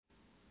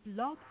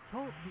Blog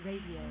Talk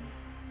Radio.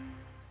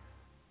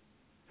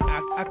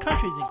 Our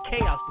country is in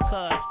chaos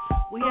because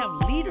we have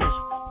leaders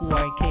who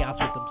are in chaos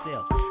with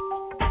themselves.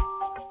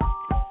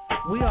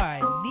 We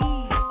are in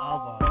need of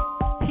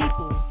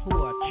people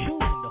who are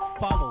choosing to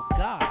follow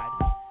God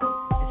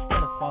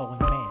instead of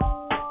following man.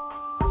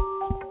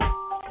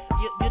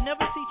 You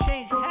never see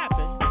change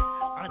happen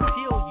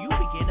until you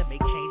begin to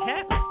make change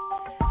happen.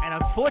 And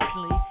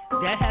unfortunately,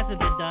 that hasn't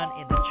been done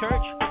in the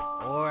church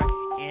or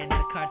in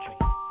the country.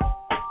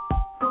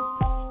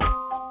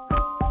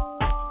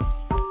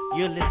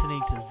 You're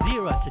listening to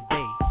Zera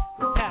Today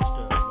with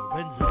Pastor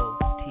Lorenzo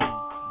T.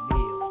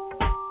 Neal.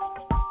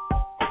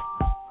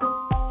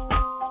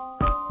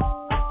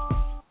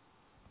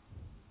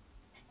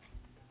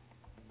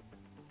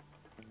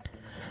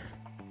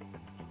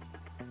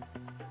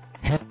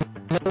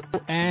 Hello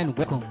and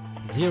welcome to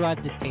Zera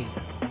Today.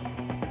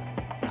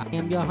 I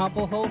am your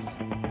humble host,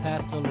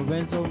 Pastor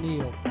Lorenzo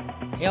Neal,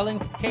 hailing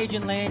from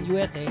Cajun Land,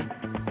 USA,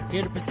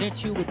 here to present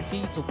you with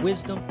seeds of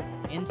wisdom,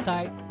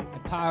 insight,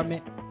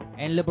 empowerment,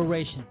 and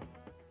liberation,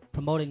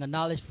 promoting a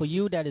knowledge for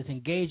you that is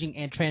engaging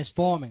and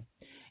transforming.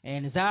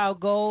 And as our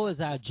goal, as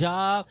our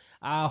job,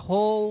 our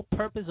whole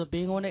purpose of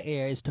being on the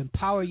air is to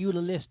empower you to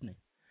listening,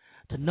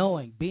 to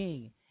knowing,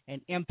 being,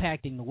 and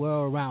impacting the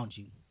world around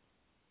you.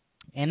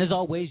 And as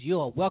always, you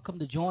are welcome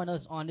to join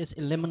us on this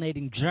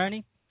eliminating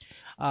journey.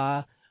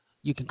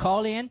 You can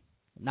call in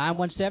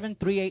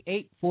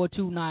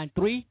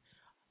 917-388-4293.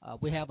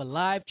 We have a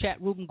live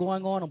chat room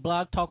going on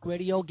Blog Talk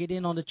Radio. Get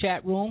in on the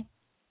chat room.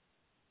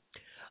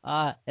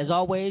 As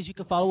always, you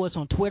can follow us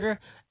on Twitter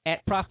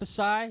at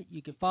Prophesy.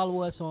 You can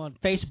follow us on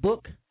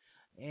Facebook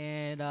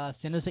and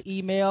send us an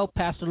email,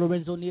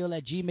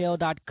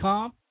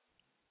 pastorlorenzoneal@gmail.com.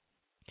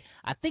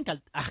 I think I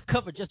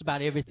covered just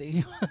about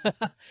everything.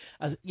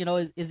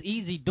 It's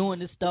easy doing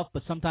this stuff,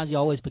 but sometimes you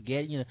always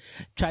forget,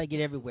 try to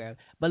get everywhere.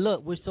 But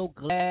look, we're so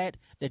glad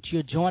that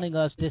you're joining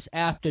us this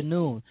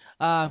afternoon.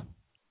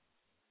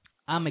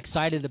 I'm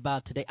excited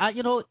about today.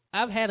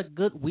 I've had a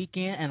good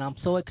weekend, and I'm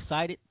so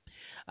excited.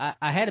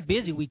 I had a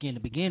busy weekend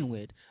to begin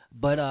with,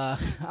 but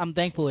I'm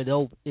thankful it's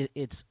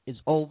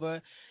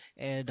over,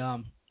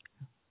 and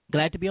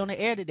glad to be on the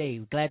air today.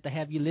 Glad to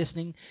have you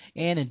listening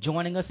in and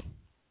joining us.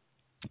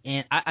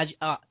 And I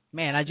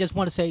just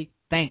want to say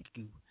thank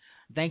you.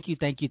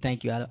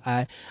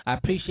 I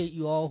appreciate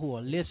you all who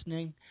are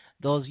listening.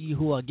 Those of you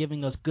who are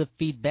giving us good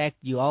feedback,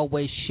 you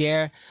always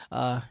share.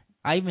 I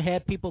even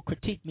had people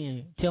critique me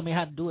and tell me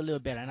how to do a little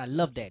better, and I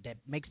love that. That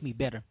makes me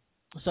better.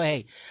 So,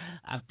 hey,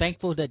 I'm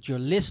thankful that you're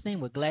listening.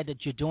 We're glad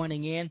that you're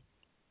joining in,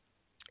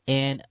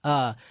 and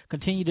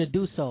continue to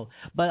do so.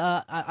 But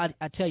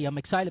I tell you, I'm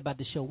excited about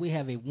the show. We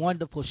have a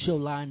wonderful show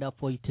lined up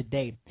for you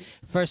today.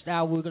 First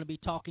hour, we're going to be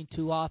talking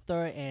to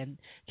author and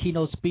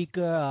keynote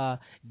speaker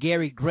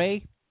Gary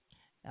Gray.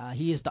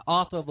 He is the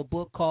author of a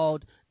book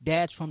called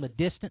Dads from a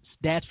Distance,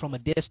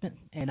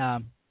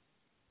 and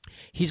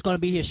he's going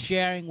to be here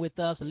sharing with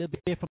us a little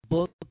bit from the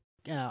book.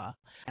 I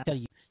tell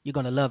you, you're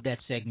going to love that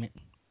segment.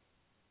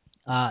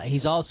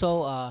 He's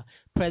also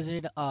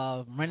president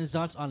of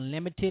Renaissance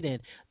Unlimited,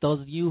 and those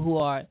of you who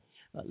are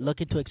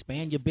looking to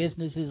expand your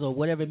businesses or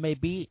whatever it may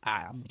be,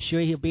 I'm sure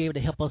he'll be able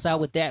to help us out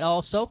with that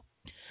also.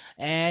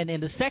 And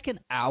in the second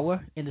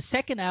hour,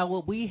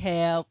 we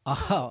have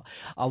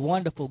a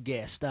wonderful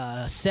guest,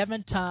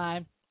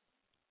 seven-time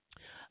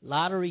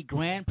lottery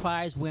grand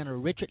prize winner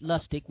Richard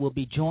Lustig will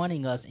be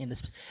joining us in the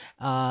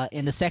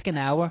second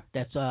hour.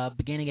 That's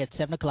beginning at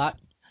 7 o'clock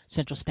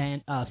Central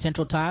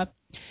Time.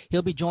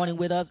 He'll be joining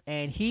with us,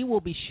 and he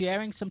will be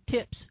sharing some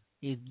tips.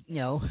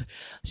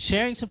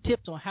 Sharing some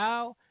tips on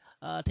how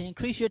to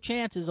increase your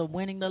chances of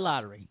winning the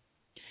lottery.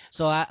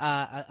 So,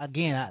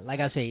 again, like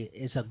I say,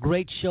 it's a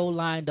great show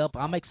lined up.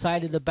 I'm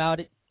excited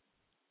about it.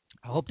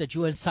 I hope that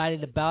you're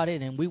excited about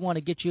it, and we want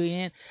to get you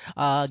in.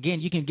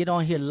 Again, you can get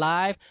on here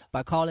live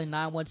by calling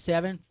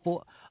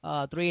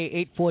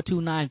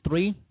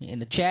 917-388-4293 in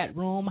the chat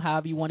room.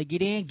 However you want to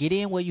get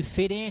in where you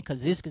fit in, because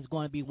this is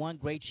going to be one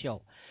great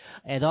show.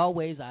 As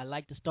always, I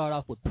like to start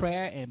off with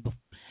prayer,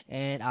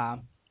 and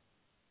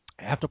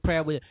after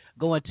prayer, we'll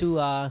go into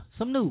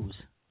some news.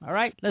 All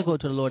right, let's go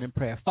to the Lord in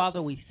prayer.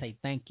 Father, we say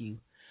thank you.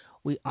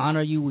 We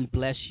honor you. We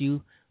bless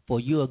you. For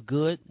you are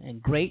good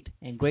and great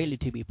and greatly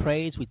to be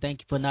praised. We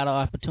thank you for another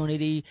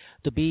opportunity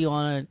to be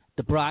on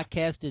the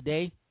broadcast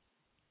today.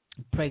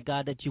 We pray,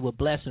 God, that you will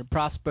bless and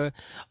prosper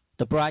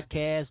the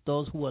broadcast,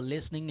 those who are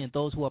listening and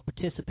those who are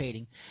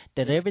participating,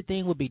 that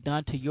everything will be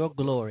done to your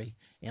glory,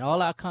 and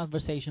all our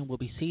conversation will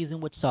be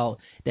seasoned with salt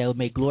that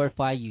may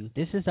glorify you.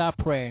 This is our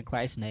prayer in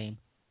Christ's name.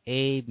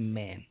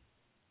 Amen.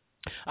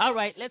 All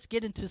right, let's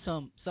get into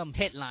some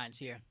headlines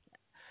here.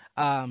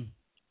 I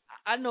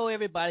know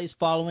everybody's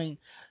following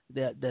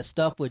the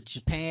stuff with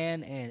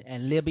Japan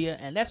and Libya,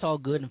 and that's all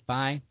good and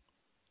fine.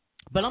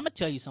 But I'm going to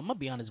tell you something. I'm going to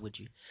be honest with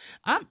you.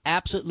 I'm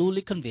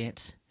absolutely convinced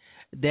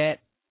that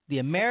the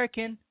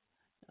American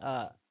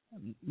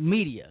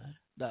media,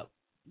 the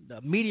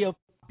media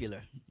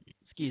popular,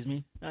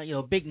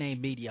 big name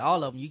media,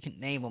 all of them, you can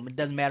name them. It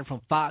doesn't matter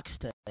from Fox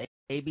to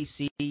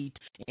ABC,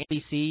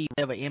 NBC,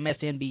 whatever,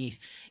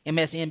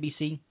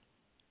 MSNBC.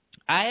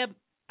 I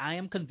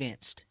am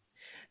convinced.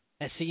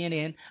 At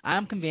CNN,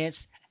 I'm convinced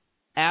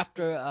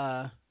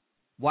after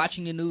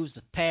watching the news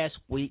the past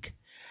week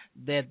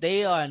that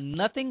they are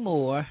nothing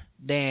more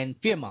than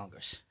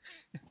fearmongers,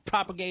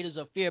 propagators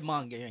of fear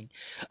mongering.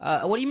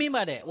 What do you mean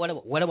by that?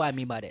 What do I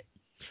mean by that?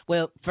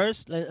 Well, first,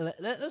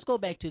 let's go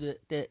back to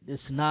the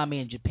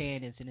tsunami in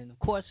Japan incident. Of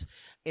course,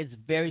 it's a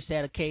very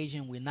sad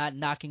occasion. We're not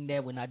knocking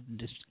that. We're not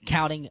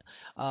discounting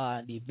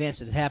the events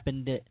that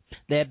happened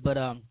but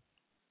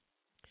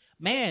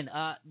man,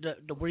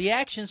 the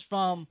reactions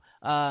from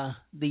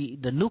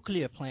the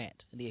nuclear plant,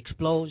 the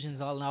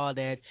explosions, all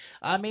that.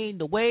 I mean,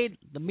 the way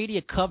the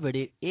media covered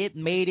it, they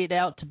made it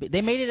out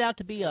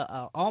to be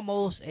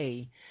almost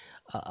a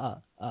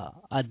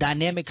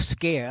dynamic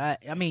scare.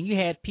 I mean, you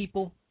had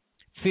people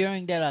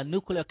fearing that a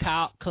nuclear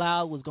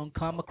cloud was going to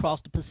come across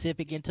the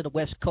Pacific into the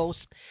West Coast,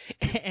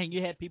 and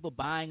you had people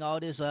buying all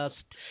this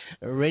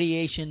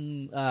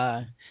radiation.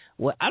 I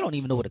don't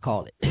even know what to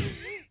call it.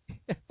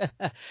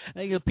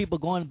 You know, people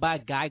going to buy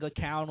Geiger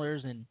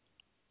counters and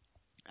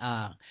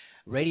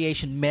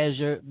radiation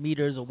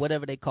meters or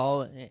whatever they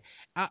call it.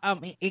 I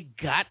mean, it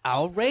got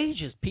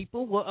outrageous.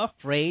 People were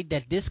afraid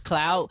that this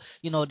cloud,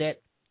 that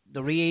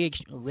the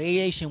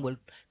radiation would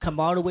come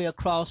all the way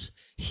across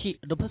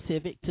the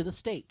Pacific to the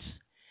States.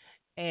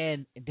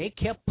 And they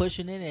kept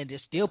pushing it, and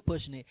they're still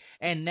pushing it.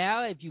 And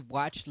now, if you've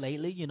watched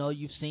lately,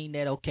 you've seen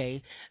that,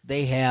 okay,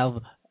 they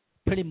have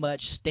pretty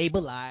much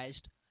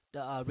stabilized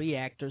the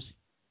reactors.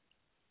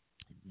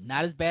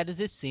 Not as bad as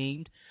it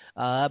seemed,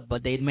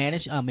 but they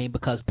managed,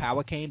 because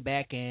power came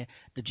back and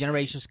the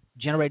generators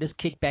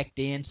kicked back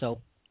in, so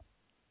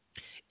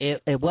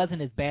it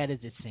wasn't as bad as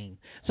it seemed.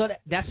 So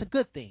that's a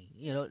good thing.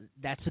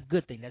 That's a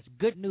good thing. That's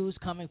good news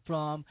coming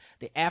from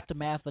the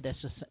aftermath of that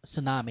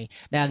tsunami.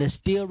 Now, there's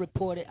still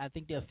reported, I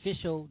think the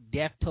official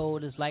death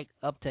toll is like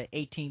up to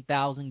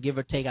 18,000, give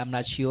or take. I'm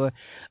not sure,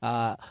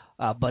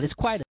 but it's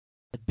quite a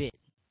bit.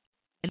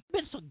 And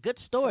there's been some good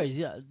stories.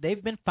 Yeah,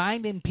 they've been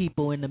finding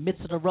people in the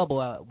midst of the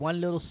rubble. One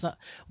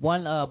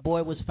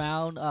boy was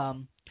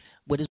found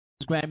with his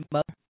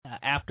grandmother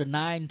after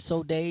 9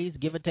 days,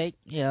 give or take.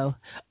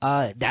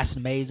 That's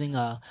amazing.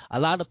 A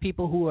lot of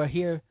people who are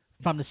here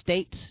from the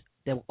States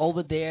that were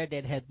over there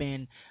that had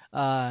been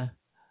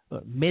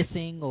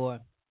missing or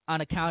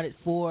unaccounted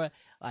for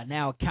are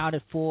now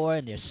accounted for,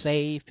 and they're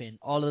safe and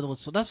all of those.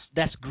 So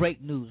that's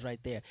great news right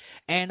there.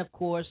 And of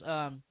course,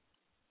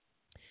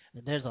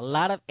 there's a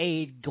lot of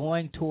aid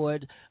going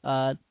toward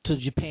to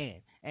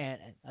Japan. And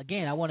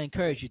again, I want to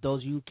encourage you,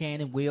 those of you who can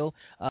and will,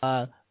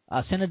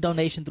 send a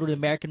donation through the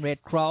American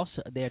Red Cross.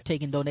 They're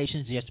taking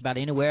donations just about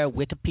anywhere,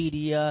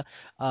 Wikipedia,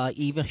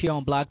 even here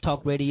on Blog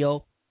Talk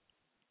Radio.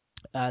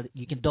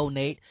 You can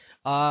donate.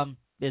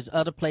 There's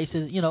other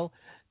places,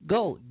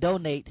 go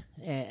donate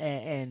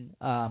and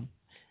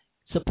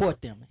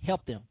support them,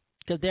 help them,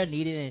 because they're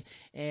needed.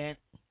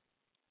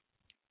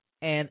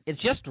 And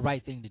it's just the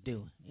right thing to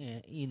do,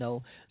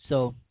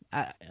 So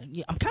I'm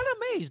kind of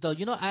amazed, though.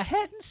 I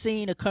hadn't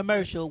seen a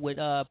commercial with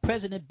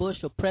President Bush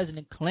or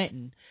President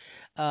Clinton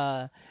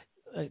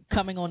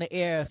coming on the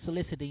air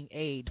soliciting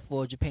aid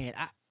for Japan.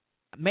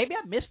 Maybe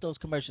I missed those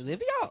commercials.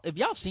 If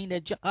y'all seen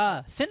that,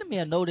 send me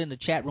a note in the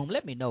chat room.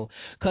 Let me know,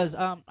 because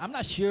I'm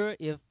not sure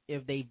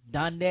if they've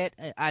done that.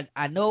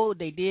 I know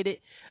they did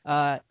it.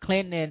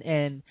 Clinton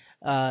and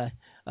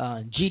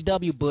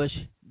G.W. Bush.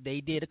 They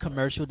did a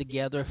commercial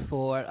together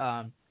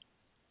for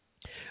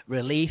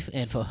relief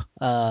and for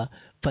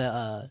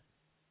the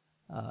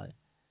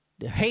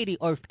Haiti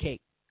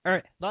earthquake.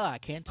 I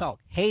can't talk.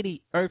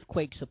 Haiti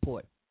earthquake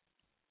support.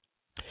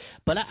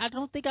 But I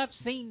don't think I've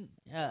seen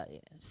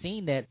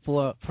that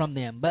from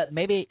them. But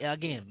maybe I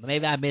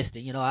missed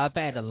it. I've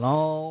had a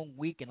long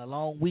week and a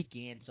long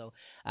weekend, so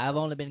I've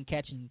only been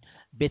catching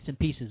bits and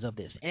pieces of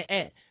this.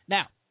 And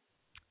now,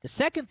 the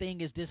second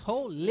thing is this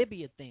whole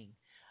Libya thing.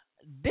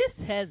 This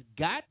has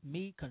got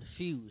me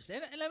confused,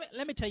 and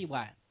let me tell you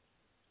why.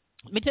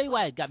 Let me tell you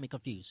why it got me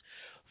confused.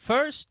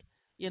 First,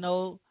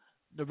 the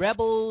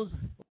rebels,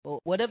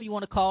 or whatever you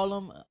want to call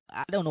them,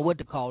 I don't know what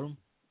to call them,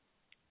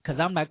 because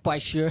I'm not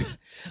quite sure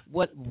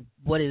what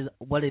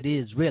it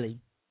is really.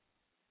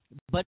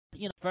 But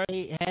first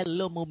they had a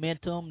little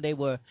momentum. They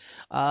were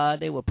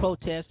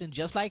protesting,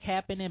 just like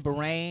happened in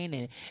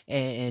Bahrain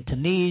and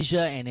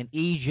Tunisia and in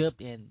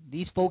Egypt, and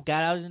these folk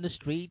got out in the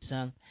streets.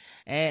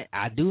 And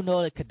I do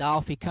know that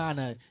Gaddafi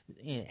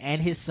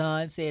and his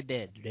son said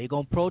that they're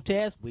going to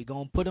protest, we're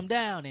going to put them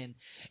down. And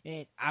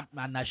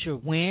I'm not sure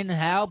when,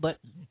 how, but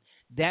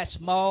that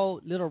small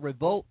little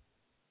revolt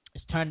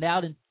has turned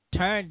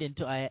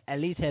into, at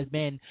least has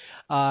been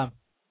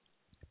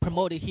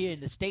promoted here in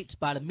the States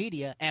by the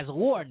media as a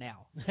war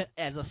now,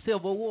 as a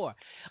civil war.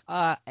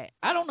 I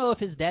don't know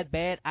if it's that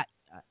bad.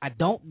 I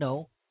don't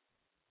know.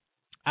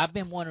 I've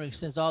been wondering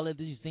since all of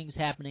these things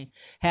happened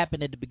at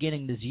the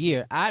beginning of this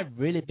year. I've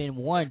really been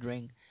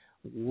wondering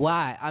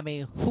why. I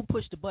mean, who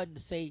pushed the button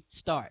to say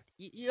start?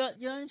 You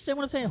understand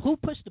what I'm saying? Who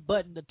pushed the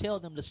button to tell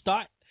them to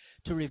start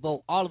to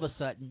revolt all of a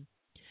sudden?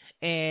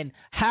 And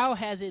how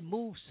has it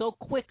moved so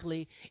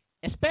quickly,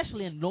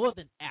 especially in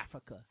northern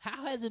Africa?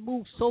 How has it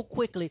moved so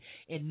quickly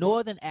in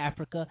northern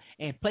Africa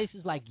and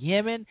places like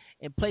Yemen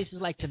and places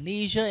like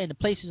Tunisia and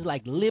places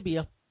like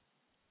Libya,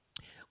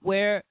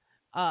 where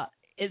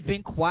it's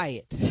been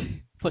quiet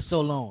for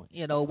so long?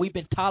 You know, we've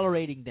been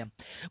tolerating them.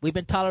 We've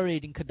been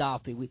tolerating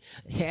Gaddafi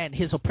and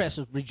his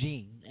oppressive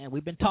regime, and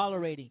we've been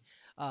tolerating.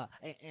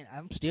 And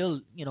I'm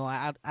still, you know,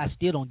 I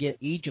still don't get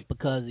Egypt,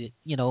 because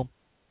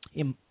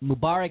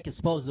Mubarak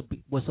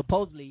was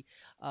supposedly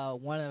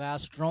one of our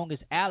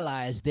strongest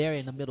allies there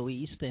in the Middle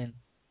East, and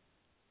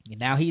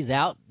now he's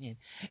out.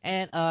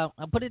 And I'll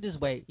put it this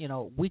way: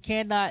 we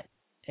cannot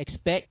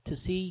expect to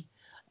see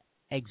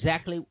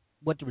exactly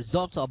what the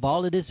results of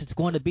all of this is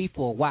going to be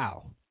for a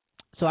while.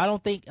 So I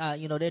don't think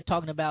they're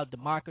talking about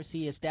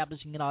democracy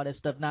establishing and all that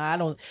stuff.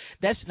 Now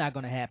that's not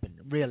going to happen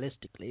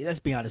realistically. Let's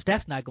be honest,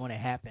 that's not going to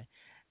happen,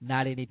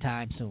 not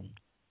anytime soon.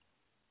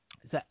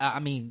 So, I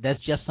mean, that's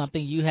just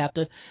something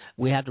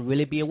we have to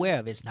really be aware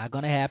of. It's not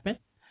going to happen.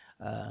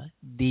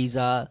 These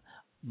are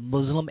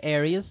Muslim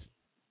areas,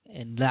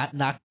 and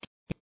not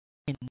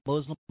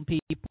Muslim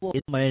people.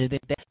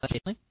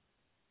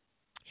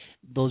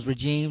 Those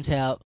regimes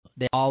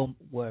they all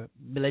were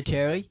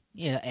military,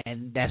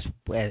 and that's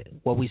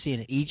what we see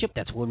in Egypt.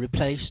 That's what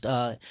replaced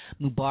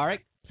Mubarak.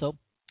 So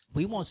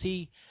we won't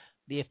see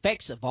the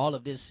effects of all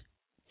of this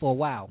for a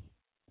while.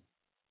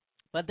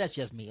 But that's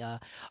just me.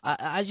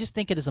 I just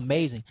think it is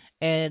amazing.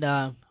 And,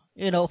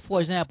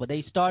 for example,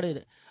 they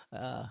started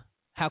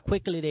how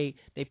quickly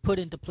they put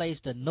into place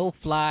the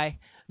no-fly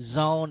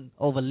zone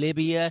over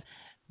Libya,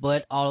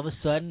 but all of a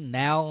sudden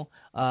now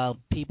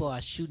people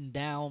are shooting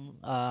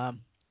down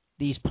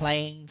these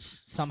planes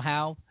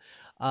somehow.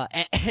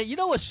 And you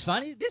know what's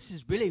funny? This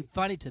is really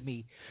funny to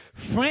me.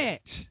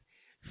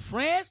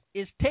 France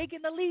is taking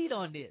the lead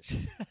on this.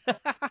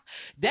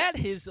 That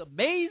is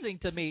amazing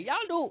to me.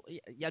 Y'all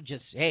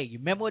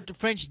remember what the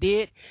French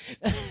did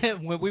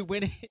when we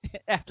went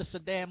after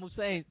Saddam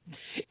Hussein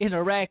in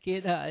Iraq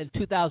in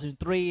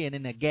 2003, and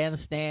in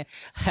Afghanistan,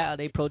 how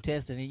they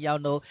protested, and y'all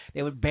know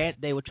they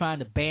were trying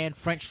to ban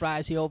French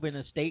fries here over in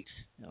the States.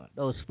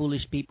 Those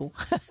foolish people.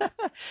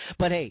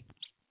 But hey,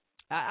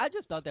 I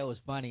just thought that was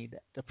funny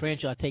that the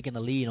French are taking the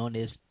lead on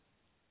this.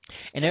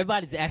 And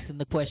everybody's asking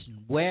the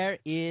question: where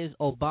is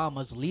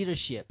Obama's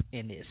leadership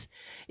in this?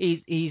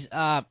 He's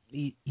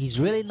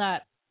really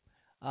not.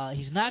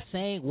 He's not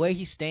saying where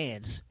he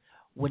stands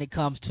when it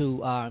comes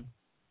to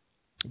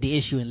the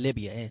issue in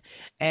Libya.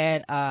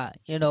 And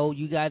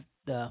you got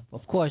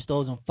of course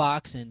those on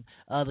Fox and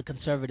other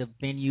conservative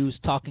venues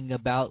talking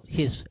about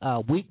his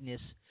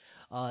weakness,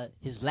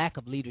 his lack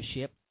of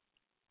leadership.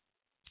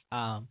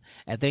 And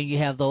then you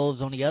have those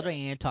on the other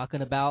end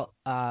talking about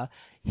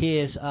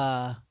his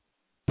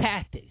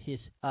tactic, his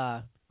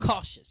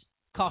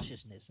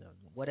cautiousness,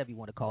 whatever you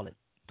want to call it.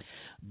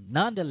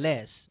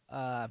 Nonetheless,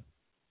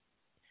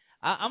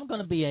 I'm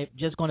going to be able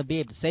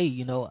to say,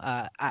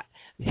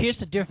 here's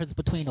the difference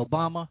between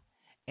Obama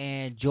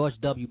and George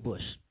W.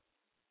 Bush.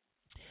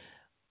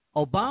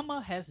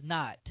 Obama has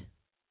not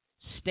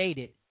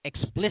stated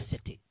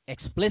explicitly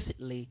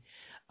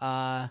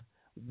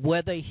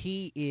whether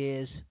he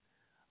is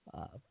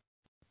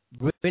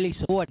really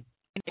supporting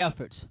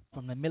efforts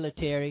from the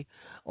military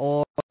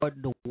or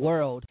the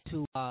world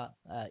to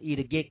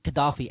either get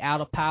Gaddafi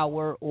out of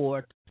power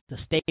or to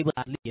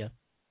stabilize Libya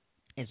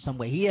in some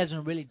way. He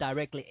hasn't really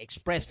directly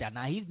expressed that.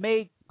 Now he's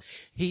made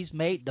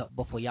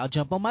before y'all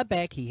jump on my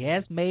back, he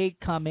has made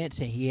comments,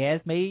 and he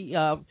has made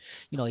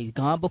he's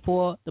gone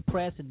before the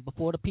press and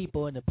before the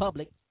people and the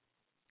public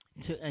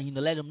to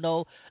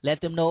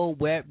let them know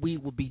where we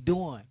will be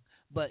doing.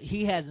 But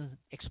he hasn't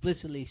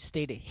explicitly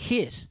stated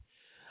his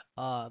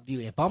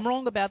view. If I'm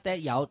wrong about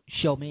that, y'all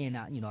show me, and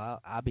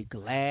I'll be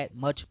glad,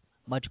 much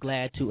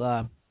glad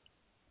to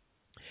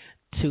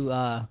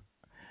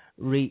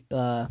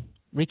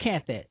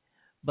recant that.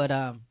 But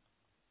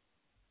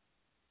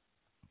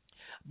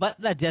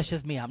that's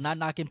just me. I'm not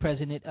knocking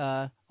President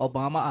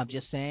Obama. I'm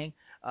just saying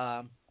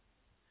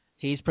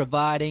he's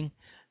providing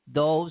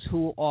those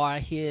who are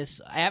his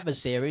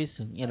adversaries,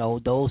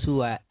 those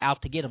who are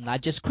out to get him,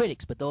 not just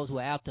critics, but those who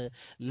are out to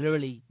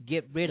literally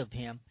get rid of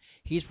him.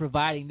 He's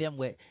providing them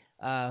with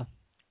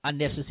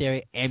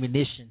unnecessary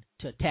ammunition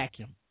to attack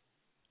him.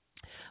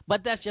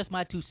 But that's just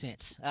my 2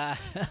 cents. And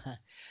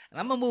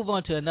I'm going to move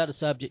on to another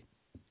subject.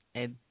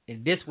 And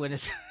this one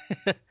is...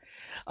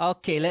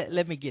 okay,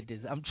 let me get this.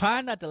 I'm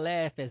trying not to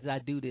laugh as I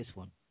do this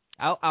one.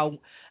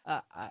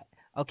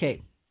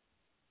 Okay.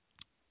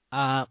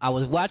 I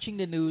was watching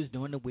the news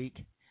during the week,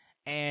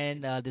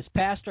 and this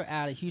pastor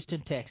out of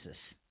Houston, Texas,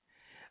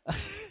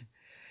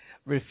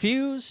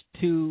 refused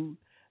to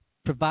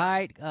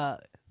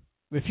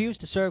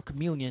serve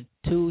communion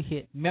to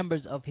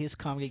members of his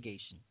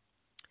congregation.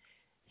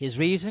 His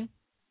reason?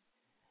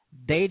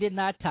 They did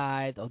not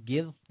tithe or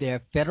give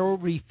their federal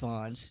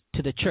refunds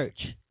to the church.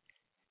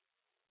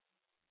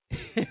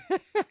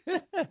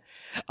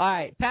 All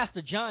right,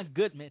 Pastor John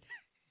Goodman.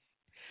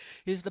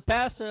 He's the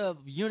pastor of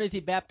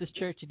Unity Baptist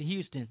Church in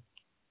Houston.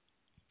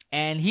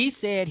 And he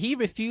said he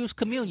refused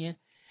communion.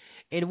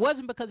 It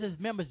wasn't because his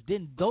members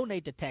didn't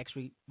donate the tax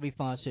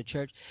refunds to the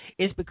church.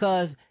 It's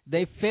because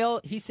they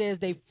failed. He says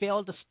they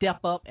failed to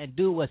step up and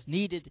do what's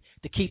needed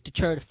to keep the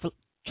church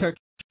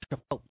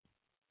afloat.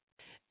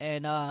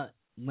 And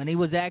when he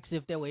was asked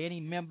if there were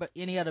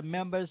any other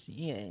members,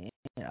 they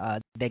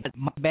got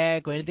money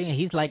back or anything,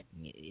 he's like,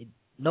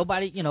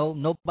 nobody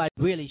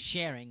really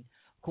sharing.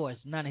 Of course,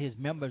 none of his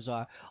members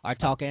are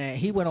talking. And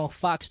he went on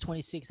Fox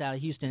 26 out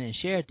of Houston and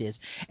shared this.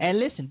 And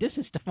listen, this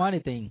is the funny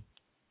thing.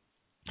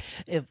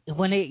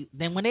 When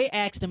they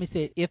asked him, he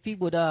said if he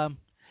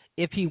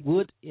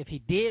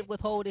did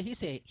withhold it, he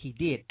said he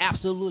did,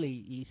 absolutely.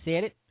 He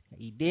said it,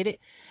 he did it.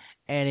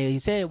 And he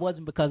said it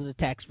wasn't because of the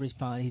tax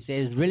refund. He said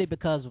it's really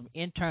because of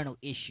internal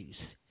issues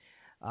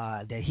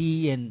that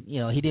he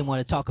didn't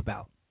want to talk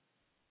about.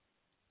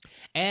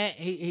 And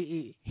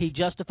he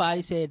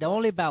justified. He said that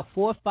only about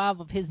 4 or 5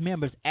 of his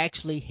members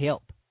actually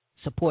help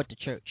support the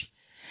church,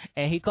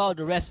 and he called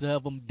the rest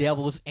of them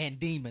devils and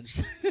demons.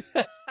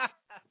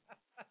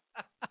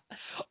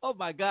 Oh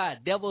my God,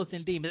 devils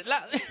and demons.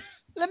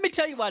 Let me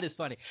tell you why this is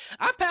funny.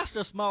 I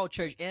pastor a small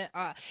church, and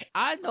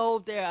I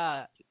know there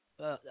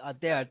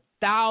are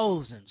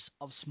thousands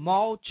of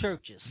small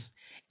churches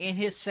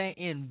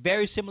in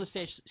very similar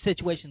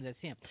situations as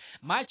him.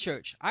 My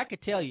church, I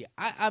could tell you,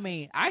 I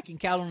mean, I can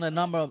count on the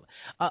number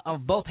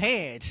of both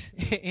hands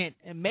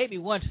and maybe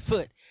 1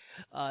 foot,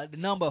 the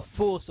number of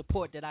full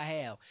support that I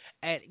have,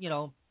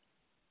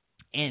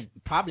 and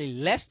probably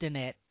less than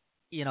that.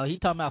 He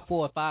talking about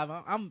 4 or 5.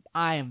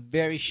 I am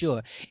very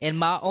sure in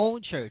my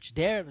own church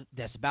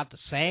that's about the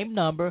same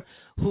number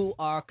who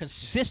are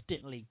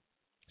consistently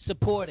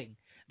supporting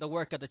the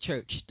work of the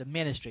church, the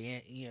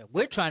ministry. And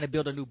we're trying to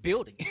build a new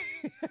building.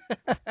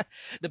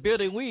 The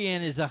building we're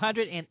in is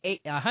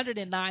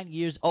 109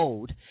 years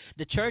old.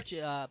 The church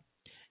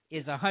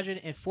is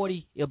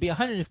 140. It'll be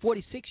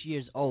 146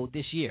 years old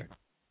this year.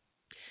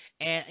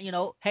 And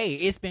hey,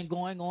 it's been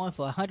going on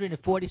for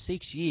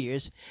 146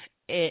 years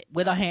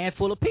with a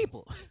handful of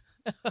people.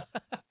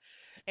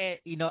 And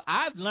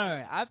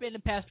I've been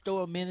in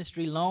pastoral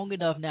ministry long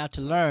enough now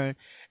to learn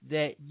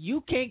that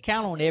you can't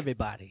count on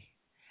everybody.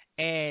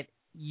 And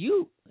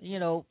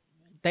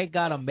thank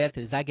God I'm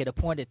Methodist. I get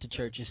appointed to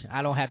churches.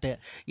 I don't have to,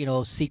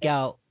 seek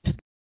out to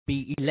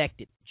be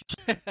elected.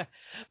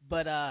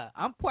 But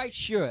I'm quite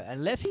sure,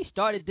 unless he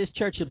started this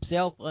church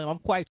himself, I'm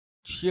quite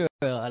sure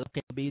I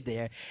can be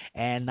there.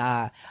 And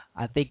I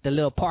think the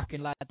little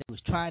parking lot that he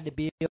was trying to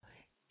build,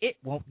 it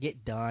won't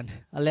get done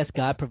unless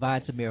God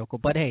provides a miracle.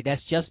 But hey,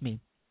 that's just me.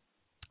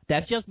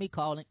 That's just me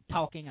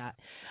talking.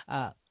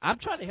 I'm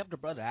trying to help the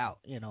brother out.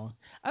 You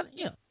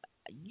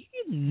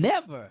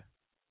never.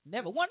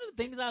 One of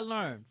the things I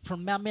learned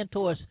from my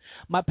mentors,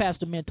 my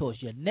pastor mentors,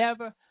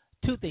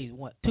 two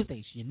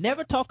things. You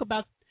never talk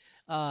about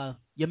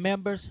your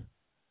members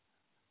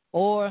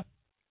or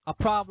a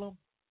problem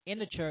in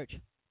the church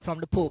from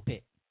the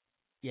pulpit.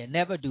 You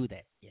never do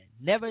that. You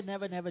never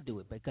do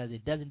it, because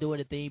it doesn't do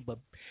anything but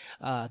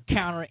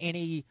counter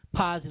any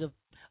positive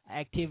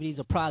activities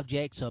or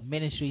projects or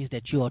ministries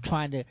that you are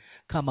trying to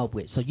come up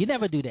with. So you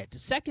never do that. The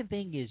second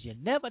thing is you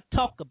never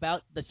talk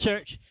about the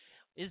church,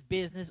 its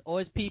business,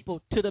 or its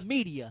people to the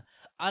media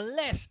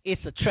unless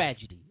it's a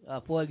tragedy.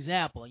 For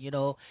example,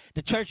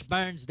 the church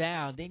burns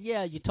down, then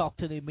you talk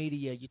to the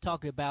media. You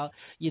talk about,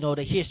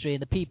 the history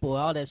and the people,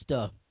 all that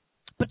stuff.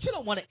 But you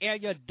don't want to air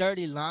your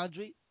dirty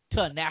laundry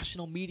to a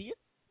national media.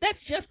 That's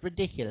just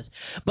ridiculous.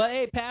 But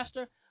hey,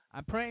 Pastor,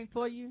 I'm praying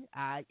for you.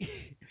 I'm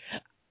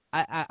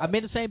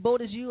in the same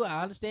boat as you.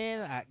 I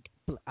understand.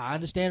 I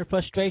understand the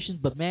frustrations,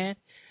 but man,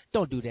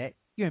 don't do that.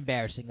 You're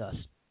embarrassing us.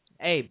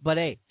 Hey,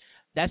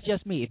 that's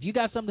just me. If you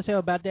got something to say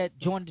about that,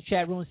 join the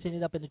chat room. Send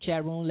it up in the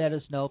chat room. Let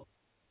us know.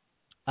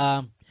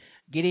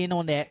 Get in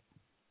on that.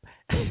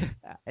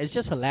 It's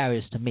just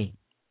hilarious to me.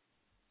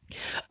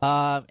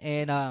 Share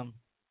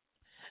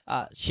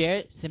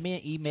it. Send me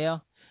an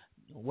email.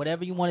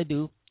 Whatever you want to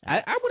do. I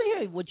want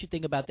to hear what you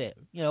think about that.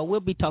 We'll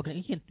be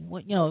talking.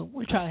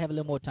 We'll try to have a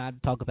little more time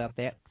to talk about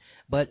that.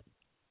 But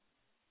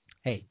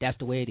hey, that's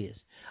the way it is.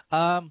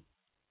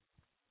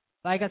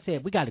 Like I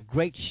said, we got a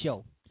great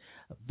show,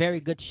 a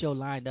very good show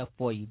lined up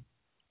for you.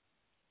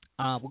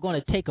 We're going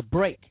to take a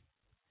break,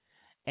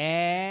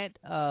 and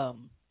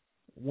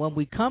when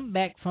we come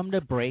back from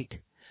the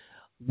break,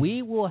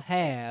 we will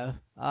have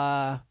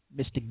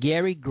Mr.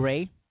 Gary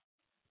Gray,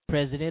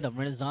 president of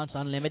Renaissance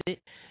Unlimited,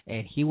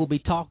 and he will be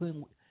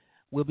talking.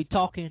 We'll be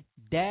talking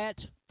Dads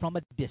from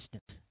a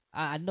Distance.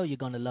 I know you're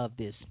going to love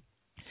this.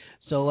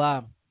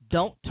 So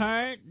don't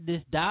turn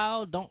this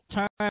dial. Don't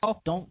turn off.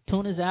 Don't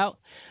tune us out.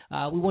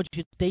 We want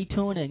you to stay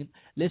tuned and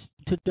listen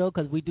to the show,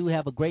 because we do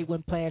have a great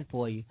one planned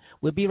for you.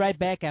 We'll be right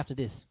back after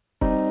this.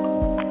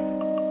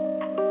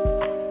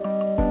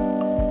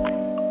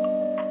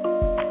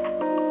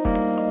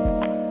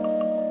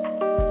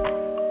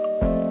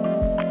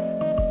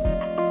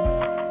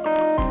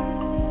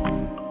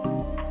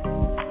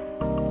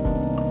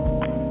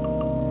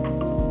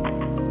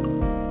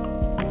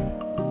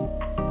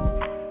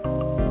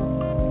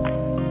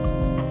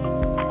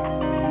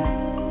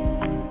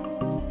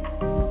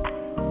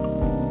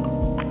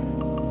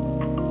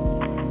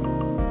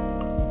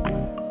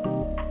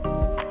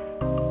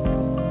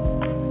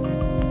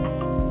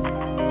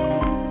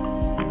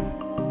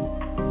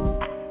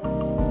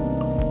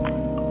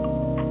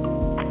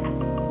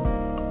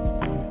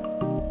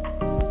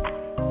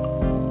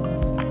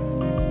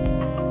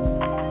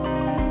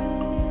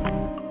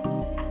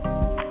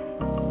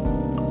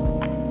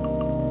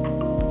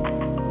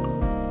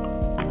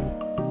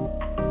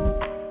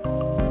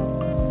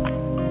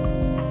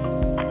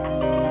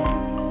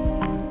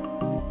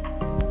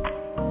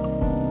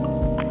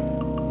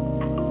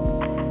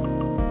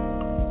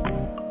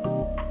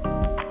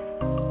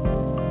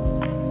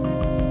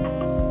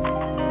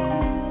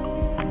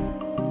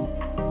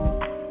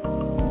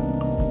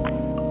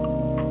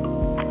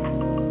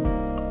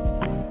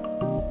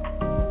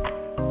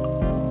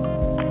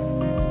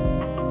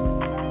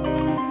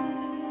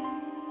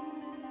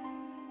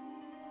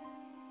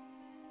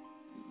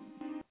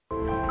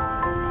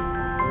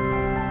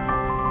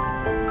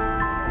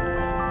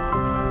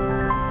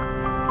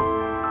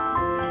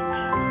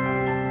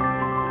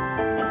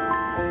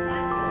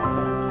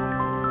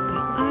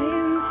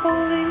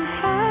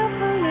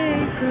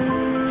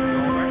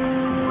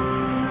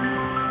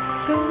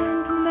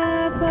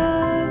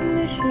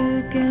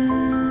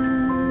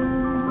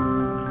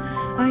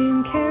 I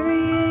am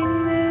carrying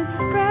this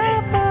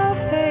scrap of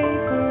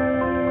paper.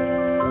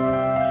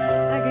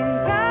 I can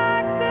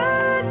crack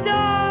the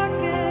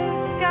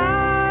darkest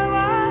sky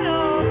wide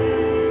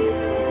open.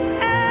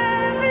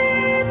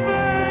 Every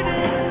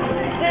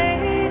burden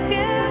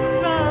taken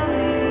from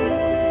me.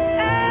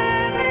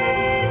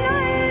 Every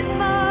night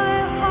my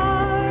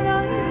heart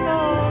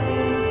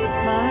unfolding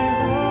my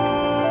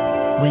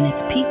role. When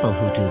it's people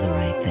who do the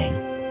right thing,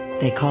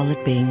 they call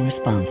it being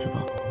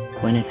responsible.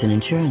 When it's an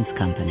insurance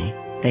company,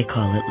 they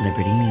call it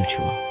Liberty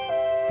Mutual.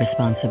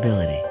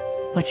 Responsibility.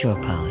 What's your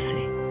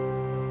policy?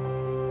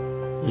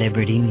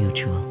 Liberty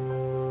Mutual.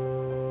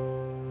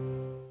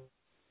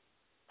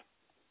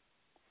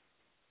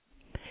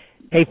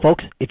 Hey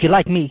folks, if you're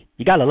like me,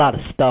 you got a lot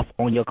of stuff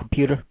on your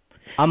computer.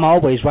 I'm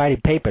always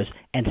writing papers,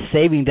 and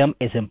saving them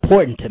is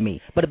important to me.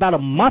 But about a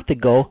month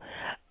ago,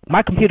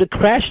 my computer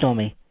crashed on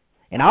me,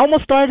 and I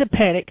almost started to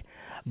panic,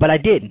 but I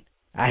didn't.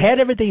 I had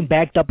everything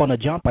backed up on a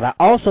jump, but I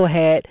also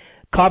had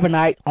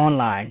Carbonite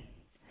Online.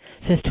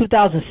 Since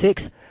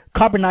 2006,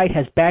 Carbonite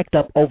has backed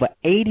up over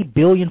 80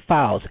 billion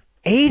files.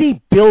 80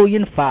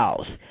 billion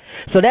files.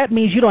 So that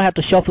means you don't have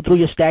to shuffle through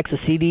your stacks of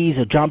CDs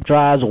or jump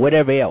drives or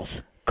whatever else.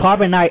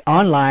 Carbonite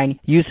Online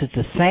uses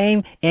the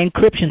same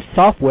encryption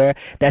software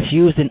that's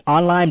used in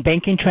online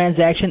banking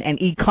transaction and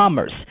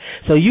e-commerce.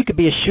 So you can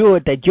be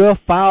assured that your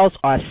files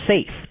are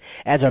safe.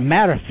 As a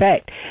matter of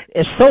fact,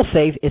 it's so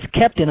safe, it's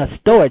kept in a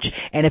storage,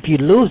 and if you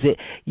lose it,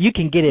 you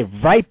can get it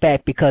right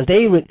back because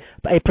they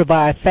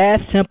provide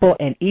fast, simple,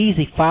 and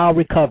easy file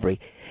recovery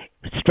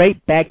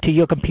straight back to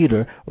your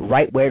computer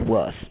right where it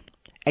was.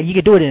 And you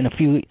can do it in a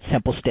few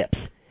simple steps.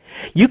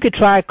 You could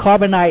try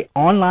Carbonite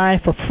Online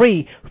for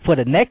free for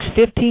the next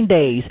 15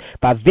 days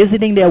by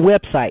visiting their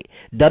website,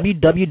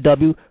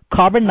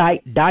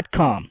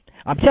 www.carbonite.com.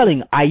 I'm telling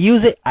you, I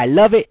use it, I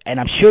love it,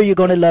 and I'm sure you're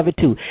going to love it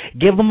too.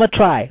 Give them a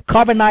try.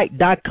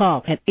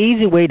 Carbonite.com, an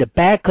easy way to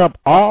back up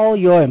all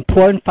your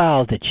important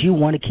files that you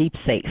want to keep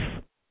safe.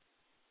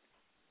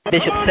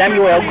 Bishop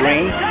Samuel L.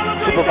 Green,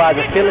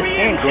 Supervisor Phyllis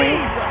N. Green,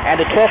 and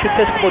the 12th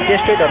Episcopal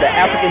District of the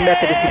African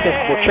Methodist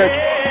Episcopal Church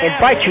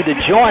invite you to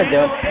join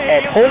them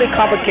at Holy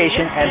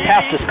Convocation and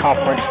Pastors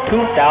Conference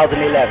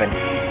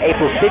 2011,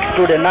 April 6th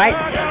through the 9th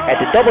at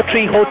the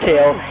Doubletree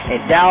Hotel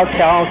in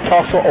downtown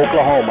Tulsa,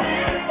 Oklahoma.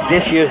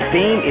 This year's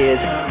theme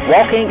is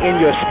Walking in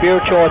Your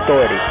Spiritual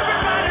Authority.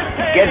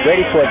 Get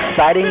ready for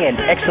exciting and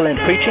excellent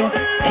preaching,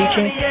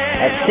 teaching,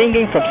 and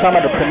singing from some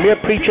of the premier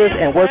preachers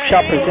and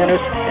workshop presenters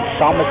and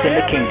psalmists in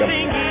the kingdom.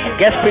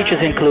 Guest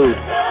preachers include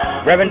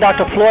Reverend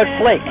Dr. Floyd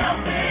Flake,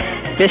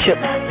 Bishop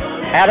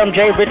Adam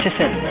J.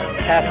 Richardson,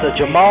 Pastor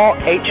Jamal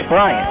H.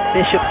 Bryant,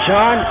 Bishop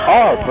John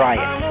R.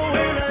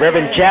 Bryant,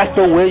 Reverend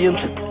Jasper Williams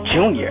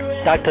Jr.,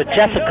 Dr.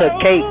 Jessica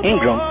K.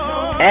 Ingram,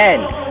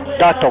 and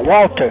Dr.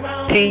 Walter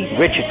P.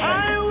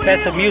 Richardson.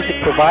 Special music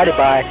provided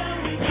by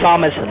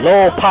Psalmist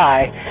Lowell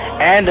Pye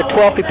and the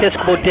 12th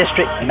Episcopal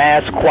District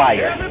Mass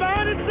Choir.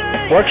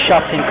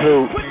 Workshops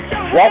include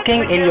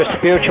Walking in Your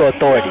Spiritual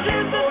Authority,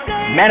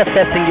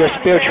 Manifesting Your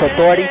Spiritual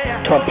Authority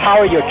to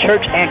Empower Your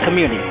Church and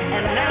Community,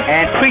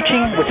 and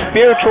Preaching with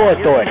Spiritual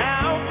Authority.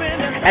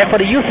 And for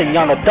the youth and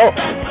young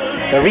adults,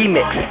 the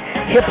remix,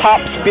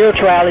 Hip-Hop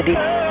Spirituality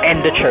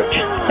and the Church,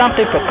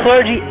 something for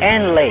clergy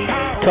and lay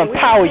to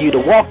empower you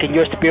to walk in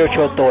your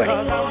spiritual authority.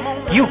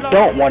 You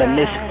don't want to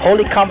miss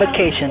Holy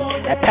Convocation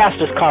at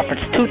Pastors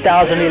Conference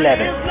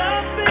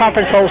 2011.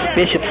 Conference host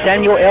Bishop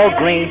Samuel L.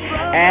 Green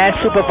and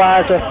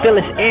Supervisor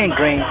Phyllis N.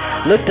 Green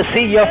look to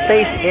see your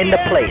face in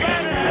the place.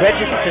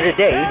 Register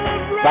today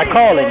by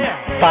calling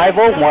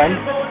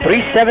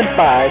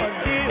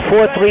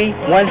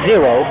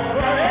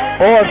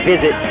 501-375-4310 or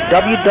visit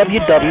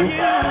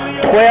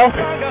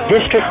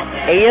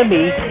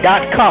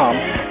www.12thdistrictame.com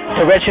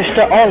to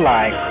register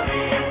online.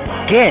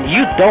 Again,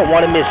 you don't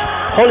want to miss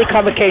Holy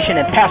Convocation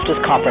and Pastors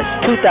Conference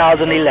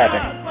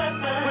 2011.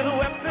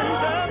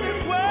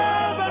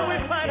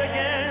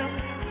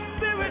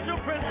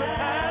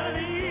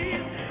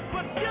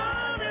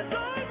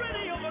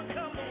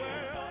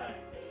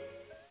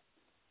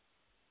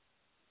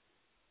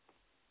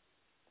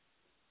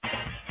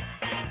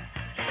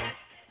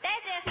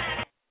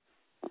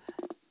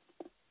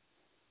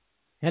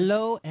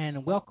 Hello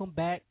and welcome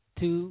back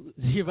to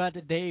Zero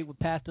Today with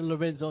Pastor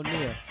Lorenzo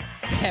Neal.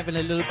 Having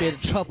a little bit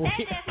of trouble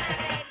here.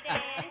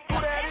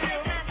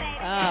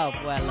 Oh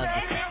boy, I love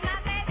this.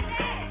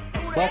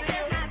 Welcome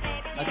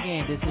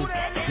again. This is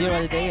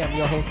Zero Today. I'm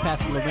your host,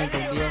 Pastor Lorenzo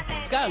Neal.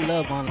 Gotta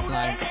love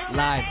online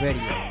live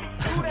radio,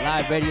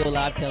 live radio,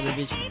 live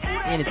television,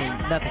 anything,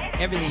 nothing,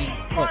 everything.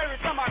 Look.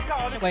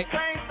 Anyway,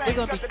 we're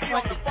gonna be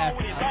quite this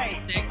afternoon.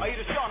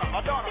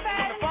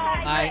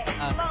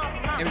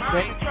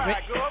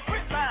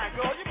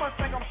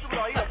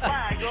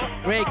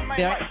 Greg.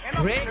 Yeah.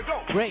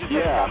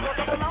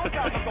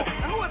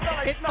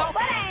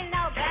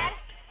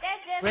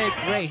 Greg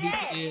Gray, he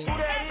is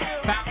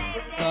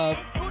founder of.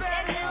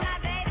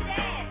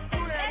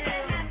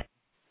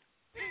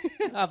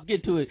 I'm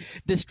getting too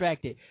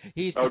distracted.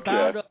 He's the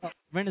founder of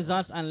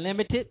Renaissance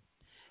Unlimited.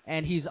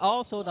 and he's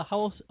also the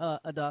host.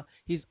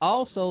 He's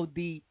also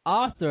the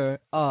author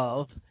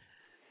of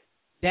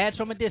Dads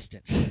from a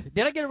Distance.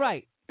 Did I get it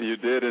right? You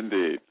did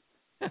indeed.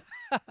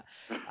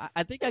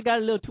 I think I got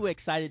a little too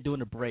excited during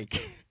the break.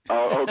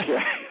 Oh, okay.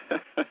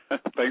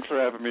 Thanks for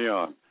having me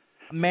on.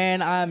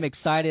 Man, I'm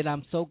excited.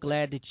 I'm so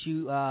glad that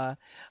you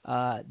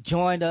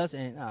joined us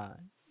and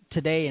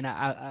today. And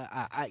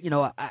I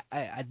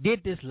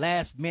did this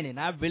last minute. And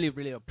I really,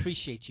 really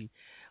appreciate you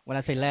when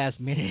I say last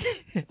minute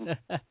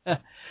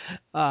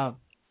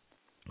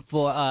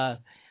for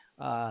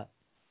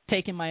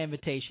taking my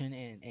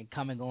invitation and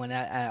coming on.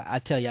 I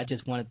tell you, I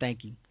just want to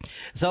thank you.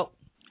 So,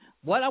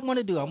 what I want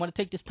to do, I want to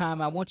take this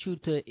time. I want you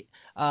to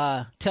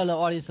tell the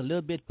audience a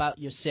little bit about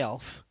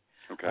yourself.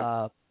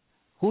 Okay.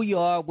 Who you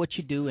are, what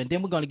you do, and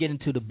then we're going to get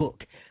into the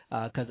book.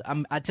 Because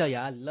I tell you,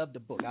 I love the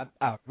book.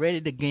 I read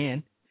it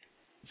again.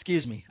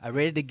 Excuse me. I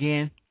read it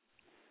again,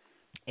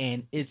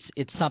 and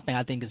it's something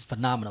I think is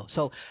phenomenal.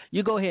 So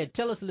you go ahead.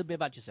 Tell us a little bit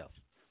about yourself.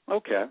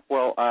 Okay.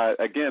 Well,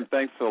 again,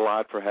 thanks a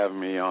lot for having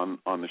me on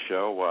the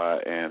show.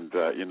 And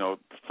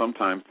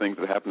sometimes things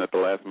that happen at the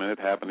last minute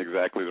happen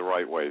exactly the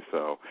right way.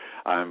 So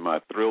I'm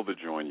thrilled to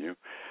join you.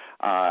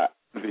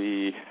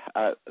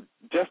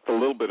 Just a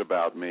little bit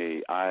about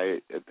me.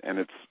 And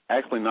it's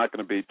actually not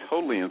going to be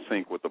totally in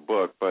sync with the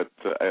book, but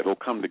it'll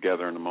come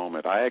together in a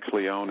moment. I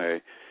actually own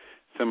a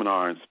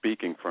seminar and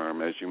speaking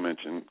firm, as you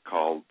mentioned,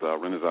 called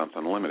Renaissance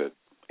Unlimited,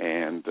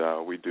 and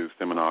we do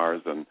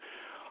seminars and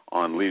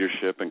on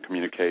leadership and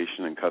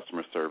communication and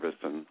customer service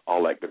and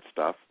all that good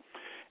stuff.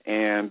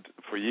 And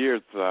for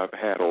years, I've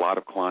had a lot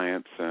of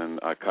clients and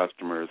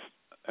customers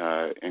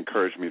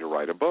encourage me to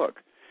write a book.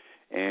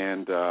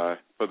 And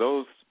for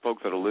those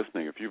folks that are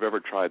listening, if you've ever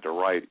tried to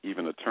write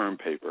even a term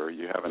paper,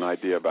 you have an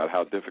idea about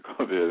how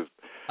difficult it is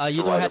you to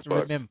don't write have a to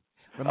book. remember.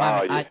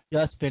 Yeah. I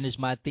just finished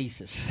my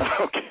thesis.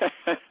 Okay.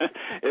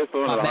 It's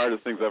one of the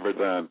hardest things I've ever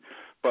done.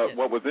 But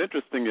what was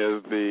interesting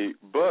is the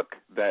book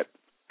that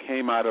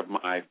came out of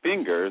my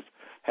fingers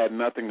had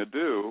nothing to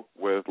do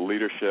with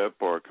leadership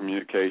or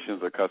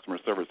communications or customer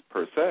service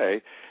per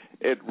se.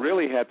 It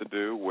really had to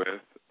do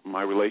with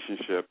my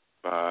relationship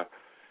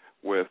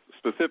with,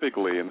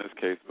 specifically in this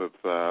case, with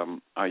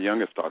our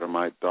youngest daughter,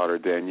 my daughter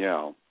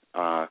Danielle,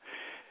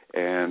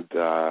 and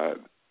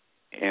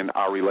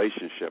our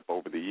relationship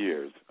over the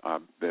years.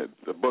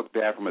 The book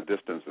Dad from a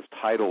Distance is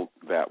titled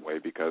that way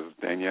because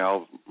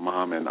Danielle's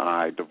mom and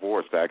I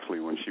divorced actually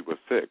when she was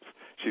 6.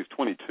 She's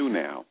 22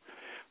 now.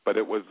 But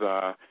it was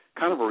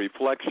kind of a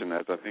reflection,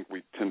 as I think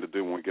we tend to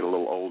do when we get a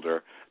little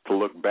older, to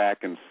look back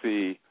and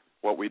see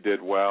what we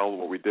did well,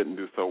 what we didn't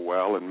do so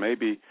well, and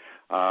maybe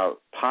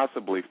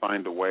possibly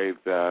find a way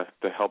to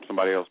help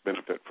somebody else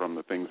benefit from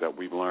the things that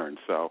we've learned.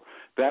 So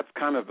that's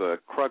kind of the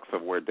crux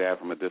of where Dad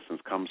from a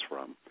Distance comes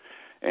from.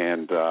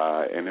 And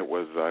it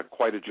was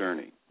quite a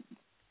journey.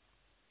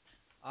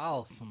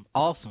 Awesome.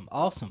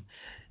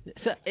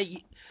 So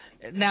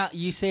now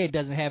you say it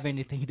doesn't have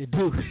anything to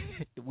do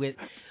with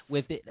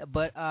it,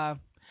 but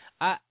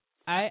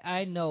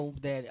I know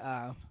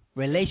that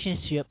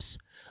relationships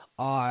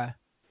are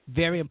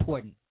very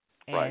important,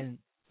 and right.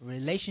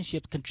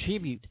 Relationships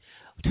contribute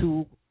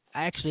to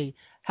actually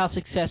how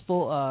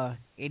successful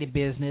any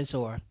business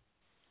or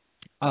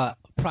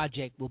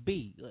project will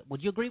be.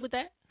 Would you agree with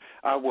that?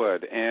 I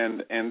would,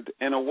 and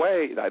in a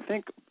way, I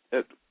think,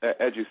 as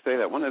you say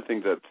that, one of the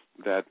things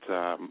that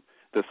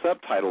the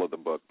subtitle of the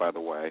book, by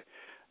the way,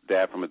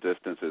 Dad from a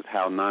Distance, is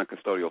how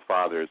non-custodial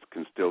fathers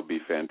can still be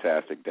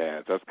fantastic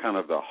dads. That's kind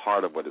of the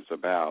heart of what it's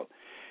about,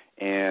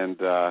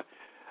 and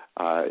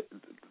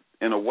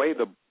in a way,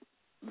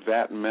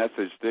 that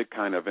message did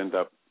kind of end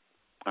up,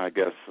 I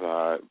guess,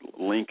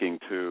 linking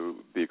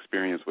to the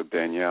experience with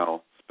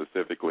Danielle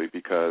specifically,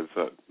 because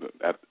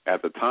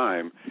at the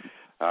time,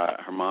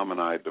 her mom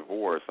and I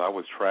divorced. I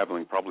was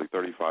traveling probably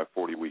 35,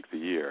 40 weeks a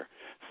year.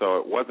 So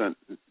it wasn't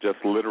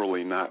just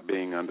literally not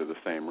being under the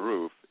same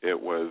roof.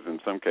 It was, in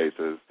some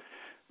cases,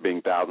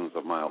 being thousands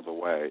of miles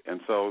away.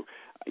 And so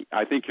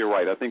I think you're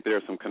right. I think there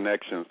are some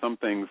connections. Some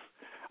things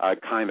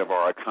kind of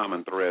are a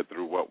common thread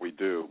through what we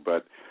do.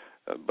 But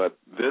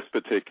this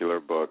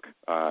particular book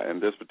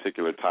and this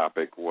particular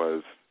topic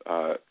was,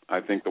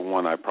 I think, the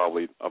one I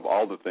probably, of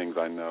all the things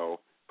I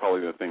know,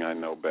 probably the thing I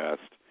know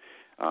best.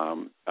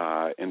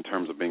 In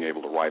terms of being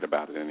able to write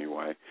about it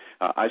anyway.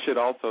 I should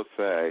also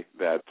say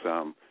that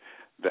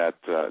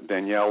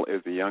Danielle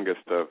is the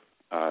youngest of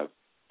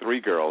 3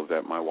 girls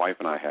that my wife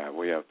and I have.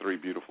 We have 3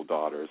 beautiful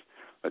daughters.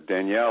 But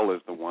Danielle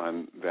is the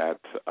one that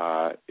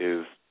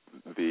is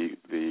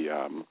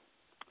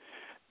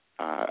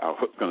I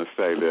was going to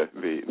say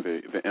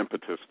the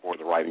impetus for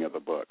the writing of the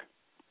book.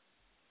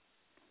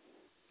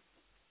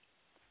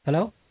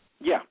 Hello?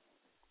 Yeah.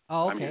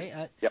 Oh,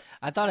 okay. Yep.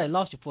 I thought I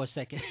lost you for a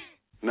second.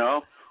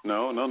 No.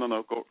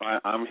 Go.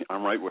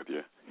 I'm right with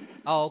you.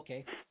 Oh,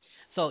 okay.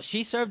 So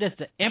she served as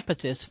the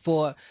impetus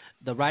for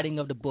the writing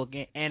of the book,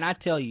 and I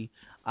tell you,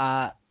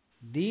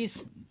 these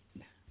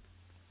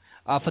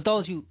for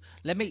those who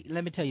let me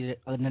tell you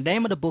that the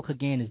name of the book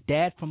again is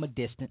Dad from a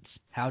Distance: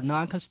 How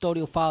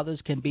Non-Custodial Fathers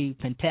Can Be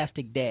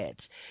Fantastic Dads,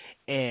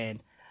 and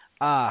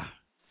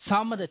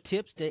some of the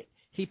tips that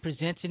he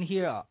presents in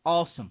here are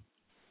awesome.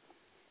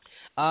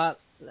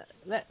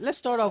 Let's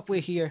start off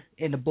with here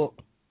in the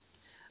book.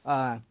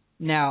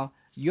 Now,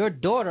 your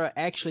daughter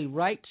actually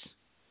writes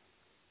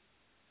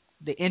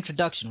the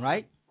introduction,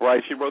 right?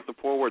 Right. She wrote the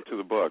foreword to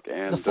the book,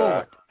 and the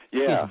foreword.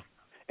 yeah.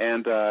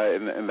 And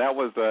that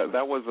was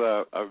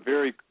a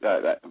very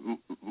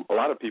a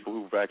lot of people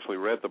who've actually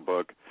read the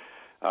book,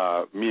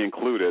 me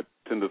included,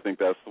 tend to think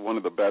that's one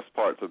of the best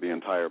parts of the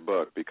entire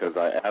book, because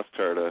I asked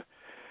her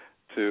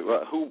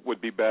to who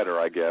would be better,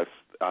 I guess,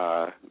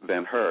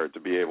 than her to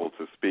be able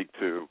to speak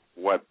to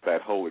what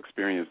that whole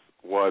experience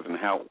was and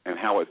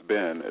how it's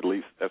been, at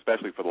least,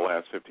 especially for the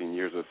last 15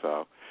 years or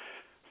so.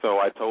 So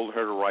I told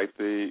her to write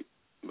the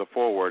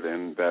foreword,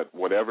 and that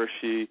whatever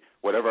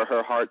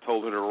her heart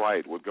told her to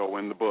write would go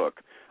in the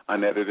book,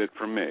 unedited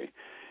from me.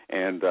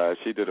 And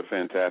she did a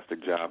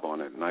fantastic job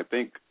on it. And I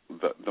think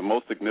the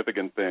most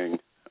significant thing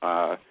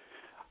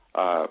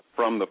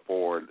from the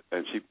foreword,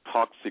 and she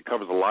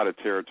covers a lot of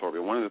territory.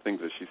 One of the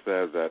things that she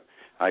says that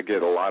I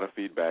get a lot of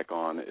feedback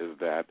on is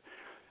that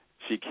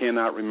she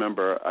cannot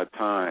remember a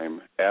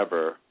time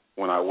ever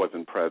when I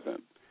wasn't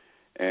present.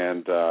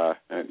 And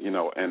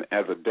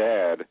as a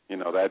dad,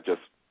 that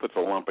just puts a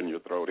lump in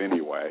your throat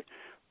anyway.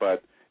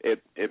 But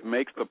it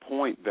makes the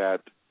point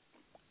that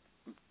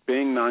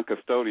being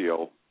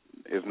non-custodial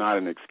is not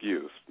an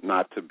excuse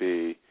not to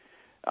be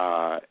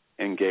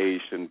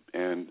engaged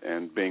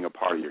and being a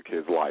part of your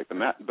kid's life.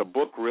 And that the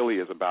book really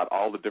is about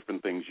all the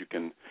different things you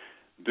can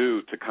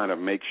do to kind of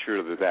make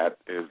sure that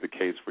is the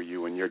case for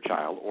you and your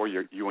child, or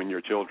you and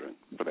your children,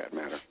 for that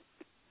matter.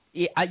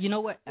 Yeah, you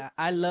know what?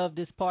 I love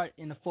this part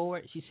in the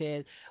foreword. She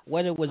said,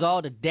 whether it was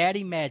all the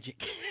daddy magic,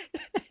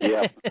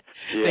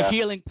 the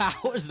healing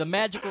powers, the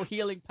magical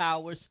healing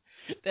powers,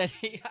 I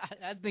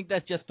think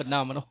that's just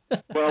phenomenal.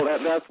 Well,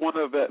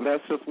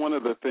 that's just one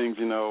of the things,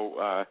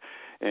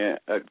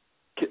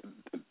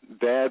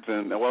 dads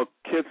and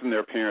kids and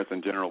their parents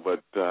in general,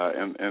 but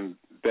and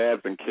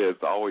dads and kids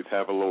always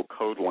have a little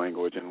code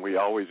language, and we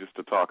always used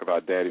to talk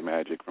about daddy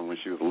magic from when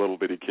she was a little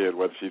bitty kid,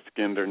 whether she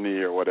skinned her knee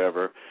or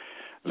whatever.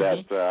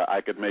 That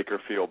I could make her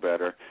feel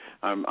better.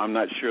 I'm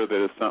not sure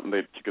that it's something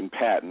that you can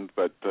patent,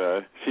 but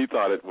she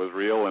thought it was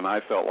real, and I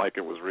felt like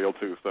it was real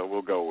too, so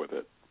we'll go with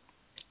it.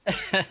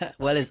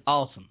 Well, it's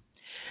awesome.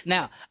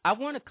 Now, I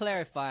want to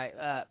clarify,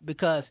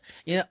 because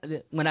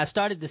when I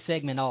started the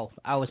segment off,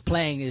 I was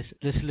playing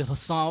this little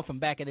song from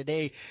back in the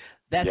day,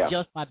 That's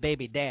Just My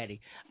Baby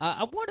Daddy.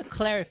 I want to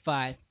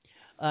clarify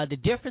the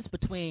difference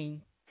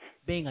between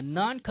being a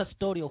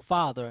non-custodial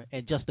father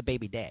and just a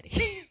baby daddy.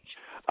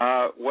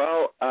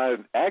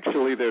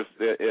 Actually, there's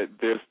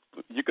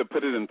you could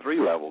put it in three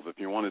levels if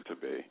you want it to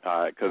be,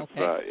 because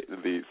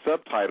the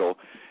subtitle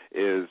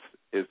is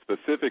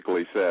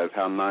specifically says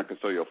how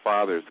non-custodial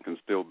fathers can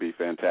still be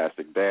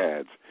fantastic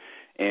dads,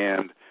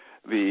 and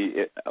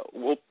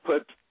we'll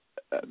put.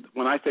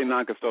 When I say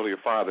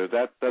non-custodial fathers,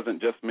 that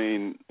doesn't just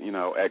mean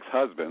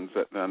ex-husbands.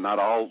 Not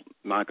all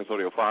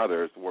non-custodial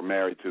fathers were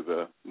married to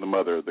the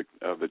mother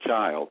of the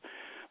child,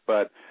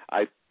 but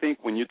I think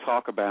when you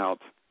talk about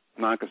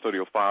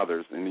non-custodial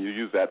fathers and you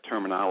use that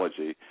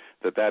terminology,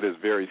 that is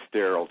very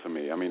sterile to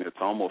me. I mean, it's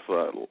almost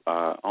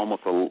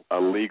a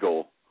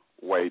legal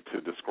way to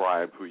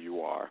describe who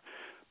you are.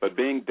 But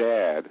being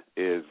dad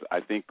is, I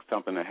think,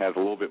 something that has a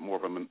little bit more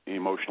of an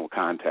emotional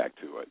contact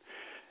to it.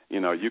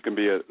 You can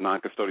be a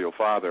non-custodial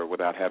father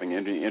without having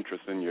any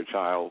interest in your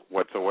child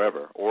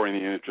whatsoever, or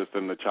any interest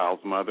in the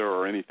child's mother,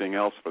 or anything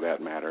else for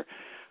that matter.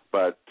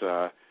 But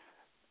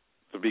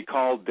to be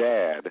called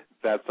dad,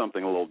 that's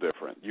something a little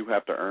different. You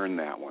have to earn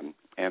that one,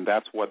 and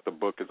that's what the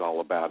book is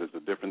all about, is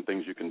the different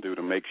things you can do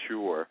to make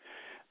sure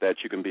that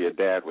you can be a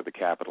dad with a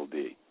capital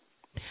D.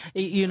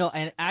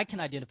 And I can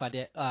identify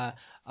that.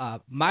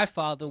 My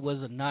father was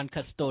a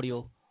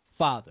non-custodial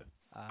father.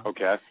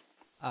 Okay.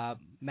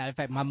 Matter of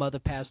fact, my mother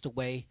passed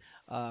away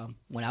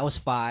when I was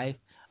 5.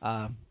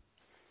 I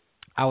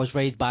was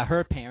raised by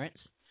her parents,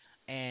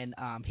 and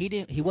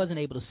he wasn't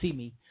able to see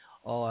me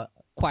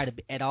quite a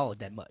bit at all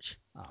that much.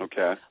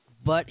 Okay.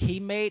 But he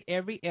made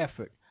every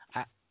effort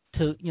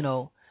to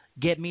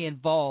get me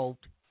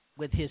involved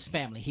with his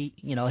family. He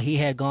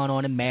had gone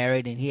on and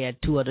married, and he had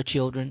 3 other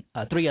children,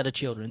 3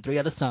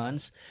 other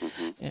sons.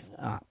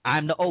 Mm-hmm.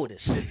 I'm the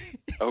oldest.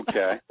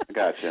 Okay,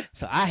 gotcha.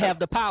 So I have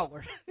the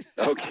power.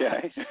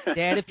 Okay.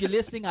 Dad, if you're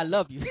listening, I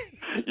love you.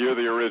 You're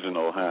the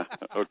original, huh?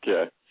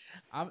 Okay.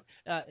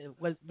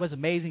 What's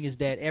amazing is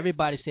that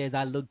everybody says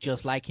I look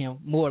just like him,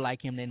 more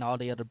like him than all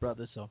the other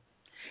brothers. So.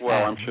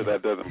 Well, I'm sure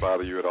that doesn't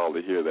bother you at all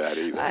to hear that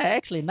either.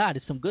 Actually not.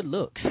 It's some good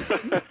looks.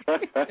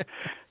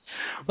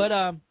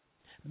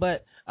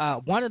 But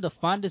one of the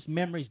fondest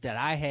memories that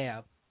I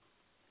have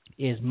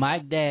is my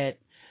dad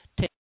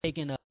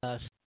taking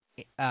us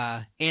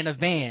in a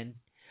van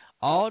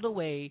all the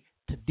way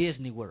to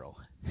Disney World.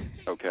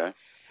 Okay.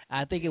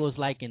 I think it was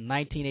like in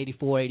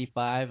 1984,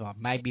 85. I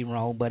might be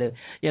wrong, but it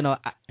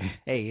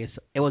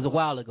was a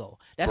while ago.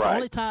 That's right. the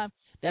only time.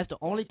 That's the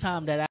only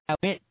time that I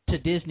went to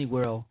Disney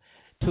World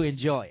to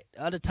enjoy it.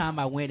 The other time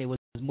I went, it was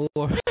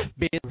more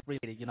business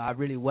related. You know, I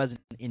really wasn't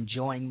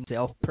enjoying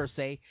myself per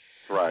se.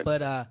 Right.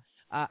 But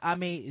I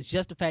mean, it's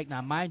just the fact.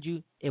 Now, mind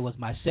you, it was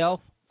myself,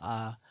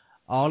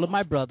 all of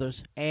my brothers,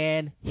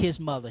 and his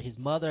mother. His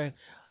mother,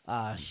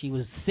 she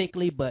was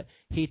sickly, but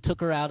he took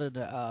her out of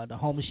the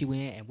home that she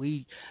went in, and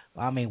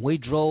we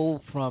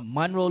drove from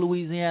Monroe,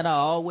 Louisiana,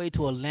 all the way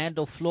to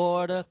Orlando,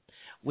 Florida.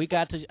 We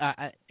got to,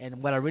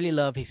 and what I really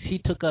love is he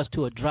took us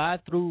to a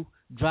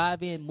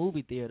drive-in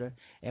movie theater,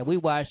 and we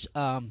watched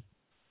The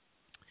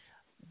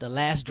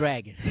Last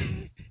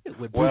Dragon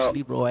with Bruce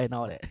Leroy and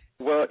all that.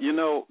 Well, you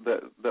know,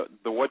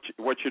 what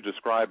you're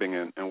describing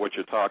and what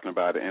you're talking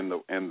about, and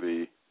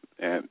the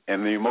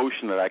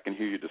emotion that I can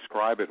hear you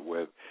describe it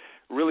with,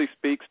 really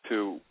speaks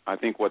to, I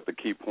think, what the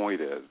key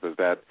point is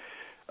that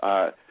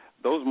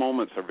those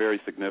moments are very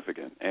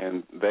significant,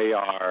 and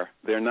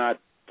they're not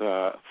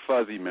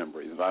fuzzy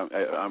memories.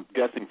 I'm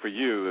guessing for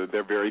you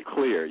they're very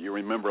clear. You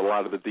remember a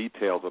lot of the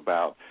details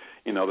about,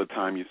 you know, the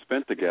time you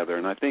spent together,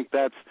 and I think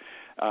that's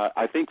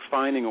I think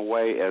finding a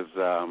way as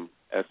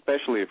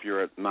especially if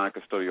you're a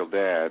non-custodial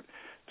dad,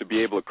 to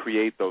be able to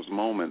create those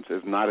moments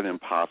is not an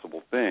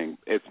impossible thing.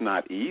 It's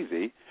not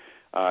easy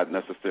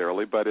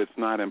necessarily, but it's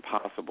not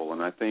impossible.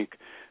 And I think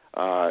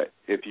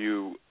if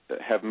you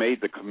have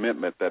made the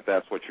commitment that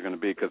that's what you're going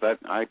to be, because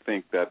I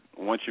think that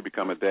once you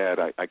become a dad,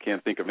 I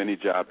can't think of any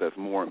job that's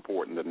more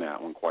important than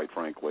that one, quite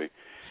frankly.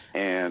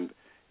 And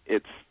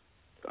it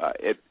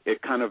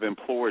kind of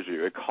implores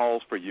you. It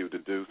calls for you to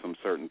do some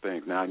certain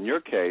things. Now, in your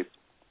case,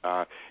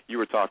 you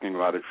were talking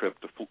about a trip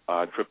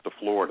to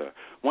Florida.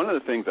 One of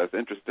the things that's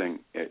interesting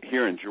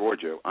here in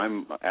Georgia,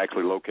 I'm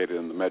actually located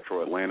in the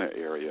metro Atlanta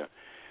area.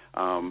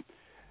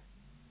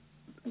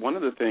 One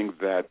of the things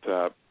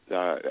that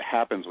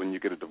happens when you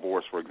get a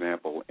divorce, for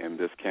example, in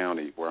this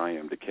county where I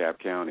am, DeKalb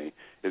County,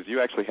 is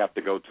you actually have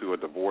to go to a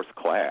divorce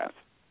class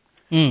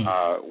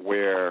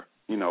where,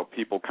 you know,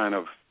 people kind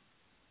of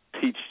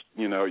teach,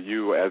 you know,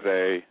 you as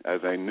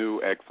a new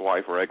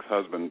ex-wife or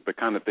ex-husband the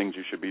kind of things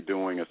you should be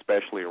doing,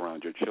 especially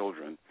around your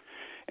children.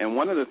 And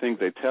one of the things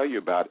they tell you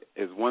about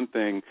is one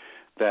thing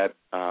that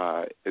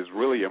is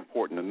really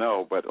important to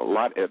know, but a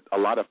lot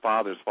of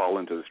fathers fall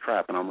into this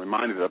trap, and I'm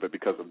reminded of it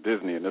because of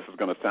Disney, and this is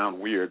going to sound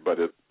weird, but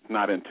it's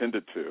not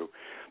intended to,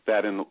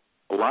 that in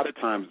a lot of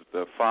times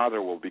the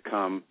father will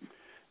become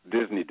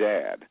Disney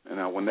dad. And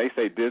now when they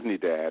say Disney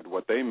dad,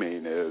 what they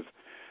mean is,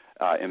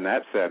 in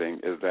that setting,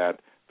 is that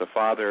the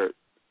father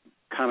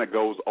kind of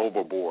goes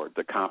overboard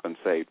to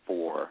compensate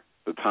for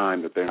the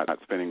time that they're not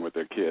spending with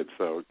their kids.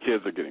 So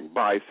kids are getting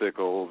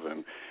bicycles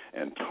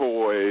and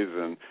toys,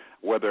 and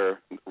whether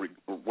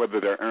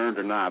they're earned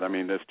or not, I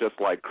mean, it's just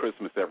like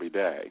Christmas every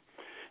day.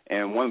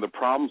 And one of the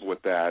problems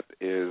with that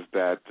is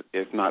that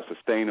it's not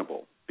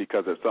sustainable,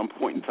 because at some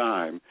point in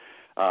time,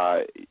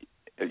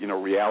 you know,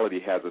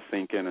 reality has to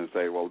sink in and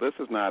say, well, this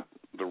is not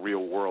the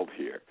real world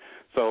here.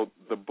 So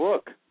the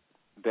book,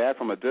 Dad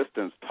from a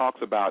Distance, talks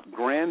about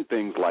grand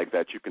things like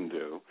that you can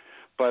do,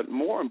 but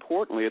more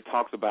importantly, it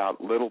talks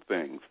about little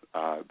things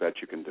that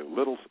you can do,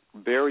 little,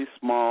 very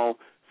small,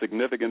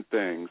 significant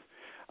things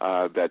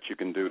that you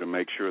can do to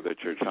make sure that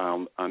your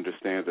child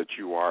understands that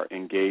you are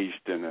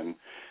engaged and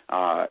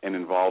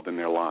involved in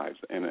their lives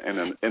in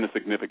a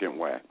significant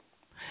way.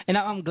 And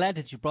I'm glad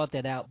that you brought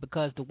that out,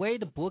 because the way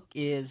the book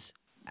is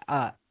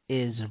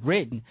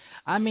written,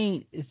 I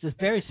mean, it's a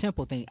very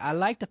simple thing. I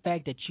like the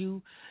fact that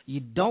you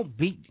don't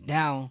beat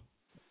down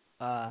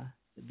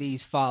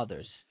these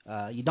fathers.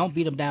 You don't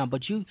beat them down,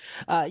 but you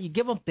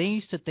give them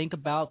things to think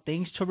about,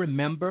 things to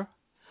remember,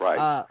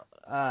 right?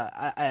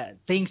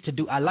 Things to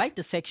do. I like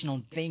the section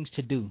on things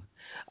to do.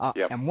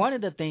 Yep. And one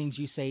of the things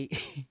you say,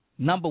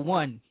 number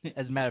one,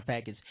 as a matter of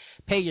fact, is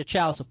pay your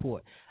child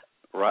support.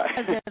 Right.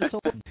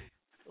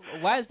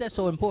 Why is that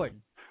so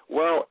important?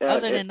 Well,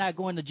 other than not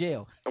going to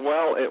jail.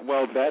 Well,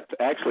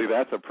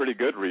 that's a pretty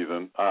good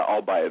reason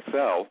all by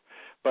itself.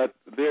 But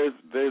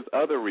there's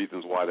other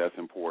reasons why that's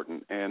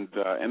important, and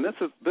this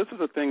is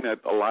a thing that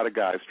a lot of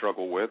guys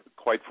struggle with.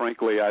 Quite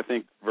frankly, I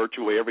think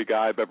virtually every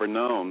guy I've ever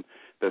known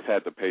that's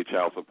had to pay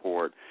child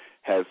support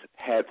has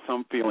had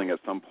some feeling at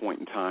some point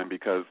in time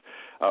because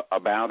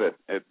about it.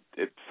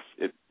 It's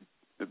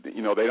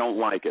you know, they don't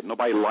like it.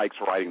 Nobody likes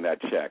writing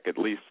that check, at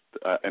least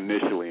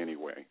initially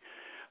anyway.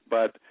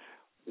 But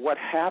what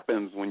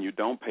happens when you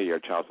don't pay your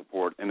child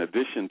support, in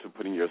addition to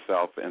putting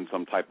yourself in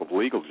some type of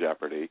legal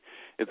jeopardy,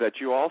 is that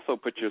you also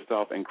put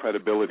yourself in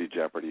credibility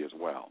jeopardy as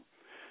well.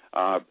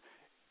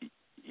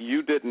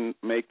 You didn't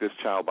make this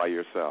child by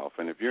yourself,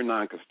 and if you're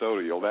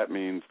non-custodial, that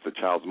means the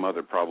child's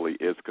mother probably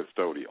is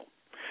custodial,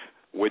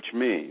 which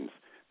means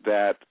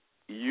that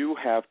you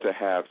have to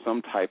have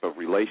some type of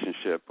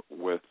relationship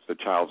with the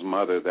child's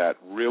mother that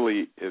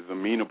really is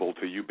amenable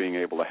to you being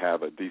able to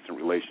have a decent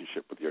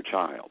relationship with your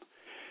child.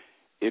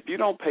 If you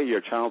don't pay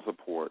your child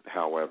support,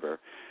 however,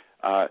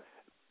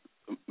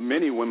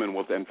 many women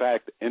will, in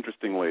fact,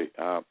 interestingly,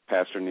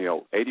 Pastor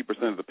Neil,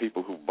 80% of the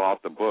people who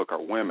bought the book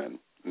are women,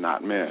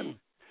 not men.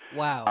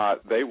 Wow.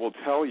 They will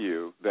tell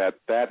you that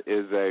that's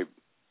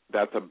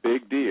a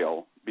big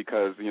deal,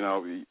 because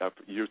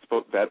you're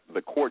supposed that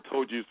the court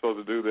told you you're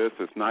supposed to do this.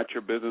 It's not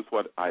your business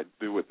what I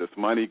do with this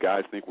money.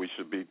 Guys think we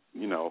should be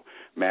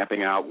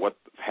mapping out what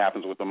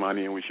happens with the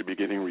money, and we should be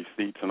getting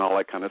receipts and all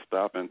that kind of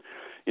stuff. And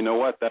you know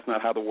what? That's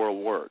not how the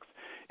world works.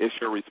 It's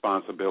your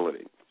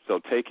responsibility. So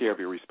take care of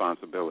your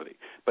responsibility.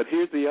 But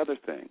here's the other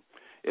thing.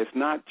 It's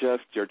not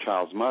just your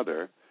child's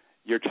mother.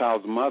 Your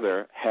child's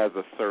mother has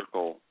a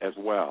circle as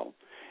well.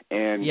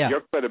 And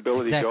your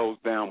credibility goes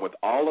down with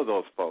all of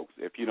those folks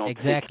if you don't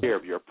take care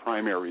of your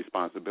primary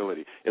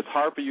responsibility. It's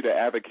hard for you to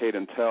advocate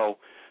and tell,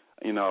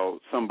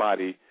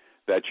 somebody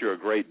that you're a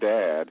great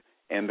dad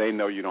and they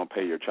know you don't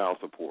pay your child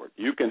support.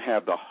 You can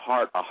have a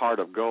heart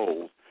of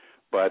gold,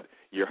 but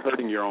you're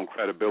hurting your own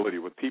credibility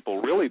with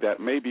people really that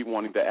may be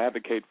wanting to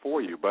advocate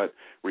for you but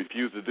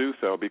refuse to do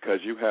so because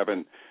you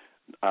haven't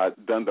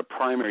done the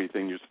primary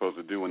thing you're supposed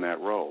to do in that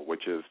role,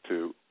 which is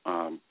to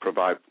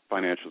provide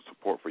financial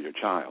support for your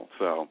child.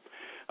 So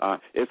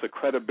it's a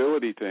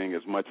credibility thing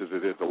as much as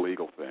it is a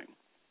legal thing.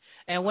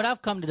 And what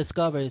I've come to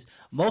discover is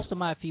most of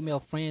my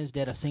female friends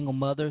that are single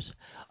mothers,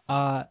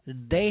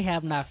 they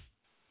have not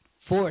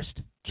forced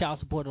child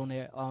support on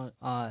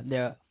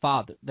their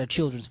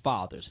children's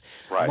fathers.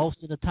 Right. Most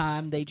of the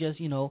time, they just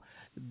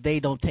they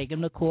don't take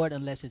them to court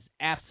unless it's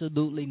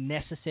absolutely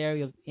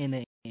necessary in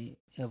a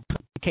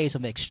case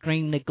of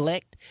extreme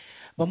neglect.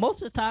 But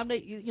most of the time,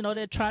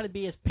 they're trying to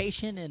be as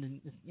patient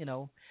and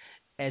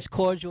as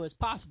cordial as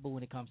possible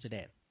when it comes to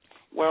that.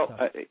 Well,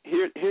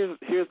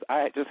 here's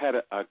I just had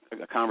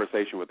a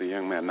conversation with a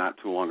young man not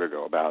too long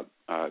ago about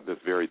this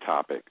very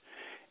topic,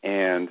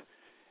 and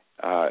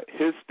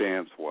his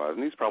stance was,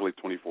 and he's probably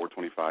 24,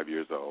 25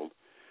 years old,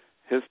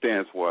 his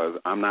stance was,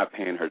 I'm not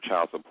paying her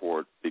child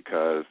support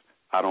because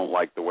I don't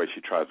like the way she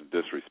tries to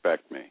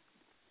disrespect me.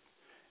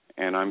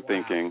 And I'm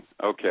thinking,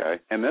 okay,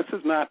 and this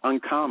is not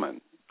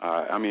uncommon.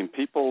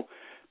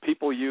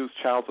 People use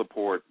child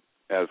support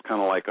as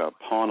kind of like a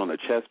pawn on a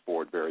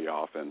chessboard very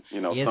often.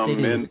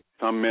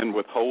 Some men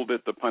withhold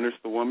it to punish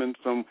the woman.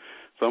 Some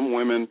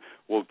women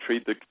will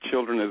treat the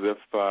children as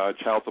if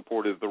child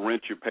support is the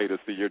rent you pay to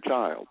see your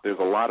child. There's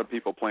a lot of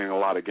people playing a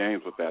lot of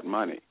games with that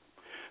money.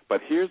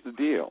 But here's the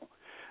deal.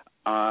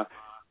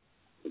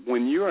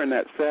 When you're in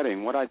that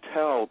setting, what I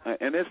tell,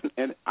 and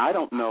I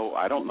don't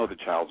know the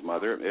child's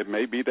mother. It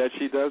may be that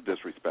she does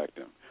disrespect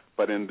him.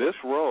 But in this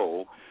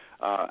role,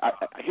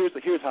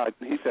 here's how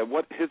he said.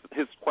 What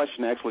his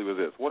question actually was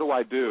this: what do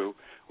I do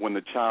when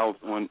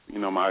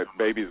my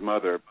baby's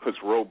mother puts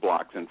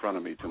roadblocks in front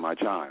of me to my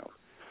child?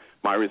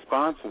 My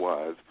response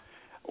was,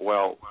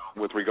 well,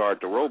 with regard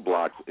to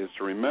roadblocks, is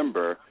to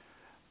remember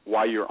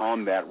why you're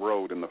on that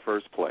road in the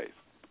first place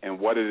and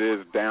what it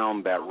is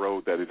down that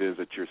road that it is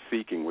that you're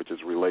seeking, which is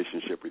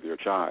relationship with your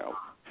child.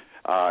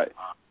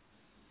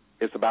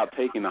 It's about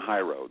taking the high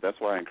road. That's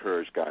what I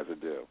encourage guys to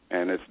do.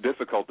 And it's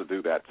difficult to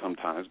do that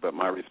sometimes, but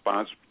my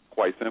response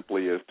quite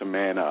simply is to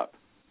man up.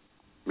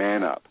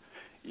 Man up.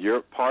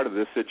 You're part of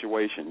this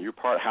situation. You're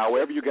part,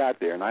 however you got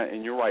there.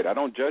 And you're right. I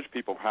don't judge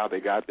people for how they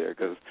got there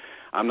because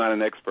I'm not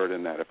an expert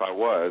in that. If I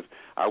was,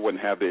 I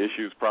wouldn't have the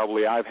issues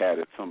probably I've had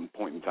at some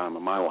point in time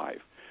in my life.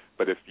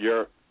 But if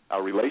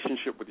a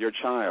relationship with your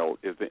child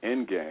is the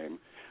end game,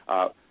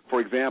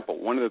 for example,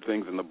 one of the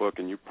things in the book,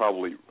 and you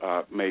probably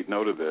made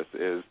note of this,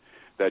 is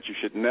that you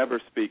should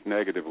never speak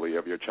negatively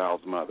of your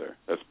child's mother,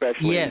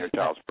 especially in your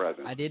child's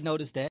presence. I did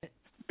notice that.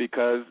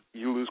 Because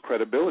you lose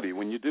credibility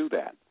when you do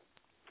that.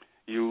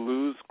 You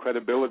lose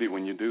credibility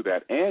when you do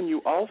that. And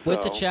you also... with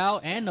the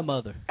child and the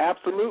mother.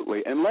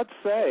 Absolutely. And let's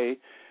say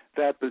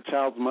that the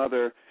child's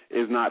mother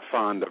is not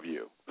fond of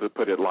you, to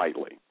put it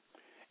lightly.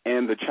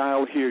 And the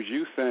child hears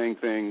you saying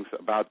things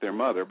about their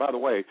mother. By the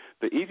way,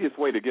 the easiest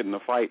way to get in a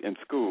fight in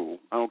school,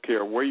 I don't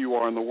care where you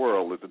are in the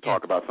world, is to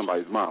talk about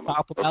somebody's mama.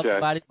 Talk about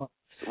somebody's mama.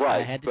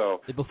 Right.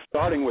 So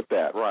starting with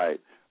that, right.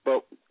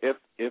 But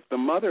if the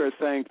mother is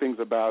saying things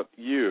about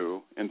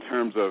you in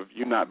terms of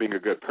you not being a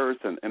good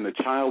person and the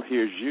child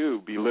hears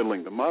you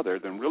belittling the mother,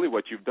 then really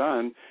what you've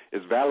done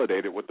is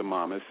validated what the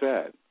mom has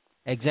said.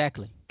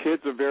 Exactly.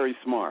 Kids are very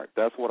smart.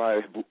 That's what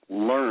I've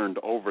learned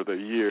over the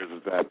years,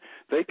 is that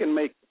they can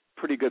make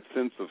pretty good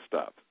sense of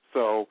stuff.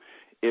 So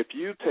if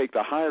you take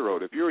the high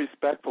road, if you're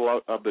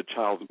respectful of the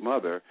child's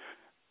mother,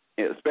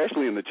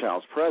 especially in the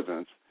child's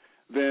presence,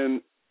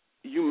 then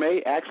you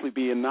may actually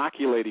be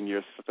inoculating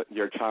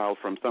your child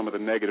from some of the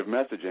negative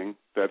messaging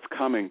that's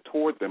coming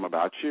toward them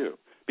about you,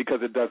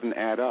 because it doesn't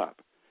add up.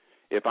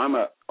 If I'm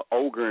an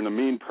ogre and a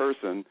mean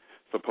person,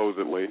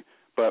 supposedly,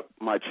 but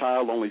my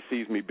child only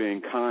sees me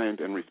being kind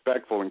and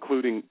respectful,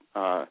 including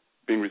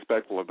being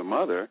respectful of the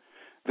mother,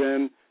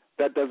 then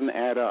that doesn't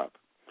add up.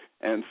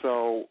 And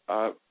so,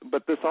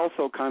 but this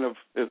also kind of,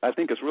 I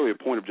think it's really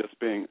a point of just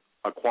being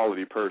a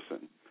quality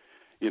person.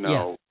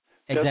 Yes,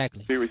 exactly.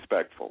 Just be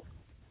respectful.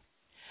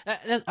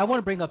 I want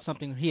to bring up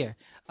something here.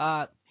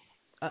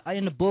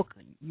 In the book,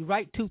 you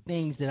write two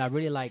things that I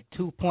really like,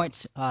 2 points,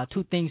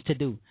 two things to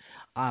do.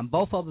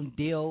 Both of them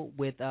deal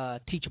with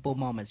teachable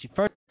moments.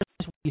 First,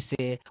 you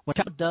said, when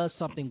a child does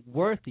something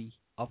worthy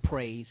of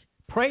praise,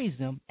 praise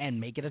them and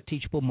make it a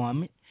teachable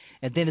moment.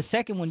 And then the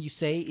second one you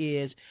say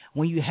is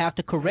when you have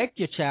to correct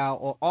your child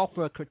or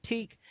offer a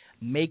critique,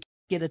 make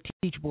it a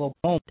teachable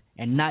moment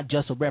and not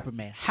just a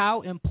reprimand.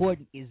 How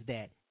important is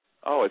that?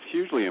 Oh, it's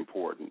hugely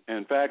important.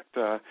 In fact,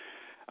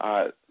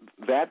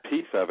 that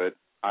piece of it,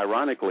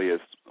 ironically,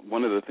 is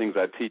one of the things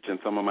I teach in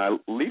some of my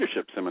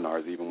leadership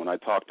seminars, even when I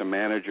talk to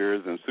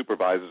managers and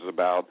supervisors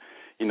about,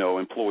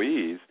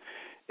 employees,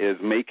 is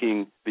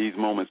making these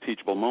moments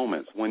teachable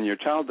moments. When your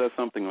child does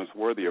something that's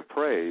worthy of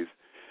praise,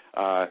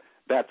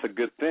 that's a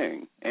good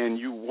thing. And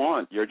you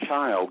want your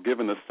child,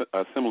 given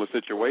a similar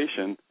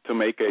situation, to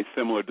make a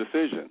similar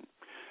decision.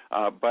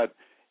 But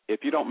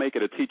if you don't make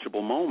it a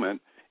teachable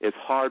moment, it's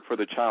hard for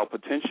the child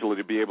potentially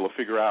to be able to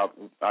figure out.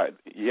 I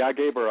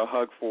gave her a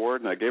hug for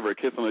it, and I gave her a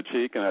kiss on the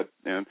cheek, and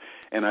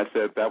I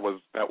said that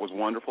was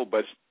wonderful.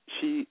 But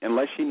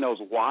unless she knows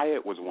why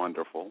it was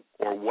wonderful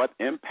or what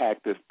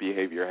impact this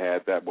behavior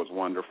had that was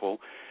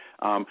wonderful,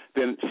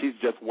 then she's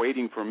just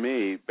waiting for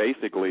me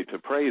basically to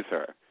praise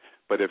her.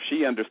 But if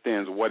she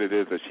understands what it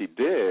is that she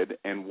did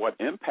and what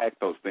impact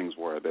those things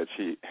were that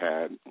she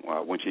had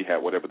when she had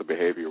whatever the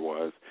behavior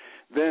was,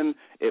 then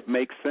it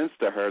makes sense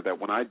to her that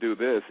when I do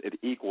this, it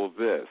equals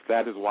this.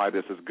 That is why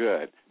this is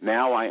good.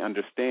 Now I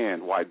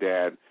understand why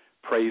Dad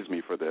praised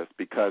me for this,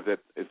 because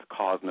it's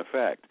cause and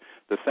effect.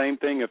 The same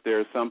thing if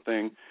there's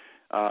something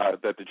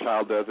that the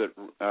child does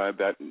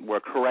that where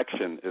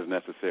correction is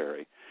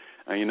necessary.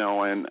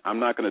 And I'm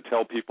not going to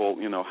tell people,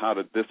 how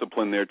to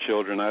discipline their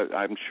children.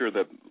 I'm sure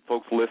that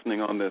folks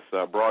listening on this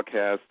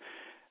broadcast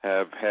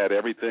have had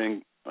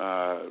everything,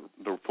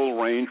 the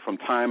full range from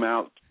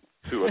timeout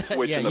to a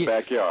switch in the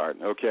backyard.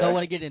 Okay. Don't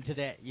want to get into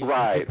that.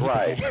 Right.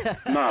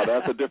 No,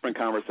 that's a different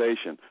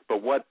conversation.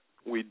 But what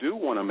we do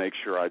want to make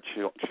sure our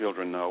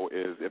children know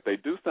is if they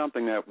do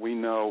something that we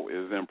know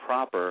is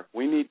improper,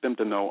 we need them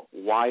to know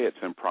why it's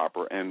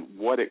improper and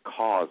what it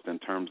caused in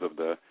terms of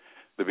the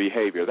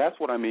behavior. That's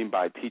what I mean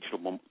by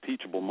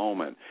teachable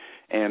moment.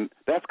 And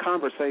that's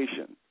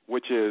conversation,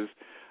 which is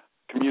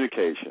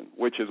communication,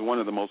 which is one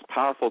of the most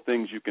powerful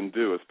things you can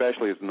do,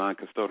 especially as a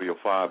non-custodial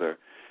father,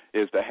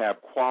 is to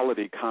have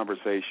quality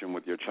conversation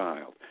with your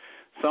child.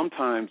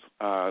 Sometimes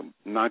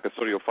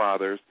non-custodial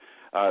fathers,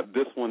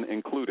 this one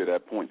included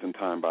at points in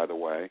time, by the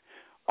way,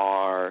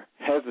 are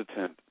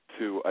hesitant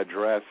to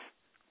address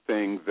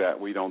things that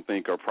we don't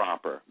think are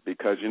proper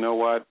because, you know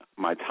what,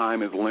 my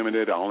time is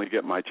limited. I only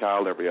get my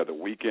child every other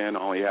weekend.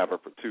 I only have her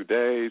for 2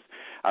 days.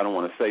 I don't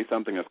want to say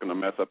something that's going to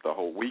mess up the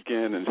whole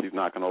weekend, and she's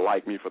not going to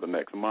like me for the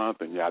next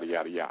month, and yada,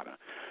 yada, yada.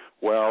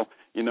 Well,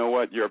 you know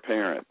what? You're a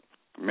parent.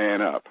 Man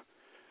up.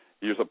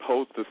 You're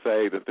supposed to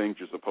say the things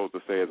you're supposed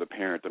to say as a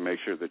parent to make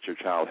sure that your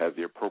child has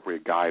the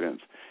appropriate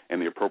guidance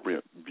and the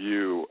appropriate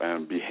view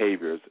and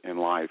behaviors in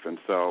life. And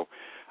so,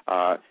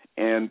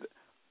 and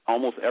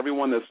almost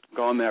everyone that's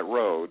gone that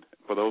road,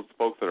 for those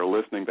folks that are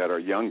listening that are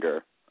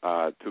younger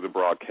to the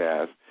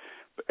broadcast,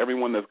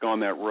 everyone that's gone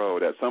that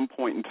road, at some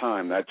point in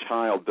time, that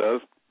child does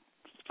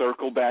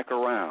circle back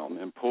around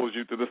and pulls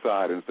you to the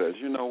side and says,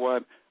 you know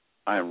what,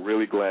 I am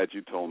really glad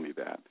you told me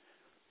that.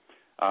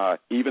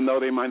 Even though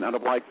they might not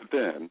have liked it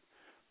then,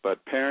 but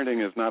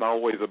parenting is not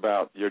always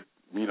about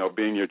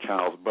being your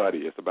child's buddy.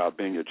 It's about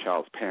being your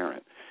child's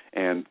parent.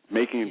 And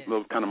making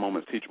those kind of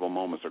moments, teachable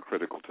moments, are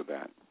critical to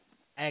that.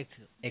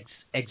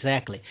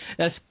 Exactly.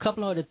 There's a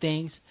couple of other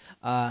things,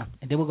 and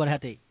then we're going to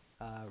have to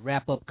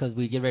wrap up because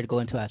we get ready to go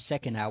into our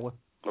second hour.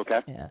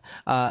 Okay.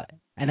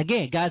 And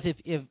again, guys,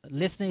 if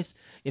listeners,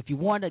 if you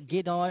want to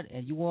get on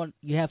and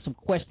you have some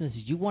questions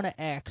you want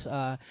to ask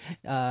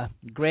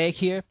Greg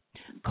here,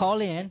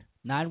 call in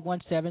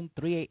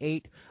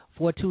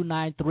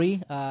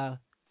 917-388-4293.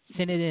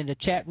 Send it in the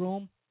chat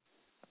room.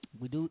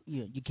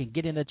 You can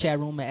get in the chat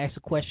room and ask a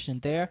question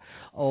there,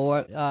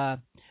 or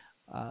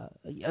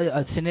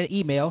send an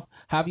email,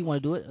 however you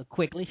want to do it,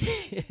 quickly.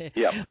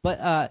 Yeah.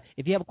 But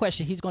if you have a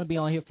question, he's going to be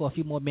on here for a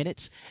few more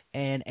minutes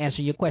and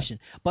answer your question.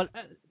 But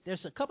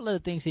there's a couple other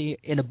things here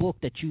in the book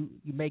that you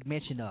make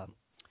mention of.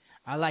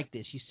 I like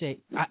this. You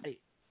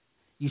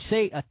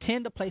say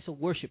attend a place of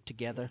worship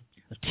together,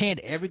 attend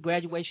every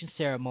graduation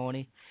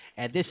ceremony,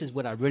 and this is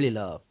what I really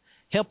love.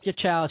 Help your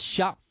child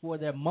shop for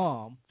their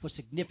mom for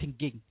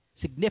significant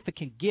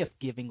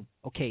gift-giving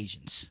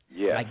occasions,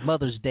 like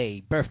Mother's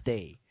Day,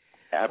 birthday.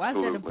 Absolutely. Why is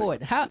that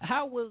important?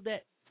 How will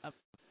that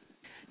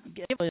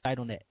give a light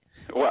on that?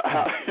 Well,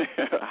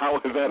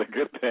 how is that a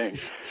good thing?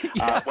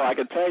 Well, I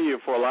can tell you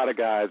for a lot of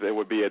guys it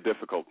would be a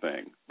difficult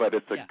thing, but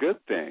it's a good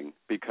thing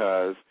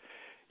because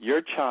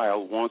your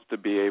child wants to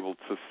be able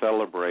to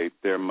celebrate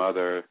their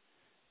mother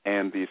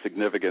and the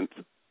significant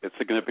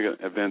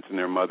events in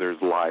their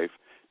mother's life,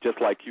 just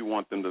like you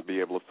want them to be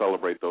able to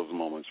celebrate those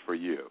moments for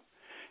you.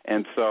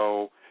 And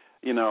so,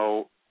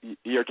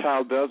 your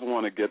child does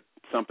want to get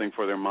something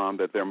for their mom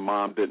that their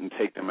mom didn't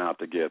take them out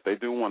to get. They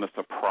do want a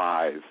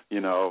surprise,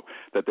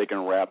 that they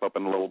can wrap up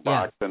in a little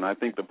box. Yeah. And I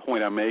think the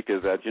point I make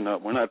is that,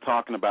 we're not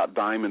talking about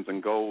diamonds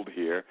and gold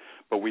here,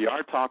 but we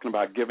are talking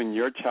about giving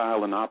your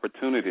child an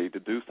opportunity to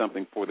do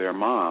something for their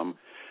mom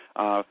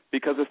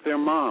because it's their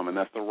mom and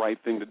that's the right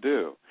thing to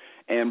do.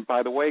 And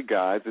by the way,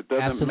 guys, it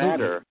doesn't Absolutely.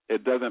 matter.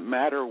 It doesn't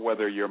matter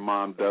whether your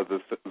mom does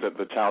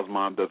the child's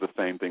mom does the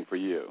same thing for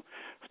you.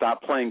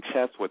 Stop playing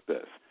chess with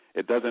this.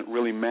 It doesn't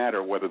really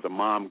matter whether the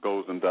mom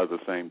goes and does the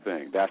same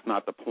thing. That's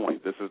not the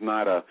point. This is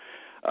not a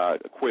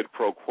quid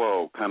pro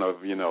quo kind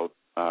of,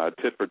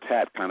 tit for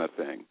tat kind of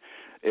thing.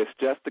 It's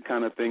just the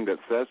kind of thing that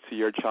says to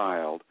your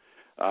child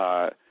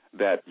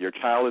that your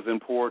child is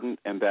important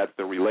and that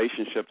the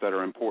relationships that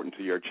are important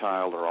to your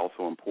child are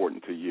also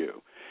important to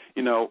you.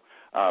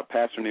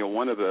 Pastor Neil,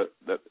 one of the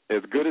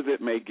as good as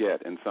it may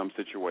get in some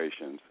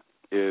situations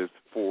is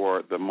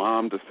for the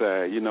mom to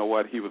say, you know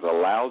what, he was a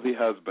lousy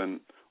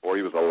husband or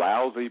he was a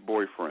lousy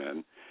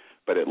boyfriend,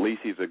 but at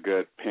least he's a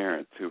good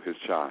parent to his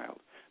child.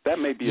 That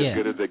may be as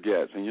good as it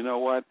gets, and you know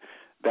what?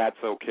 That's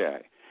okay.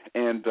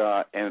 And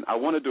I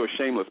want to do a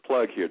shameless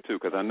plug here, too,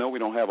 because I know we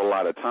don't have a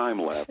lot of time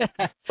left.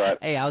 But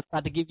hey, I was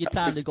about to give you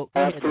time to go.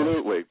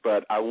 Absolutely.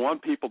 But I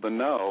want people to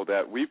know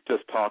that we've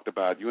just talked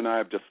about, you and I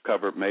have just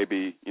covered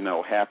maybe,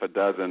 half a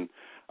dozen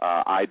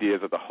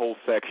ideas of the whole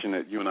section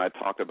that you and I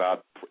talked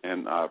about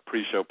in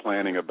pre-show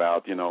planning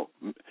about,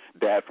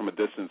 dad from a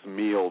distance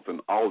meals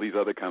and all these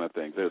other kind of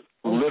things. There's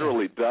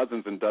literally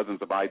dozens and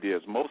dozens of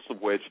ideas, most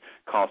of which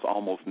cost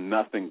almost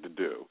nothing to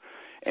do.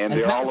 And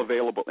they're all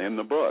available in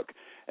the book.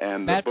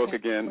 And the book,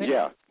 again,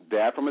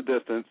 Dad from a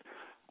Distance,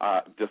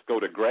 just go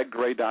to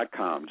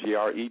GregGray.com,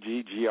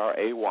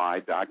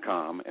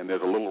 GregGray.com, and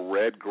there's a little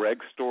red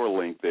Greg store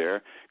link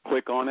there.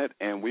 Click on it,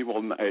 and we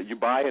will. You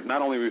buy it,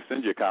 not only will we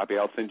send you a copy,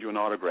 I'll send you an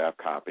autographed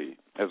copy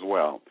as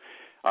well.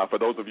 For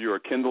those of you who are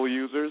Kindle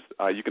users,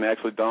 you can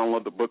actually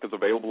download the book. It's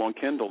available on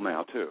Kindle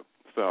now, too.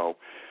 So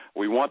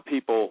we want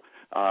people,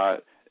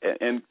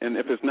 and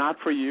if it's not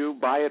for you,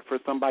 buy it for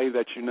somebody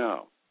that you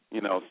know.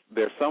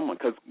 There's someone,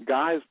 because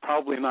guys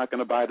probably not going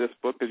to buy this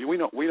book because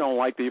we don't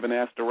like to even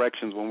ask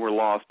directions when we're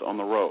lost on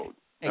the road.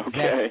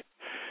 Exactly. Okay,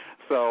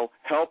 so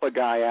help a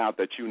guy out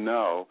that you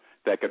know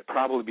that could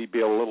probably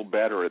be a little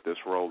better at this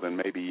role than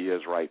maybe he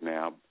is right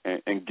now,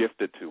 and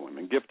gift it to him,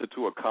 and gift it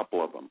to a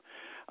couple of them,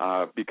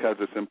 because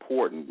it's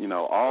important.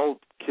 All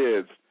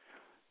kids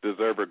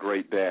deserve a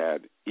great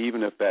dad,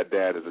 even if that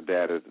dad is a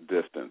dad at a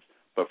distance.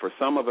 But for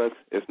some of us,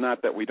 it's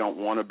not that we don't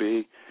want to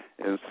be,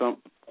 and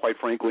quite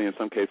frankly, in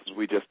some cases,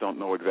 we just don't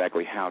know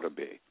exactly how to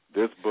be.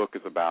 This book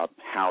is about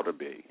how to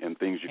be and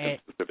things you can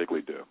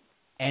specifically do.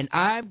 And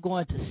I'm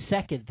going to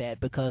second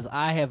that because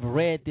I have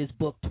read this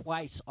book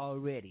twice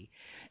already.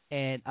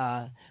 And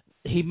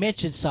he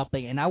mentioned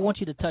something, and I want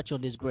you to touch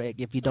on this, Greg,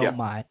 if you don't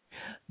mind,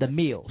 the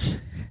meals.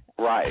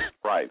 Right.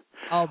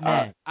 Oh,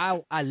 man,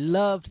 I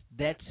loved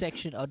that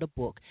section of the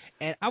book.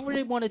 And I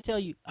really want to tell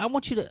you, I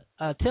want you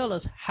to tell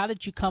us, how did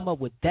you come up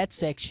with that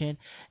section,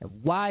 and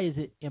why is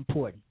it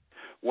important?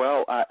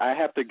 Well, I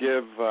have to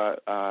give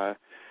a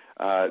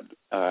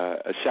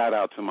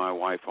shout-out to my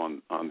wife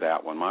on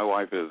that one. My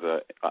wife is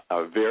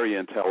a very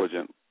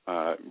intelligent,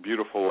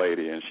 beautiful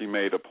lady, and she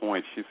made a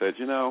point. She said,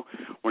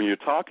 when you're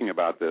talking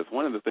about this,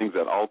 one of the things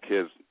that all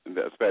kids,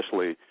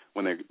 especially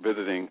when they're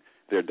visiting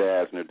their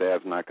dads and their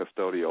dad's not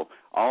custodial,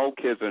 all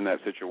kids in that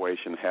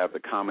situation have the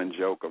common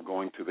joke of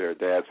going to their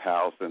dad's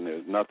house and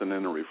there's nothing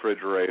in the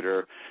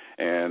refrigerator,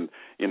 and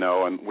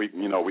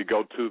we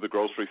go to the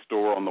grocery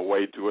store on the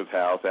way to his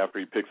house after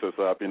he picks us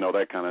up,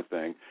 that kind of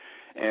thing.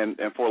 And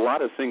for a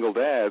lot of single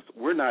dads,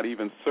 we're not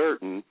even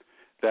certain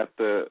that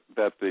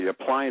the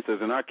appliances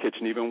in our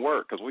kitchen even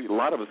work, because a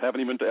lot of us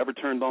haven't even ever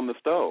turned on the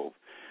stove.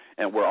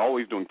 And we're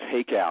always doing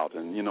takeout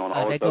and, and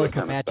all this other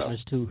kind of stuff.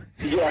 Too.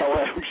 Yeah, well,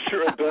 I'm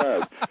sure it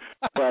does.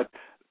 But,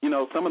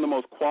 some of the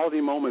most quality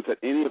moments that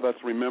any of us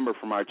remember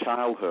from our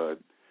childhood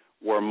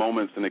were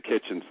moments in the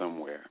kitchen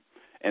somewhere.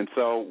 And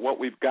so what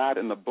we've got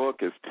in the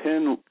book is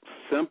 10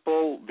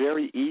 simple,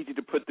 very easy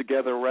to put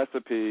together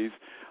recipes.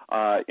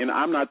 And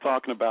I'm not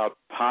talking about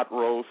pot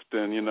roast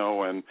and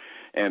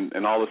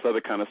and all this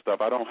other kind of stuff.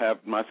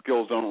 My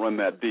skills don't run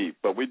that deep,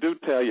 but we do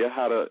tell you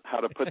how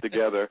to put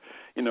together,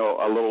 a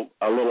little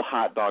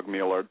hot dog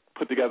meal, or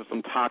put together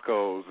some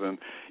tacos, and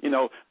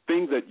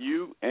things that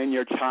you and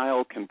your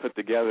child can put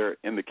together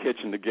in the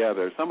kitchen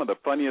together. Some of the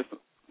funniest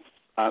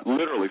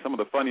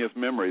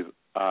memories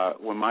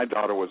when my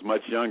daughter was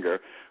much younger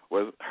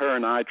was her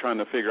and I trying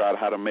to figure out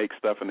how to make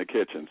stuff in the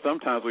kitchen.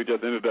 Sometimes we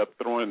just ended up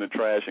throwing it in the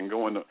trash and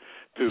going to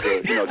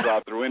the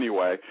drive-through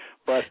anyway,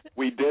 but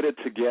we did it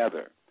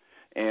together.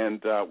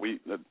 And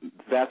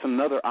that's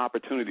another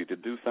opportunity to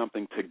do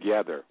something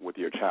together with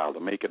your child to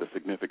make it a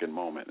significant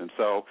moment. And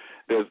so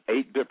there's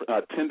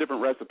 10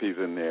 different recipes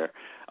in there,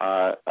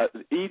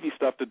 easy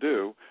stuff to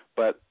do,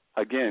 but,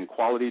 again,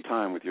 quality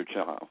time with your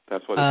child.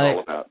 That's what it's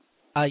all about.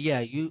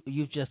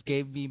 You just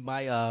gave me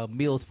my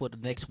meals for the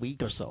next week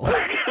or so.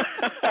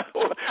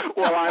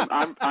 Well,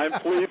 I'm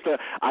pleased that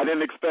I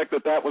didn't expect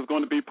that was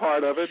going to be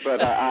part of it, but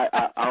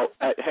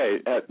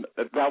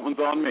that one's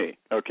on me.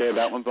 Okay,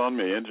 that one's on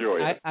me. Enjoy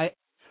it.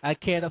 I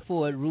can't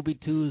afford Ruby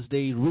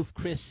Tuesday Ruth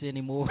Chris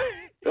anymore.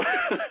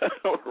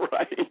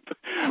 Right.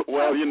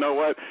 Well, you know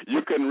what?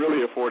 You couldn't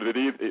really afford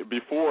it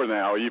before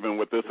now, even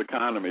with this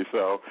economy.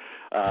 So,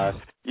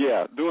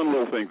 doing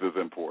little things is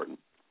important.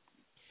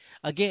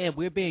 Again,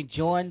 we're being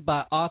joined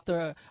by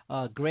author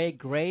Greg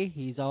Gray.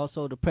 He's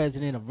also the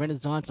president of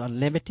Renaissance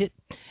Unlimited,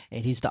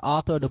 and he's the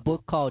author of the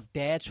book called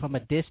Dads from a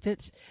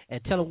Distance.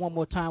 And tell them one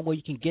more time where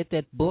you can get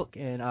that book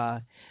and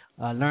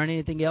learn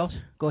anything else.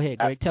 Go ahead,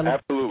 Greg. Tell them.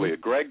 Absolutely.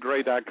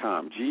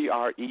 GregGray.com,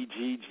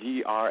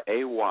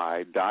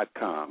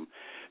 GREGGRAY.com.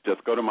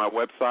 Just go to my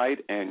website,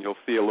 and you'll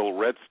see a little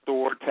red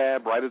store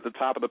tab right at the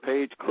top of the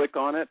page. Click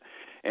on it,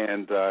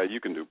 and you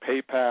can do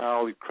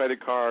PayPal, credit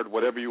card,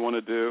 whatever you want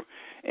to do.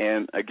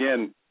 And,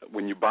 again,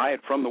 when you buy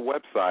it from the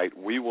website,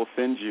 we will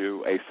send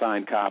you a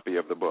signed copy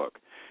of the book.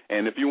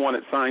 And if you want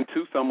it signed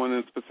to someone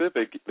in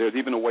specific, there's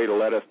even a way to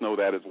let us know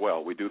that as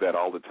well. We do that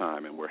all the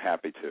time, and we're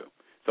happy to.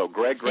 So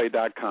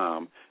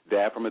GregGray.com,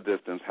 Dad from a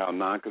Distance, How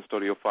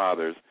Non-Custodial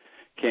Fathers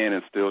Can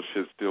and Still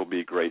Should Still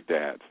Be Great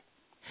Dads.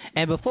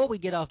 And before we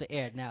get off the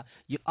air, now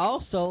you're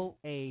also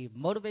a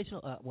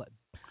motivational. What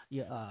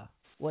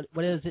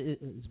is it?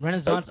 It's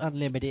Renaissance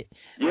Unlimited.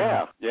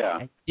 Yeah.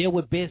 And deal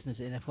with business,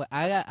 and if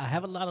I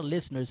have a lot of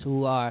listeners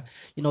who are,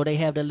 they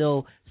have their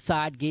little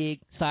side gig,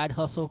 side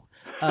hustle.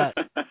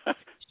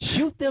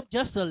 Shoot them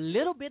just a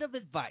little bit of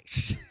advice.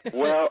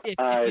 Well, if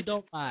you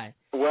don't mind.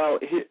 Well,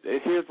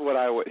 here's what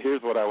I would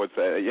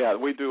say. Yeah,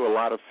 we do a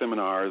lot of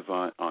seminars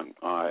on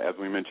as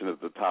we mentioned at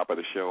the top of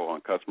the show,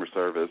 on customer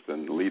service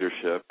and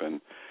leadership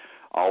and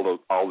all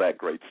that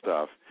great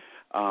stuff.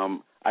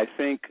 I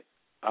think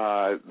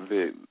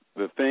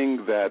the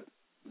thing that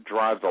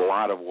drives a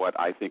lot of what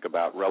I think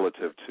about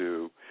relative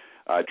to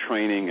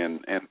training,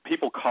 and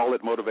people call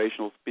it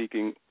motivational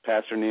speaking,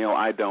 Pastor Neil.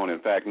 I don't. In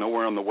fact,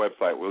 nowhere on the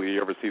website will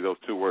you ever see those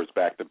two words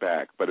back to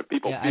back. But if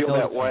people feel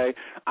that way,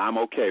 I'm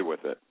okay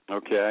with it,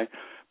 okay?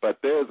 But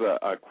there's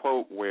a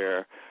quote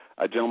where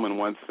a gentleman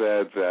once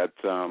said that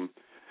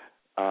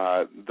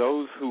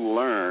those who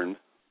learn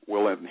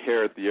will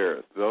inherit the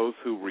earth. Those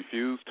who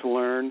refuse to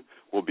learn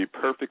will be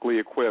perfectly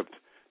equipped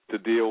to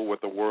deal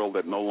with a world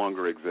that no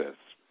longer exists.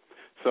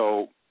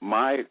 So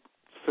my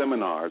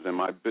seminars and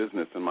my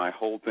business and my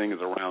whole thing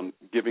is around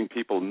giving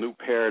people a new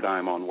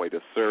paradigm on way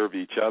to serve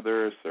each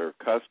other, serve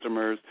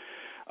customers,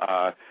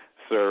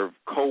 serve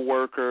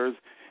coworkers,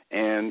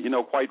 and,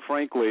 quite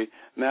frankly,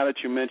 now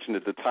that you mentioned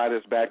it, to tie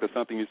this back to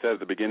something you said at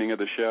the beginning of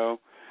the show,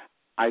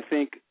 I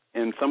think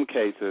in some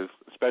cases,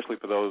 especially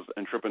for those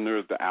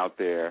entrepreneurs out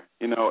there,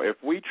 if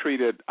we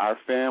treated our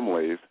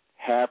families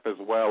half as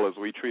well as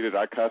we treated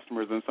our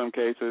customers in some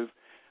cases,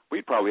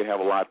 we'd probably have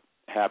a lot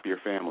happier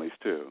families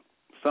too.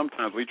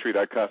 Sometimes we treat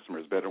our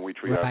customers better than we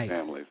treat our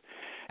families.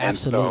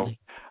 Absolutely.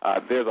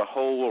 And so there's a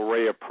whole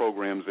array of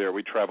programs there.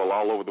 We travel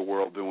all over the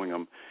world doing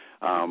them.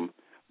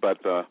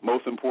 But the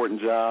most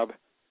important job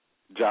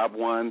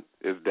one,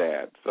 is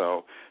Dad.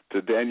 So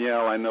to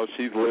Danielle, I know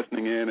she's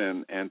listening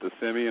in, and to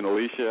Simi and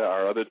Alicia,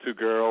 our other two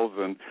girls,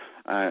 and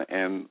I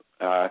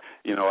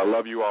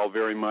love you all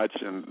very much,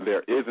 and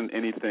there isn't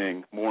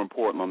anything more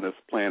important on this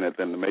planet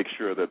than to make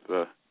sure that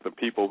the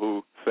people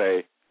who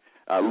say,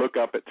 look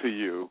up to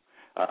you,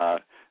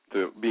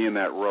 to be in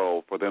that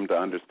role, for them to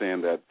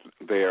understand that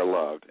they are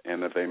loved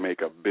and that they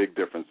make a big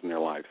difference in their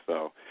life.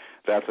 So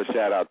that's a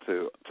shout-out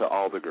to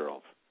all the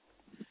girls.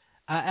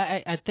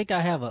 I think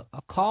I have a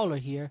caller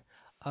here.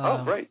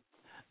 Oh, great.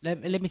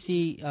 Let me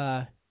see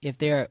if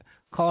they're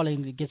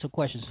calling to get some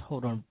questions.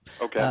 Hold on.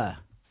 Okay.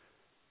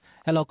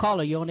 Hello,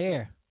 caller. You're on the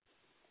air.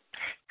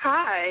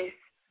 Hi.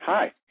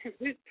 Hi.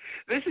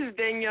 This is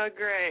Danielle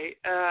Gray,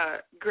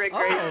 Greg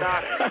Gray's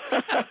daughter.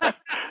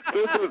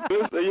 This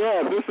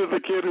is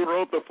the kid who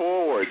wrote the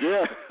foreword.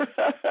 Yeah.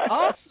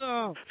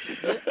 Awesome.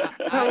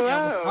 Hello.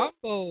 I am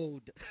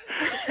humbled.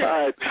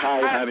 Hi,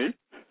 honey.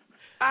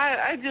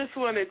 I just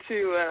wanted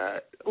to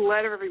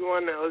let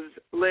everyone that was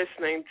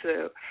listening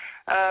to.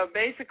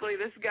 Basically,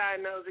 this guy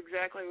knows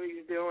exactly what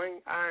he's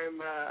doing.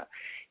 I'm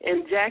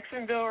in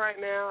Jacksonville right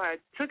now. I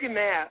took a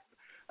nap,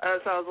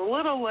 so I was a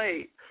little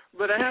late.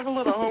 But I have a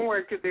little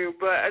homework to do.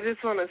 But I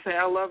just want to say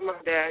I love my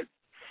dad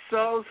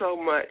so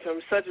much.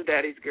 I'm such a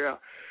daddy's girl.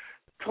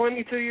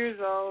 22 years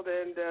old,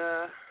 and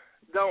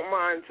don't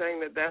mind saying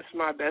that that's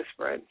my best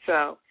friend.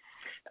 So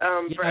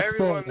for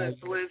everyone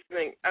that's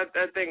listening, I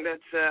think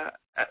that's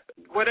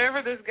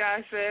whatever this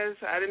guy says.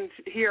 I didn't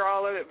hear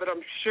all of it, but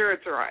I'm sure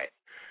it's right.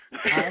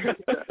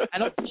 I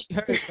don't think you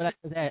heard, but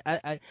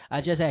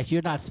I just asked.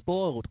 You're not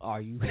spoiled,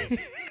 are you?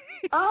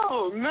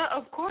 Oh, no,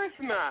 of course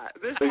not.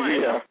 This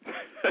might help.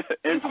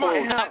 This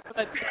might help.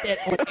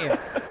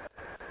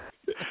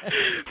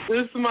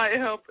 This might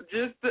help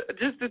just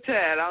a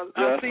tad. I'll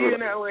see you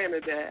in Atlanta,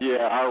 Dad.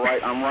 Yeah, all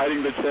right. I'm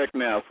writing the check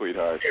now,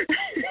 sweetheart.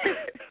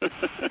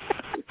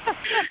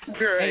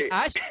 Great. Hey,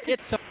 I should get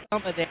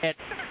some of that.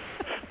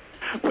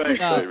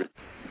 Thanks, baby.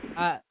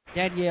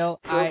 Danielle,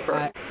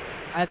 I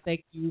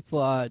thank you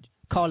for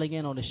calling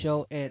in on the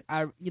show, and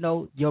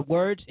your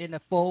words in the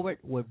forward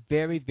were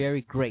very,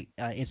 very great,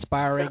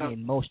 inspiring,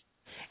 and most.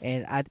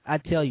 And I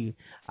tell you,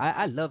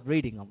 I love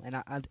reading them, and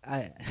I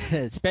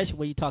especially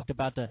when you talked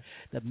about the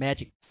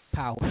magic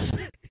powers.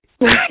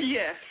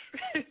 Yes,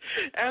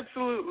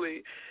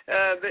 absolutely.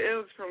 It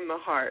was from the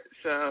heart.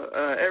 So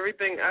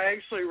everything, I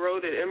actually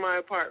wrote it in my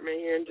apartment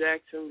here in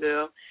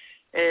Jacksonville,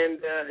 and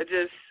it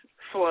just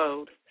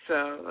flowed.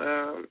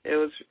 So it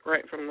was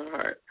right from the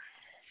heart.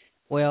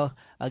 Well,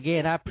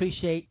 again, I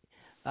appreciate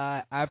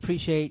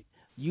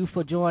you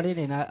for joining,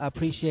 and I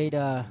appreciate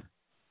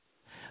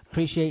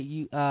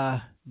you,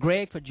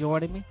 Greg, for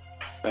joining me.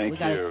 Thank we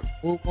gotta you.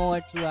 Move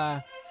on to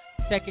our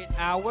second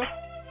hour,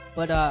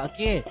 but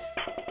again,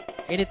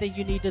 anything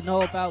you need to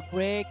know about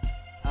Greg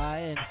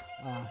and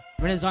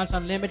Renaissance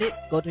Unlimited,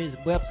 go to his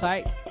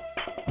website,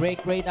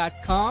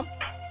 greggray.com.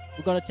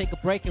 We're going to take a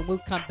break, and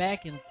we'll come back.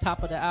 In the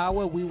top of the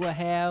hour, we will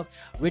have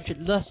Richard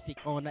Lustig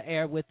on the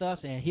air with us,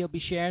 and he'll be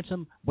sharing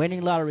some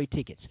winning lottery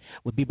tickets.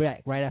 We'll be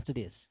back right after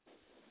this.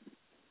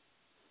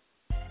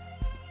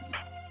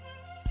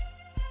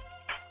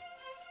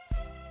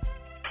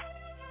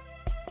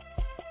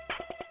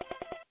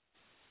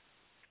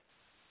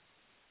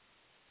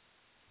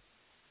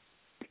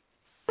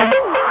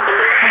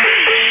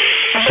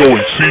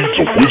 Sowing seeds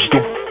of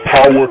wisdom,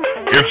 power,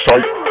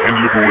 insight, and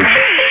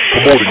liberation.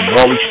 Promoting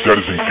knowledge that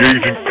is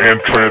engaging and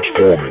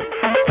transforming.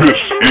 This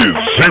is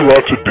Zera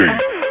Today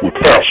with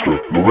Pastor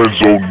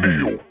Lorenzo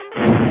Neal.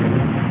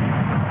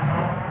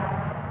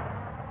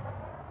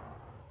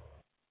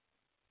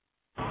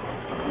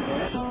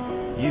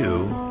 You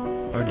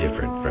are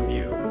different from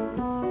you.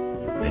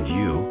 And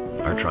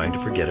you are trying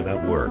to forget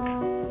about work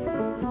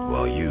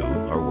while you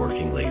are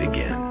working late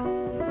again.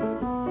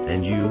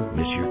 And you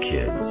miss your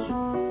kids.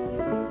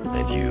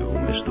 And you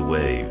miss the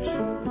waves.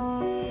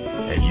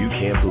 And you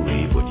can't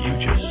believe what you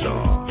just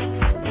saw.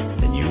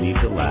 And you need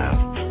to laugh.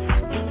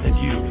 And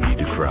you need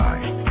to cry.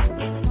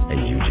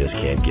 And you just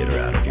can't get her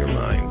out of your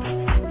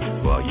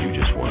mind. Well, you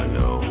just want to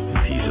know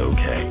if he's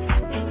okay.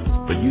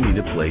 But you need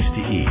a place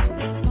to eat.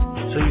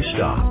 So you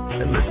stop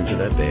and listen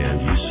to that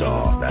band you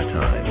saw that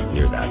time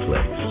near that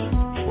place.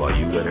 While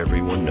you let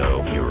everyone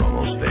know you're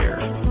almost there.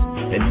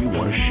 And you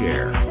want to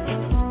share.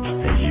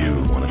 And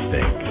you want to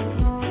think.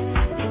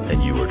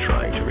 And you are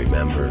trying to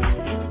remember.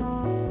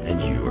 And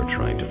you are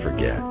trying to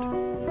forget.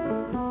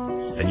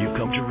 And you've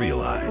come to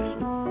realize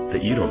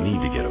that you don't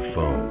need to get a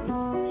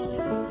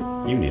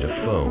phone. You need a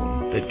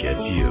phone that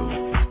gets you,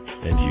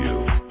 and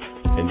you,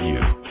 and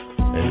you,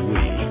 and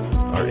we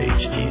are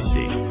HTC.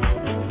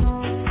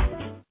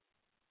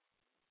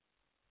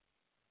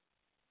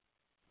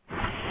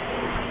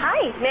 Hi,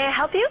 may I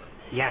help you?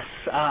 Yes,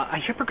 I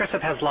hear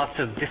Progressive has lots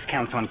of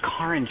discounts on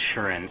car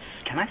insurance.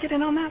 Can I get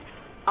in on that?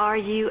 Are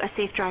you a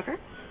safe driver?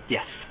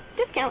 Yes.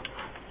 Discount.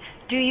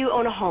 Do you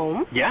own a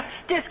home? Yes.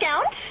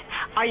 Discount.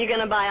 Are you going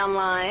to buy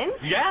online?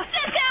 Yes.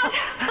 Discount.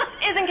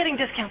 Isn't getting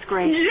discounts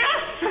great?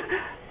 Yes.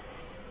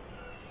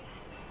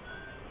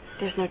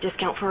 There's no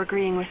discount for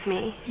agreeing with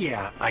me.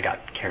 Yeah, I got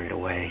carried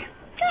away.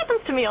 It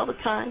happens to me all the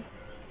time.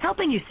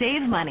 Helping you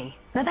save money.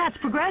 Now that's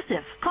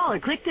Progressive. Call or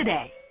click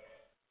today.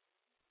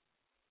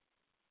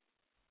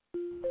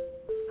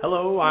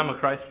 Hello, I'm a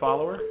Christ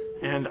follower.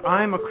 And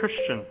I'm a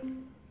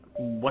Christian.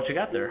 What you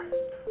got there?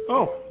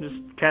 Oh, just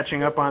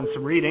catching up on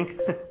some reading.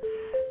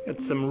 Got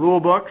some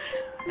rule books,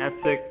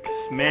 ethics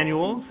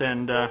manuals,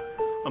 and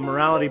a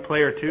morality play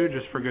or two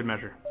just for good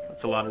measure.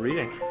 That's a lot of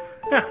reading.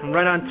 Yeah, and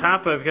right on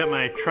top I've got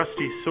my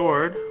trusty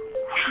sword.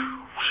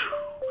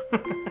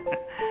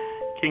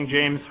 King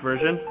James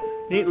version.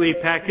 Neatly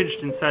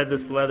packaged inside this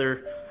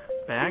leather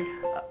bag.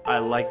 I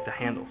like the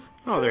handles.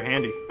 Oh, they're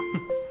handy.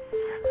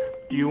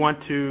 Do you want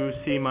to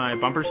see my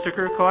bumper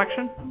sticker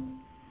collection?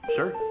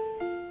 Sure.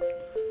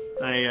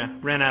 I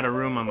ran out of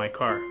room on my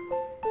car.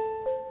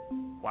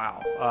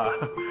 Wow,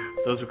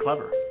 those are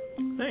clever.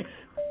 Thanks.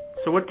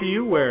 So what do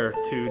you wear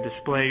to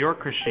display your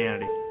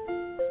Christianity?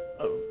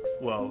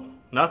 Well,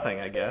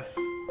 nothing, I guess.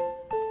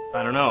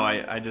 I don't know,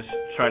 I just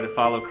try to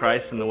follow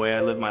Christ in the way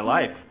I live my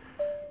life.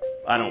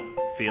 I don't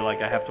feel like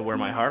I have to wear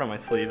my heart on my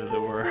sleeve, as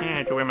it were. I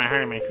have to wear my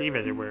heart on my sleeve,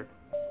 as it were.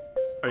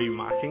 Are you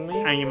mocking me?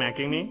 Are you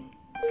mocking me?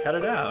 Cut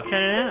it out. Cut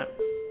it out.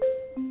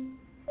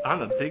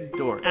 I'm a big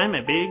dork. I'm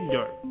a big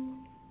dork.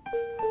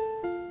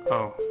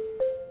 Oh.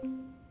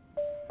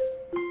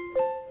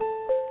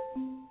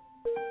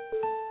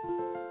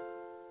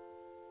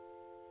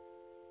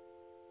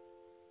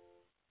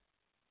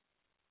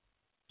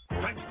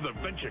 Thanks to the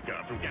Venture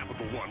Card from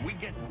Capital One, we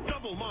get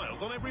double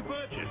miles on every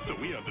purchase, so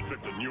we earn the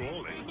trip to New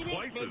Orleans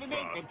twice as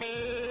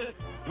fast.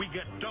 We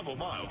get double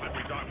miles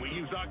every time we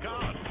use our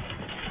card.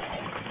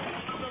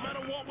 No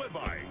matter what we're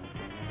buying.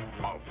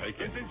 I'll take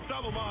it. Since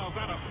double miles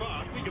out of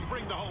fast, we can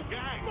bring the whole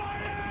gang.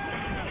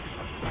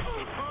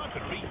 It's hard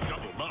to beat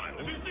double miles.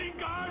 Visiting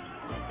cards?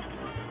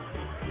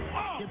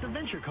 Get the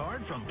Venture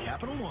Card from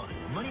Capital One.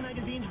 Money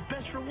Magazine's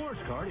best rewards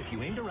card if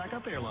you aim to rack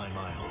up airline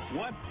miles.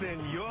 What's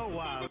in your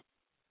wallet?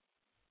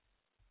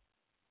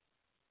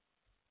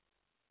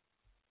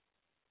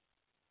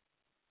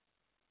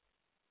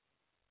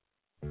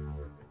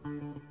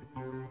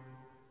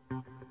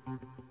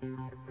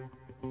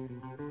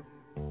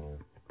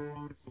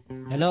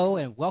 Hello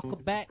and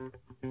welcome back.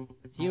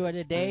 Here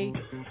today,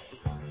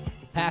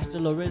 Pastor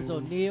Lorenzo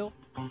Neal,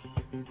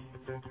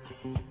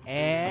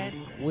 and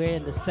we're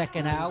in the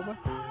second hour.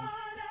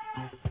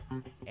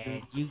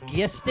 And you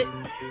guessed it.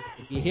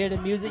 If you hear the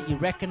music, you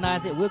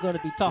recognize it. We're going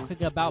to be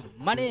talking about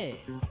money.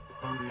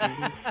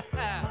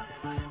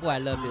 Boy, I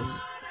love this.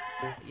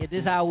 Yeah,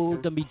 this hour we're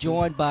going to be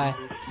joined by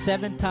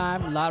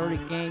 7-time lottery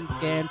game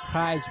grand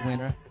prize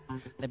winner.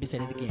 Let me say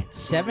it again.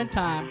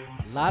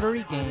 7-time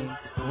lottery game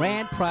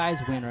grand prize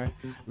winner,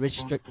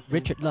 Richard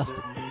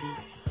Lustig.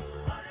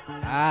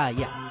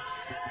 Yeah.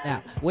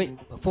 Now, wait,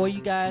 before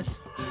you guys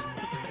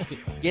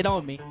get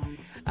on me,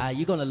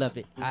 you're going to love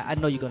it. I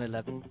know you're going to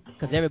love it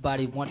because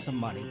everybody wants some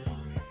money.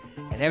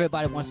 And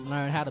everybody wants to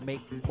learn how to make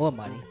more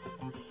money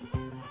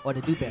or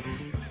to do better.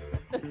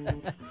 I'm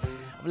going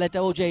to let the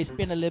OJ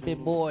spin a little bit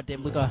more,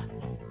 then we're going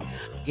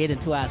to get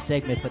into our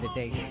segment for the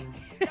day.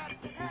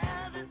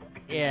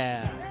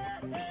 Yeah.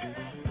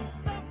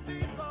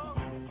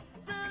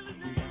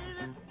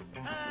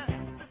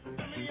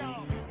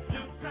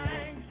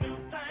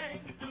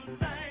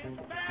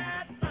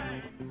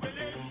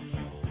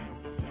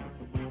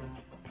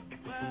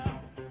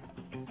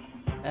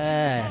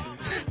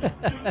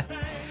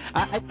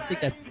 I think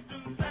that's...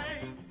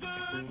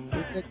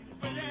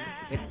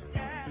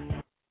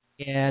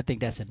 Yeah, I think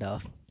that's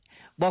enough.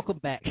 Welcome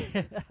back.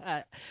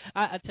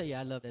 I tell you,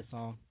 I love that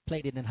song.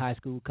 Played it in high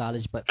school,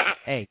 college, but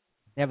hey,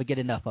 never get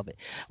enough of it.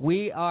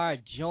 We are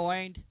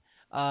joined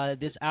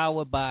this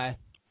hour by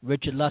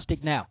Richard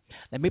Lustig. Now,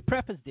 let me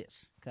preface this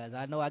because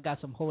I know I got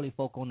some holy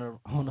folk on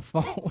the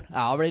phone.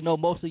 I already know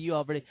most of you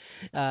already.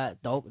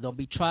 Don't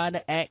be trying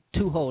to act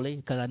too holy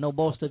because I know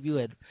most of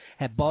you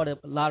had bought a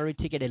lottery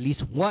ticket at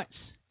least once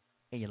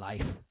in your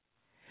life.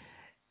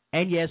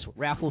 And yes,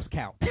 raffles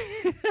count.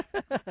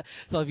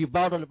 So if you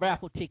bought on a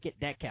raffle ticket,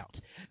 that counts.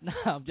 No,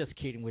 I'm just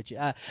kidding with you.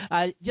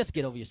 I just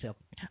get over yourself.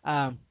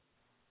 I'm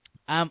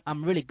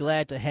really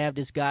glad to have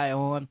this guy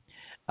on.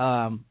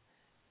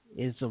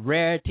 It's a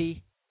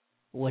rarity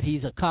what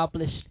he's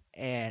accomplished,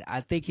 and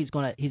I think he's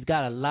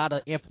got a lot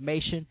of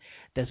information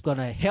that's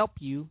gonna help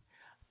you.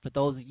 For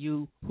those of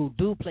you who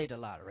do play the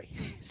lottery,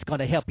 it's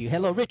gonna help you.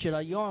 Hello, Richard.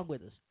 Are you on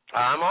with us?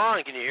 I'm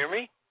on. Can you hear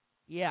me?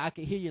 Yeah, I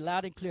can hear you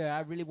loud and clear.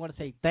 I really want to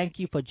say thank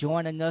you for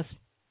joining us.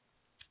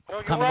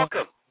 Oh, you're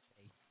welcome.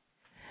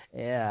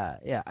 Yeah,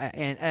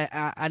 and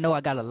I know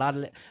I got a lot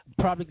of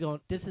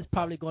this is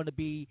probably going to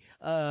be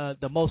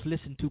the most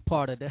listened to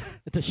part of the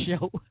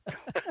show.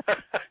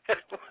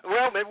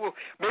 Well, maybe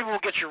we'll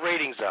get your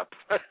ratings up.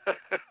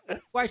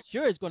 Quite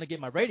sure it's going to get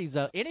my ratings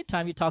up.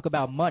 Anytime you talk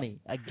about money,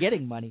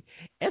 getting money,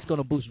 it's going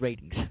to boost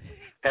ratings.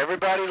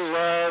 Everybody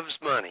loves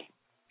money.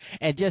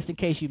 And just in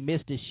case you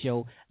missed this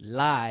show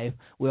live,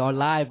 we are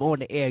live on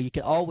the air. You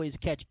can always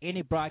catch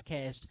any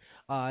broadcast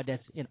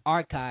that's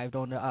archived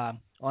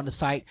on the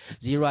site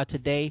Zero Hour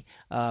Today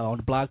on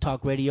the Blog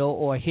Talk Radio,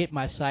 or hit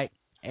my site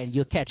and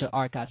you'll catch an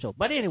archive show.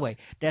 But anyway,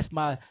 that's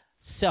my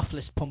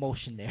selfless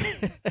promotion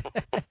there.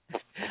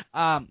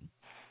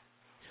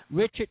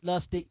 Richard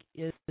Lustig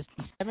is the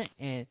 7th,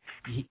 and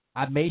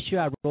I made sure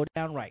I wrote it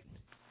down right.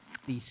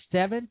 The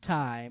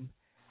 7-time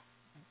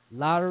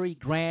lottery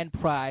grand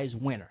prize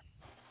winner.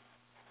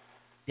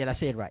 Did I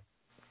say it right?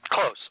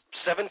 Close.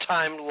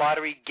 7-time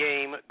lottery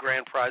game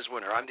grand prize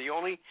winner. I'm the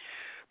only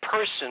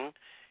person,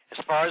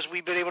 as far as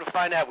we've been able to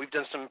find out, we've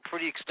done some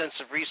pretty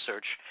extensive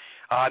research.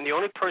 I'm the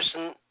only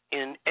person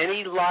in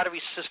any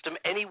lottery system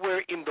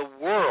anywhere in the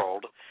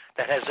world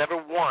that has ever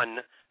won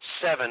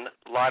 7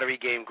 lottery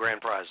game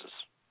grand prizes.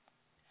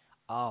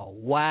 Oh,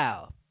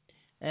 wow.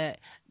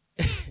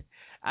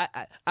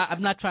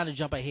 I'm not trying to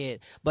jump ahead,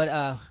 but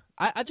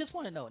I just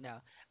want to know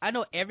now. I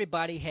know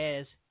everybody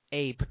has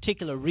a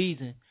particular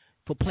reason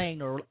for playing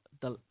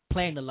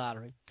the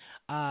lottery.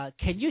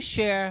 Can you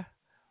share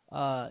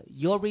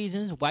your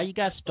reasons why you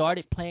got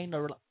started playing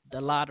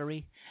the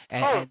lottery,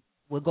 and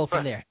we'll go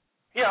from there.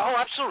 Yeah,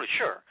 absolutely,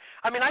 sure.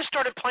 I mean, I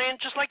started playing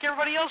just like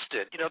everybody else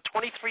did.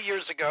 23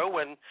 years ago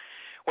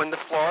when the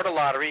Florida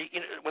lottery,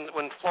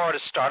 when Florida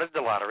started the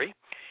lottery,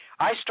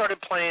 I started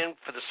playing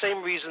for the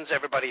same reasons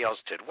everybody else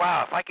did.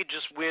 Wow, if I could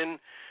just win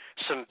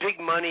some big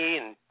money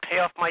and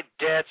pay off my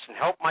debts and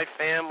help my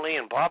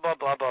family and blah, blah,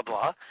 blah, blah,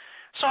 blah.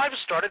 So I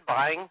just started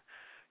buying,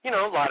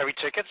 lottery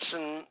tickets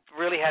and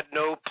really had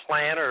no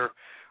plan or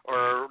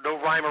no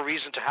rhyme or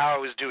reason to how I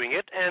was doing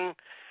it. And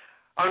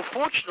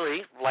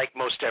unfortunately, like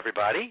most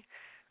everybody,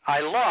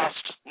 I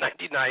lost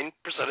 99%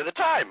 of the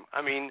time.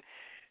 I mean,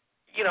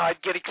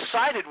 I'd get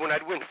excited when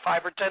I'd win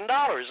 $5 or $10,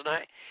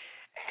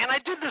 and I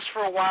did this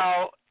for a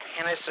while,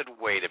 and I said,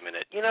 wait a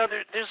minute,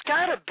 there's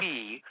got to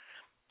be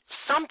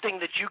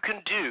something that you can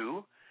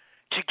do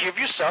to give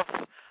yourself,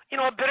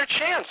 a better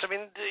chance. I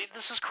mean,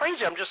 this is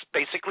crazy. I'm just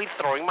basically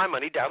throwing my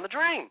money down the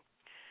drain.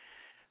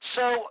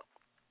 So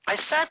I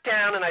sat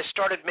down and I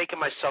started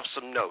making myself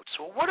some notes.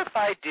 Well, what if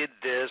I did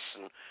this,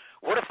 and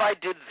what if I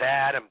did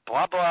that, and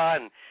blah, blah,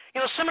 and,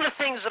 some of the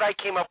things that I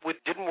came up with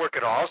didn't work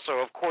at all,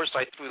 so of course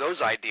I threw those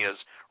ideas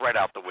right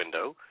out the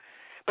window.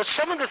 But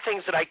some of the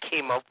things that I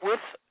came up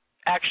with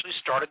actually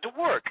started to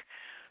work.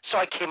 So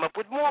I came up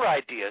with more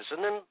ideas,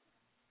 and then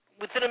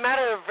within a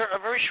matter of a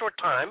very short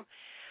time,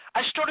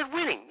 I started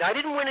winning. Now, I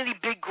didn't win any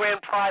big grand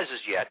prizes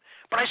yet,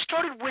 but I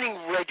started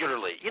winning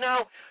regularly. $20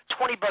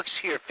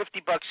 here, $50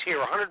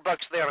 here, $100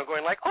 there. And I'm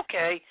going like,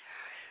 okay,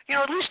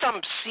 at least I'm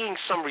seeing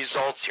some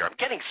results here. I'm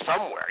getting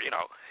somewhere,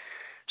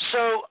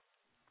 So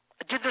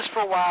I did this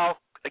for a while.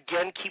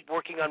 Again, keep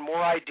working on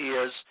more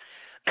ideas.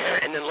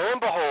 And then lo and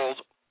behold,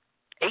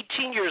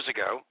 18 years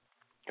ago,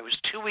 it was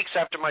 2 weeks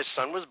after my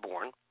son was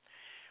born,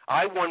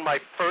 I won my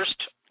first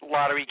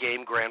lottery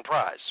game grand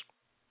prize.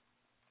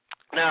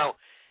 Now,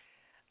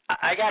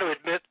 I got to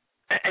admit,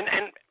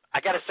 and I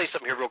got to say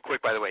something here real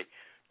quick, by the way.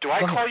 Do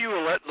I call you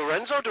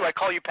Lorenzo or do I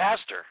call you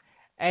Pastor?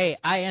 Hey,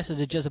 I answer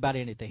to just about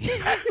anything.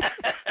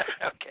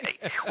 Okay.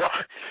 Well,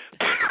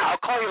 I'll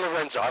call you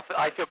Lorenzo.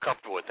 I feel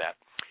comfortable with that.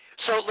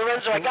 So,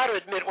 Lorenzo, I got to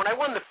admit, when I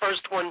won the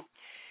first one,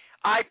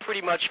 I pretty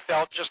much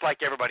felt just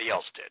like everybody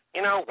else did.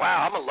 You know,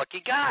 wow, I'm a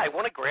lucky guy. I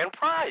won a grand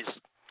prize.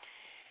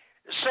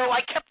 So I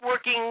kept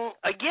working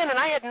again,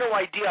 and I had no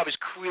idea I was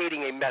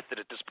creating a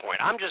method at this point.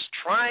 I'm just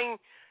trying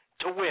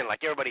to win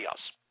like everybody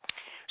else.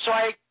 So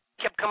I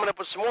kept coming up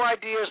with some more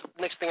ideas.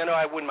 Next thing I know,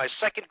 I won my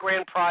second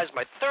grand prize,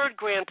 my third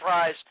grand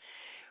prize.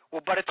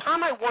 Well, by the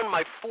time I won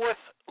my fourth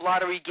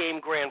lottery game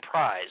grand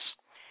prize,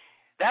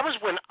 that was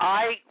when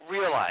I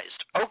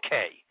realized,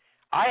 okay,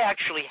 I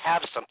actually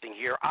have something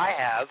here. I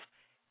have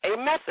a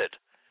method.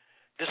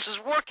 This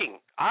is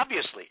working,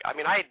 obviously. I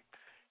mean, I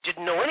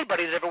didn't know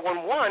anybody that ever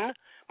won one,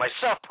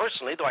 myself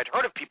personally, though I'd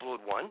heard of people who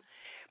had won,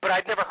 but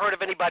I'd never heard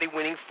of anybody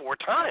winning 4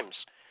 times.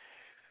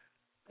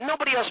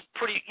 Nobody else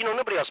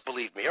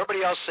believed me.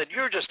 Everybody else said,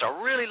 you're just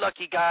a really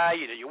lucky guy.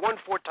 You won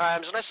 4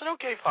 times. And I said,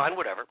 okay, fine,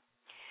 whatever.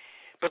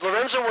 But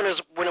Lorenzo,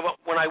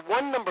 when I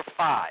won number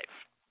 5,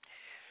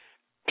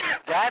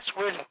 that's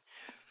when,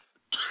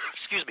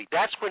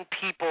 that's when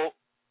people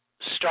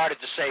started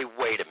to say,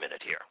 wait a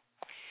minute here.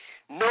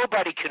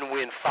 Nobody can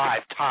win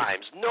 5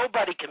 times.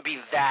 Nobody can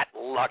be that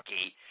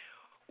lucky.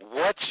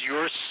 What's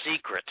your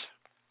secret?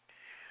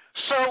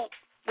 So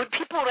when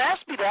people would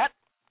ask me that,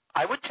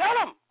 I would tell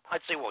them.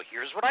 I'd say, well,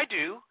 here's what I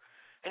do,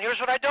 and here's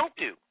what I don't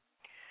do.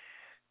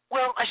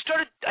 Well, I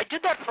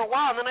did that for a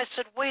while, and then I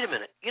said, wait a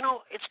minute. You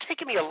know, it's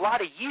taken me a lot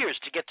of years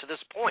to get to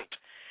this point.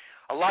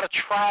 A lot of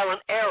trial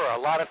and error,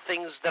 a lot of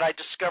things that I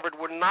discovered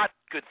were not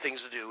good things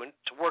to do, and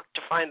to work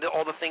to find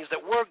all the things that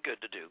were good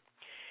to do.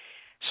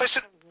 So I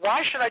said,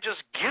 why should I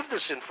just give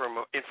this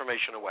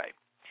information away?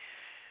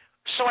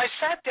 So I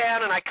sat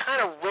down and I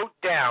kind of wrote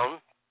down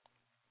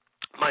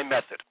my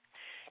method.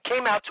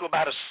 Came out to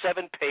about a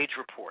 7-page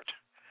report.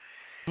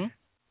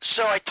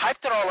 So I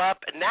typed it all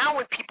up, and now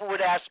when people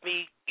would ask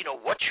me, you know,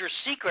 what's your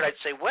secret, I'd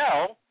say,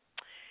 well,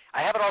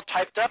 I have it all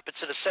typed up. It's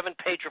in a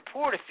 7-page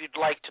report. If you'd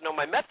like to know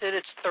my method,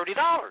 it's $30.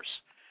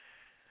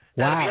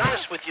 Now, to be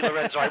honest with you,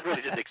 Lorenzo, I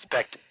really didn't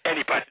expect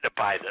anybody to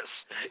buy this.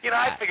 You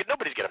know, I figured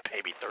nobody's going to pay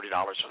me $30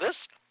 for this.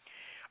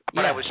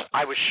 But I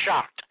was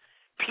shocked.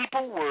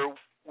 People were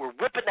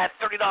whipping that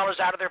 $30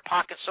 out of their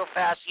pockets so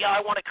fast. Yeah,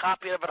 I want a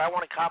copy of it. I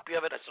want a copy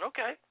of it. I said,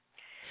 okay.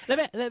 Let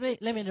me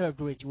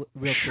interrupt real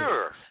quick.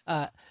 Sure.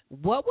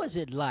 What was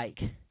it like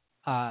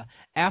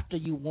after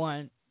you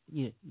won?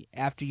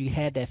 After you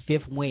had that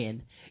 5th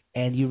win,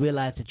 and you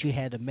realized that you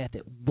had a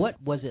method?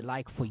 What was it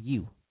like for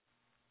you?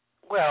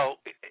 Well,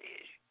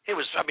 it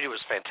was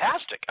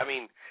fantastic. I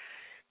mean,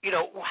 you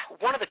know,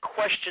 one of the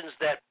questions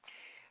that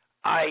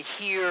I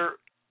hear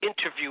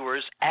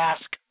interviewers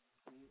ask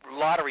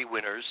lottery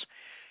winners,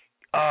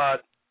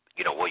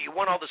 you know, well, you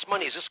won all this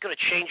money. Is this going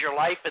to change your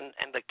life? And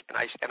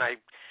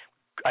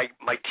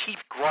my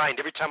teeth grind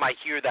every time I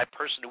hear that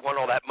person who won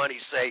all that money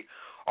say,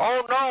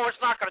 oh, no,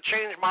 it's not going to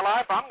change my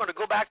life. I'm going to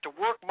go back to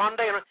work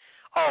Monday.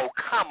 Oh,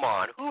 come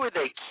on. Who are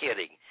they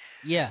kidding?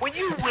 Yeah. When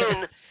you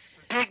win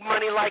big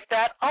money like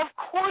that, of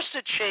course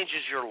it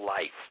changes your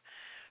life.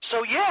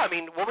 So, yeah, I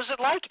mean, what was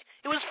it like?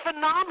 It was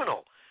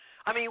phenomenal.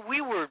 I mean, we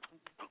were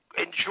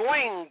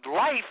enjoying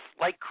life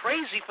like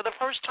crazy for the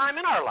first time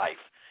in our life.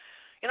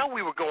 You know,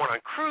 we were going on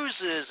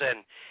cruises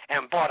and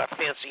bought a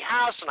fancy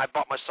house, and I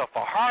bought myself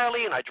a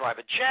Harley, and I drive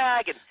a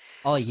Jag. And,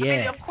 oh,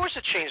 yeah. I mean, of course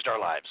it changed our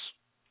lives.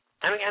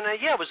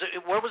 Yeah,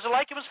 what was it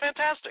like? It was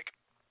fantastic.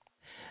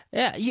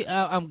 Yeah,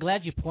 I'm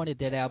glad you pointed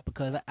that out,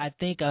 because I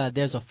think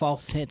there's a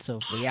false sense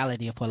of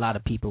reality for a lot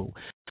of people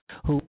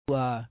who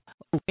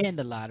win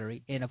the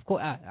lottery. And of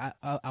course,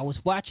 I was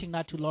watching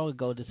not too long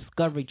ago the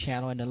Discovery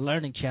Channel and the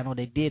Learning Channel.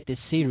 They did this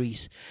series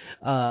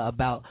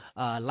about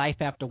life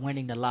after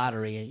winning the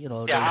lottery. You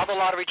know, how the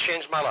lottery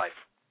changed my life.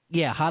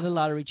 Yeah, how the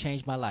lottery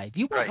changed my life.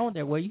 You weren't on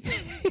there, were you?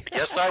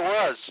 Yes, I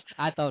was.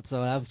 I thought so.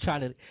 I was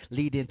trying to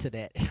lead into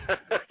that.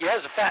 Yeah,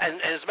 as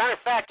a matter of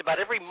fact, about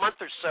every month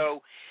or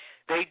so,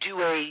 they do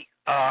a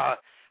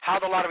How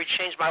the Lottery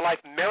Changed My Life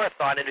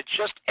marathon, and it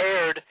just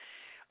aired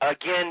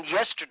again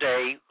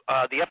yesterday.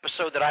 The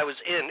episode that I was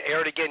in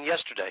aired again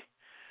yesterday.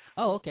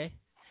 Oh, okay.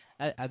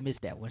 I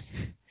missed that one.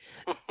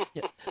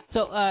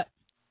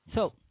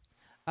 So,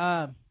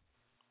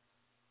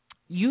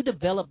 you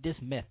developed this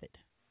method.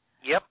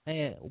 Yep.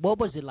 And what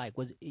was it like?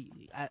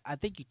 I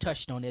think you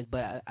touched on this,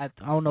 but I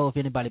don't know if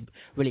anybody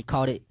really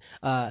caught it.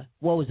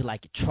 What was it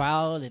like?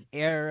 Trial and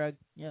error?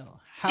 You know,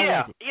 how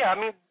was it? Yeah. I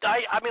mean,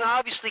 I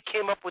obviously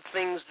came up with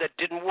things that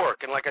didn't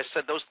work, and like I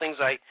said, those things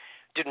I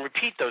didn't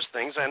repeat those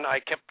things, and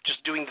I kept just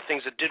doing the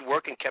things that did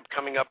work, and kept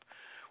coming up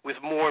with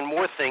more and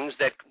more things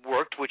that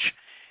worked, which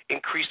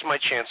increased my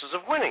chances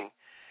of winning.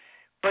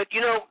 But,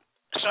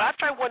 so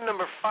after I won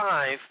number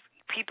 5,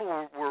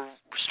 people were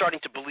starting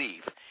to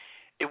believe.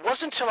 It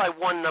wasn't until I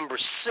won number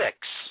 6,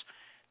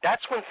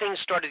 that's when things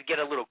started to get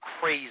a little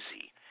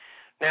crazy.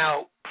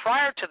 Now,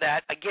 prior to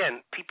that,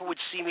 again, people would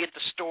see me at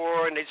the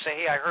store, and they'd say,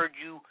 hey, I heard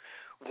you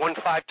won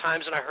 5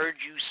 times, and I heard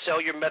you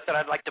sell your method.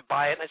 I'd like to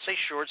buy it. And I'd say,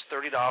 sure, it's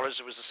 $30.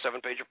 It was a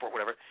 7-page report,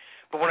 whatever.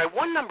 But when I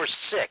won number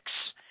 6,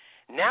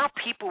 now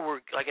people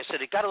were, like I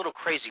said, it got a little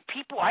crazy.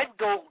 I'd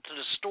go to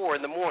the store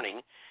in the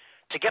morning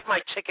to get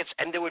my tickets,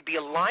 and there would be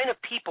a line of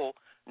people,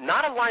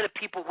 not a line of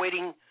people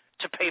waiting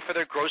to pay for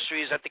their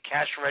groceries at the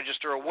cash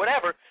register or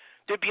whatever.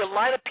 There'd be a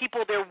line of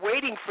people there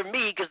waiting for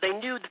me because they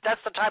knew that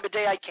that's the time of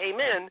day I came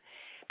in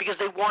because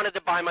they wanted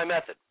to buy my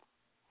method.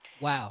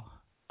 Wow.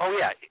 Oh,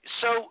 yeah.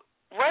 So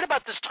right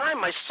about this time,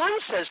 my son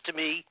says to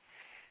me,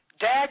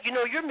 Dad,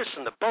 you're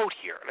missing the boat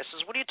here. And I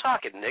says, what are you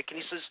talking, Nick?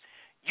 And he says,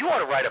 you ought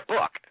to write a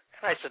book.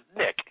 And I said,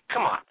 Nick,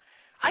 come on.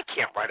 I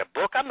can't write a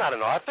book. I'm not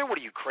an author. What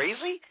are you,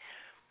 crazy?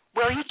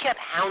 Well, he kept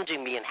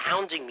hounding me and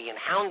hounding me and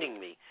hounding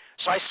me.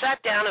 So I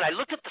sat down and I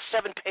looked at the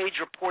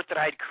 7-page report that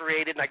I had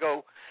created, and I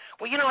go,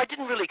 well, I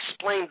didn't really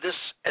explain this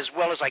as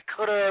well as I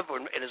could have or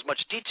in as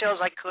much detail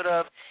as I could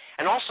have.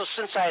 And also,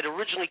 since I had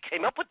originally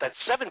came up with that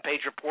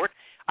 7-page report,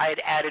 I had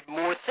added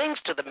more things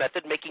to the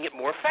method, making it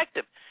more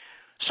effective.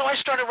 So I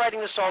started writing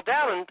this all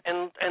down,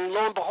 and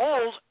lo and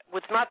behold,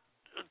 with not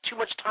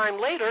too much time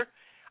later,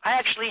 I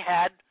actually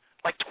had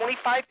like 25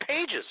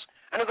 pages.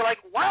 And I go like,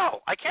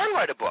 wow, I can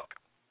write a book.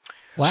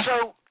 What?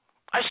 So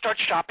I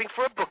start shopping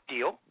for a book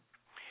deal.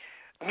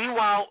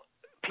 Meanwhile,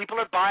 people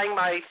had been buying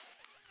my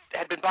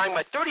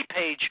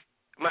 7-page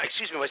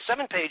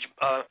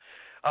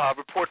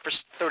report for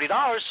 $30.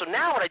 So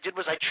now what I did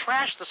was I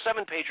trashed the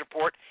 7-page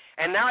report,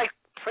 and now I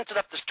printed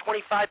up this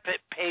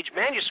 25-page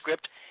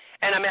manuscript,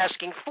 and I'm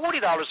asking $40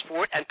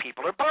 for it, and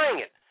people are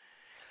buying it.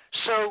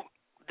 So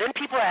then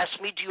people asked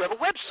me, do you have a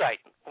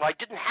website? Well, I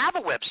didn't have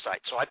a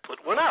website, so I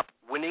put one up,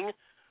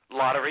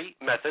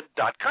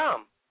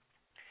 winninglotterymethod.com.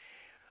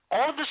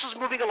 All of this is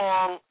moving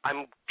along.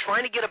 I'm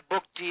trying to get a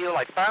book deal.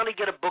 I finally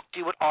get a book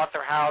deal with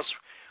Author House.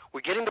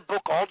 We're getting the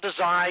book all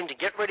designed and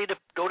get ready to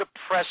go to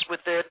press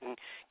with it and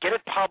get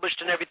it published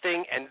and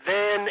everything, and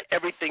then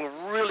everything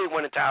really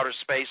went into outer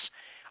space.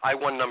 I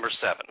won number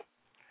 7.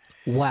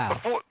 Wow.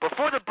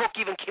 Before the book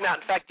even came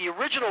out, in fact, the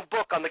original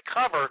book on the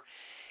cover,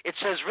 it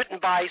says written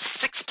by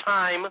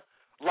 6-time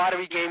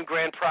lottery game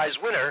grand prize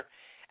winner,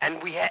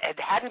 and we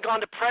hadn't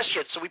gone to press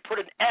yet, so we put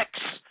an X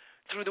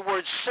through the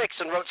word 6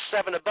 and wrote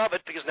 7 above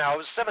it because now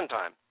it was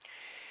 7-time.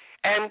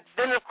 And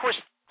then, of course,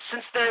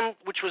 since then,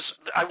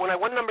 when I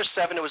won number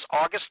 7, it was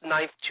August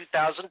 9th,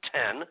 2010.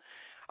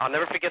 I'll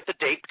never forget the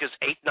date because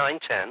 8, 9,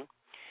 10.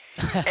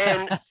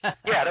 And,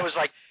 yeah, that was,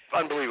 like,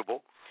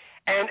 unbelievable.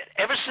 And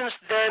ever since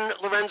then,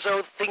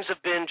 Lorenzo, things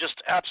have been just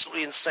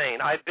absolutely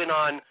insane. I've been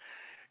on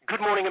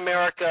Good Morning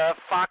America,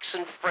 Fox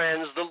and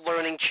Friends, The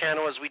Learning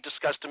Channel, as we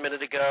discussed a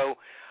minute ago.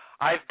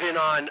 I've been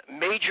on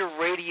major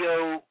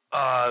radio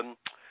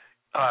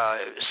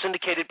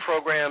syndicated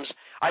programs.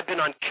 I've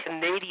been on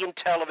Canadian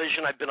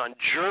television. I've been on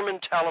German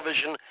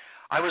television.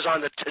 I was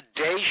on the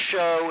Today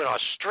Show in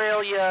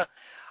Australia.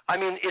 I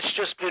mean, it's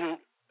just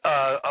been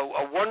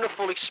a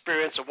wonderful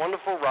experience, a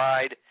wonderful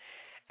ride.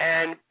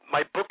 And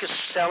my book is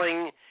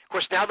selling. Of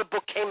course, now the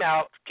book came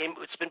out.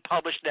 It's been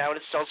published now, and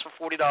it sells for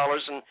 $40.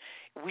 And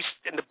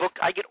in the book,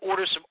 I get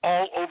orders from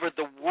all over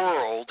the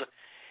world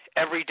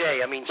every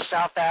day. I mean,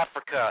 South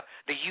Africa,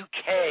 the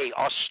UK,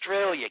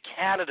 Australia,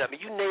 Canada, I mean,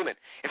 you name it.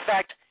 In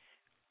fact,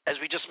 as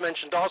we just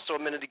mentioned also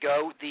a minute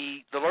ago,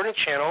 the Learning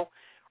Channel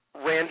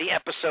ran the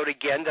episode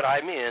again that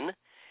I'm in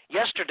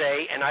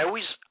yesterday, and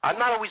I'm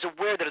not always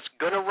aware that it's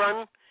going to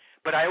run,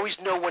 but I always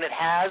know when it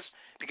has,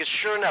 because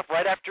sure enough,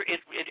 right after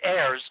it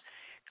airs,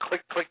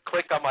 click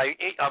on my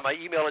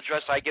email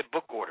address, I get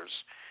book orders.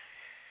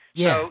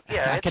 Yeah, so,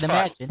 yeah, I can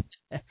fun. imagine.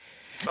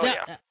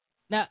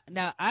 Yeah.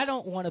 Now, I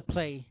don't want to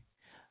play.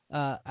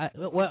 I'm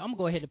going to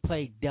go ahead and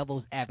play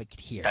devil's advocate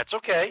here. That's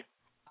okay.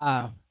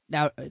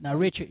 Now,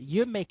 Richard,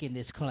 you're making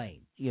this claim.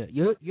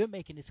 You're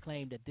making this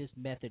claim that this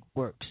method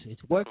works.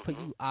 It's worked for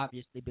you,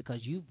 obviously,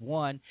 because you've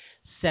won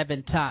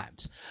 7 times.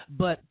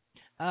 But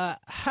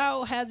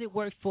how has it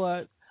worked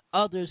for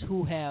others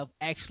who have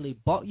actually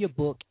bought your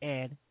book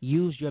and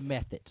used your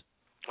method?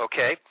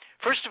 Okay.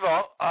 First of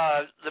all,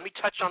 let me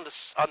touch on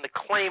the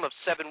claim of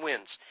 7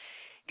 wins.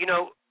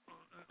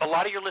 A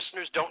lot of your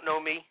listeners don't know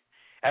me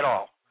at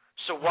all.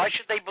 So why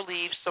should they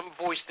believe some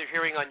voice they're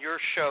hearing on your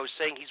show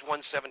saying he's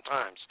won 7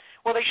 times?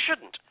 Well, they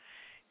shouldn't.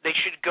 They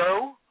should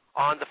go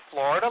on the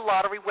Florida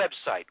Lottery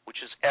website, which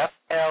is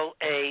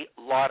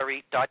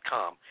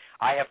FLALottery.com.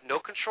 I have no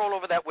control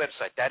over that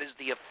website. That is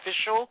the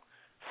official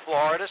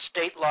Florida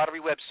State Lottery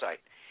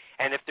website.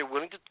 And if they're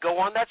willing to go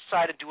on that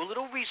site and do a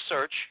little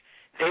research,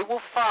 they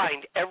will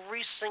find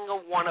every single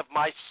one of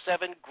my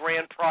 7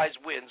 grand prize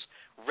wins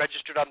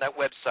registered on that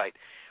website.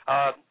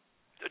 A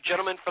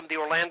gentleman from the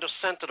Orlando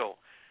Sentinel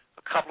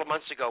a couple of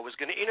months ago was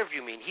going to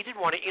interview me, and he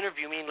didn't want to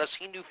interview me unless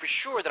he knew for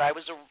sure that I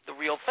was the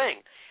real thing.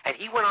 And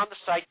he went on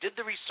the site, did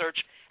the research,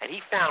 and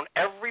he found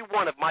every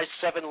one of my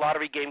 7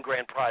 lottery game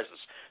grand prizes.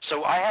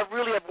 So I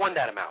really have won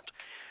that amount.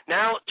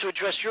 Now, to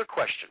address your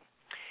question,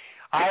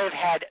 I have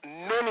had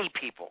many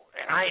people,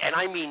 and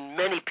I mean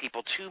many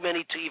people, too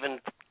many to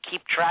even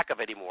keep track of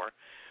anymore,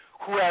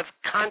 who have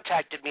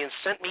contacted me and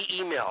sent me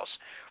emails.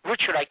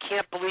 Richard, I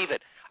can't believe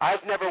it.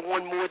 I've never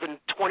won more than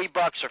 $20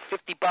 or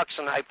 $50,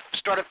 and I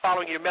started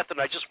following your method,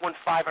 and I just won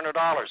 $500,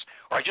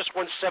 or I just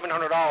won $700,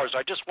 or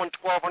I just won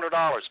 $1,200.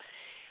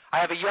 I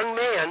have a young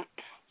man,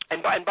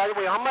 and by the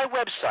way, on my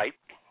website,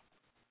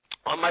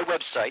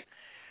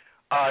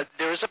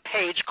 there is a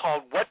page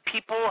called What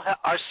People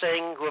Are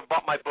Saying Who Have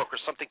Bought My Book, or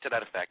something to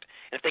that effect.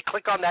 And if they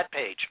click on that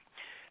page,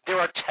 there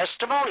are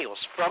testimonials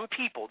from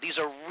people. These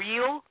are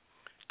real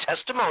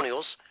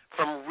testimonials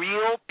from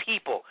real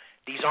people.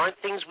 These aren't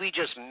things we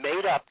just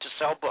made up to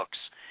sell books.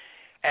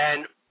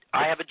 And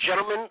I have a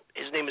gentleman.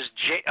 His name is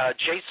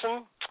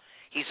Jason.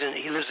 He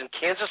lives in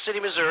Kansas City,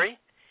 Missouri.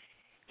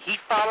 He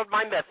followed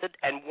my method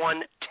and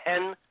won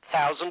 $10,000.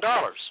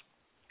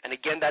 And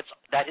again,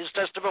 his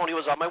testimony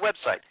was on my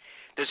website.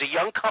 There's a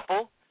young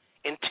couple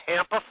in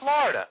Tampa,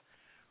 Florida,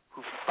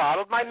 who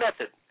followed my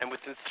method and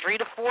within 3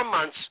 to 4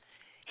 months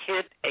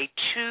hit a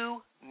 $2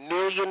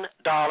 million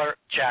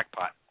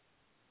jackpot.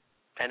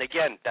 And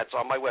again, that's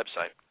on my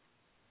website.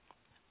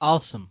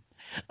 Awesome.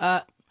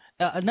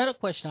 Another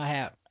question I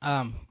have.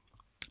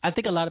 I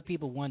think a lot of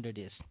people wonder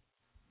this.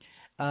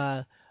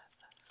 Why?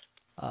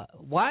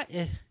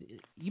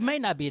 You may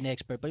not be an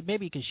expert, but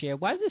maybe you can share.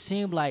 Why does it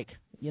seem like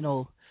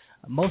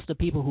most of the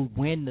people who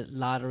win the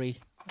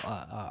lottery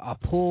are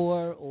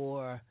poor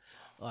or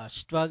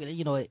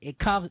struggling?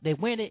 They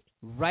win it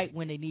right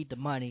when they need the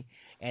money,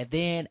 and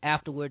then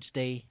afterwards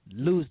they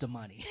lose the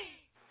money.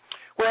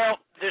 Well,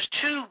 there's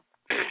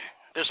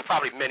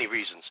probably many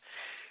reasons.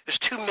 There's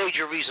 2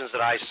 major reasons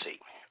that I see.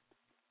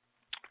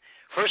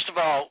 First of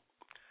all,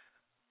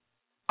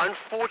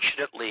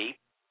 unfortunately,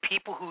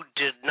 people who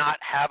did not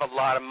have a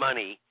lot of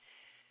money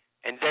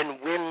and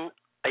then win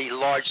a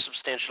large,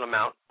 substantial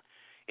amount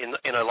in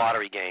a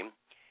lottery game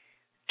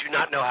do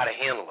not know how to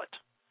handle it.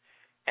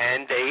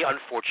 And they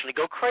unfortunately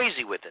go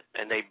crazy with it.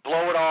 And they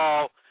blow it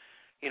all,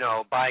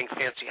 buying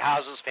fancy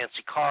houses,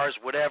 fancy cars,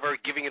 whatever,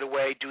 giving it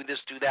away, do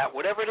this, do that,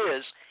 whatever it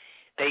is.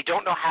 They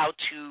don't know how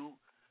to.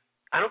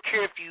 I don't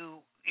care if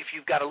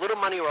you've got a little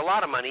money or a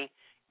lot of money,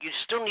 you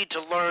still need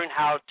to learn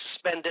how to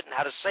spend it and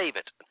how to save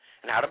it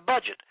and how to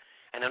budget.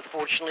 And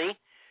unfortunately,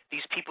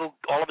 these people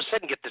all of a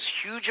sudden get this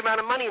huge amount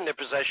of money in their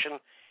possession,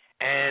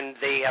 and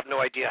they have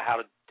no idea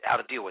how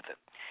to deal with it.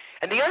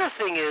 And the other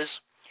thing is,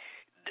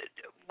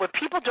 what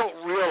people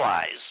don't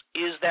realize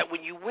is that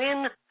when you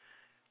win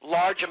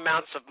large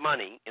amounts of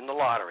money in the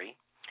lottery,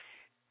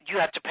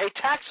 you have to pay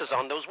taxes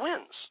on those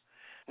wins.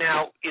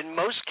 Now, in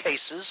most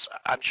cases,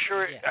 I'm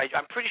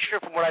pretty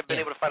sure from what I've been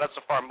able to find out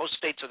so far, most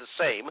states are the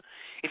same.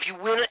 If you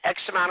win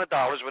X amount of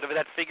dollars, whatever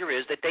that figure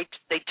is, that they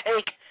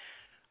take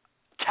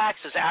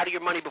taxes out of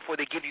your money before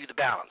they give you the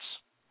balance.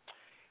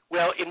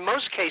 Well, in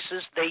most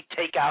cases, they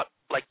take out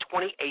like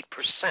 28%.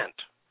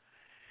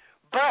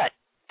 But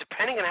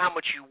depending on how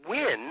much you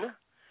win,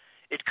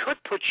 it could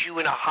put you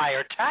in a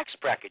higher tax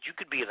bracket. You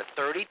could be in a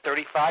 30,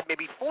 35,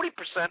 maybe 40%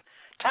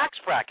 tax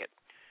bracket.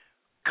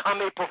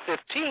 Come April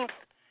 15th,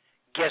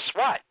 guess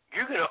what?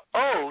 You're going to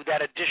owe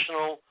that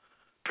additional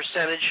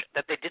percentage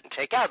that they didn't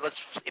take out.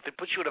 If it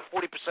puts you in a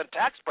 40%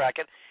 tax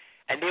bracket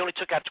and they only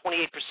took out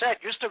 28%,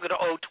 you're still going to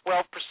owe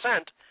 12%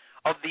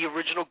 of the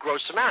original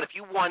gross amount. If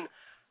you won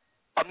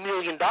 $1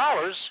 million,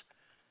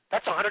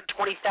 that's $120,000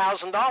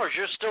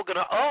 you're still going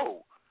to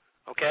owe,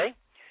 okay?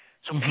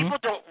 So people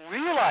don't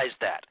realize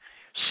that.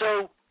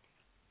 So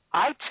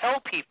I tell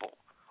people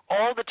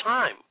all the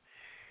time,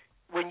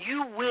 when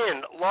you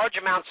win large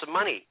amounts of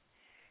money,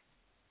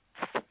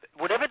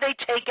 whatever they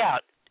take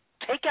out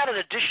an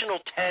additional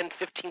 10,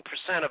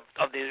 15%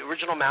 of the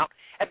original amount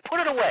and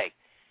put it away.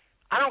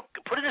 I don't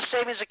put it in a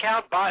savings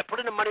account, put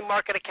it in a money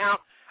market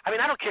account. I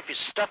don't care if you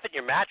stuff it in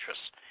your mattress,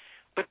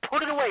 but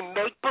put it away.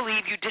 Make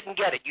believe you didn't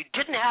get it. You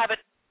didn't have it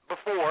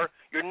before.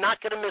 You're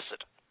not going to miss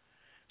it.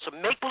 So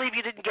make believe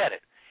you didn't get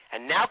it.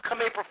 And now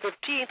come April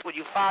 15th when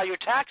you file your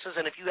taxes,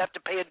 and if you have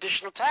to pay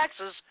additional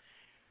taxes,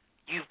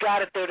 you've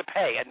got it there to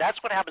pay. And that's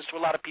what happens to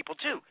a lot of people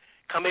too.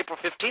 Come April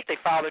 15th, they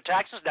file their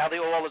taxes. Now they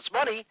owe all this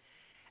money,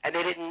 and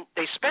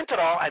they spent it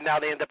all, and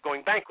now they end up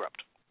going bankrupt.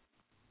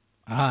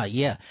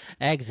 Yeah,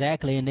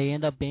 exactly, and they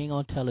end up being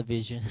on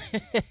television,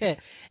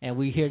 and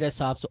we hear that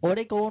sob, or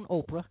they go on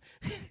Oprah.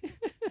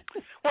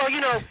 Well,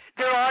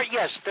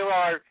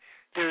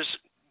 there's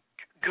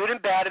good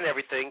and bad in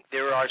everything.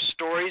 There are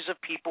stories of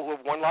people who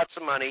have won lots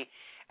of money,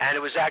 and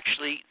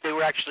they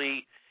were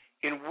actually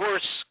in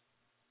worse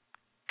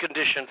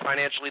condition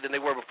financially than they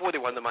were before they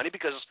won the money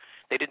because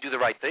they didn't do the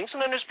right things.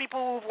 And then there's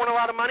people who've won a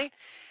lot of money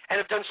and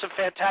have done some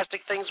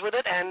fantastic things with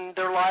it, and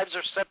their lives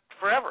are set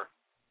forever.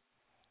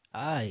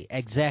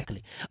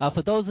 Exactly.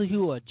 For those of you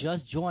who are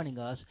just joining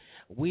us,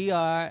 we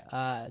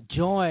are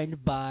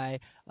joined by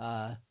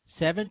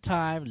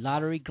 7-time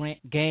lottery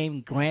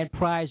game grand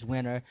prize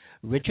winner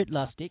Richard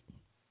Lustig,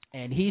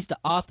 and he's the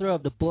author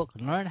of the book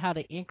Learn How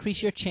to Increase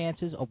Your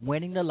Chances of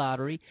Winning the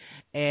Lottery.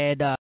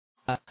 And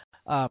let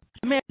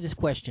me ask this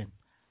question: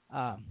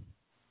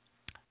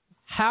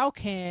 what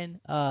can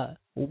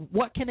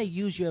they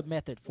use your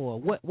method for?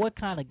 What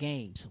kind of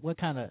games?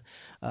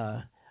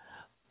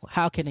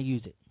 How can they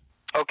use it?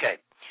 Okay,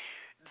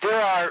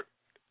 there are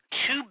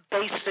two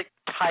basic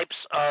types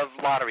of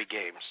lottery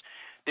games.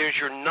 There's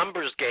your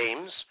numbers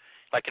games,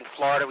 like in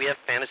Florida we have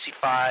Fantasy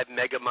 5,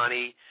 Mega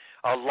Money,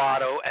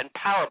 Lotto, and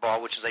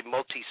Powerball, which is a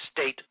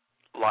multi-state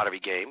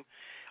lottery game.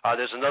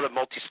 There's another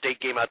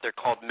multi-state game out there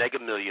called Mega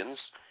Millions.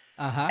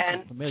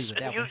 I'm familiar with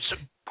that one.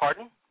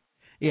 Pardon?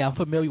 Yeah, I'm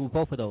familiar with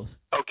both of those.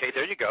 Okay,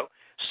 there you go.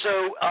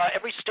 So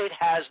every state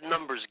has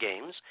numbers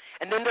games,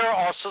 and then there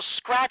are also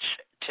scratch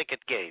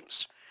ticket games.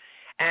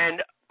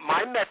 And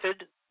my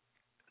method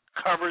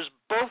covers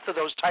both of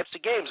those types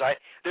of games.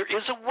 There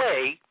is a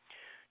way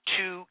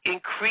to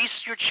increase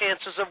your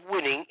chances of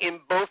winning in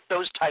both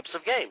those types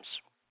of games.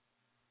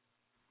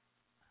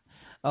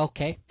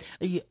 Okay.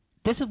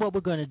 This is what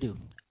we're going to do.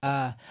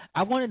 I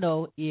want to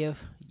know if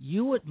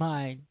you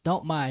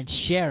don't mind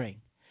sharing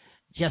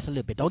just a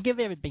little bit. Don't give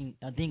everything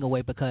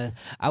away, because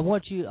I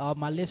want you,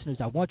 my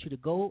listeners, I want you to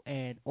go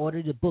and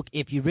order the book.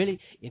 If you really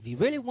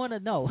want to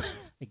know,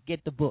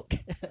 get the book.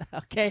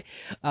 Okay?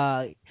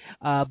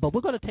 But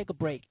we're going to take a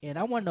break, and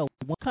I want to know,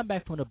 when we come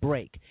back from the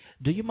break,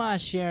 do you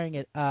mind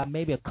sharing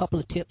maybe a couple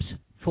of tips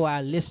for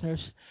our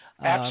listeners?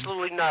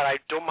 Absolutely not. I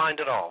don't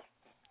mind at all.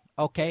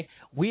 Okay.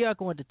 We are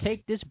going to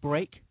take this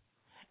break,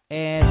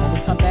 and when we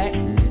come back,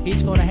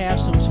 he's going to have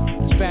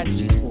some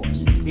strategies for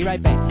us. Be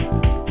right back.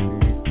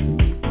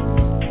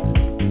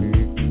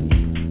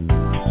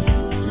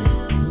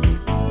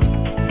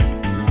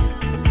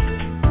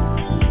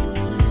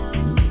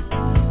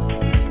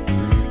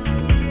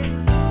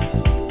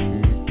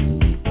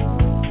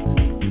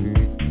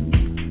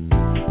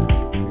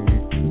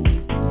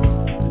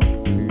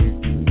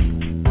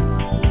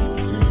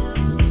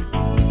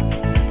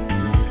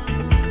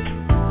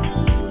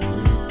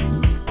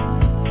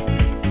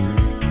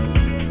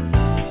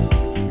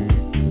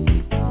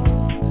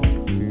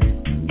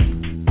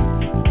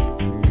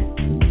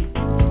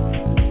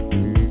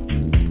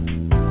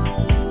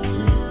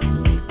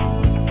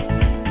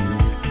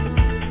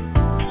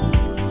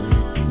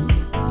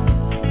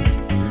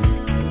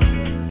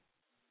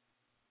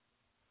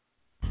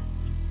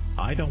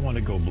 I don't want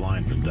to go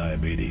blind from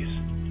diabetes.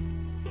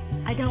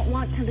 I don't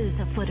want to lose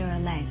a foot or a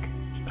leg.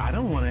 I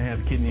don't want to have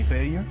kidney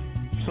failure,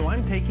 so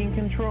I'm taking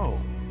control.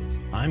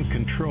 I'm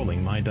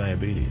controlling my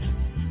diabetes.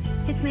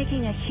 It's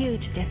making a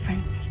huge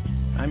difference.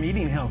 I'm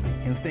eating healthy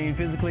and staying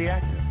physically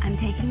active. I'm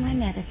taking my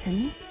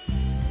medicine.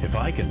 If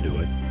I can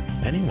do it,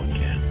 anyone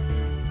can.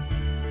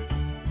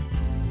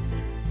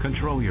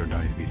 Control your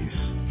diabetes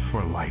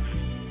for life.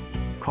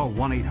 Call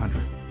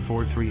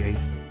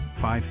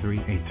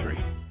 1-800-438-5383.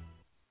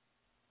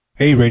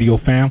 Hey, Radio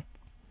Fam.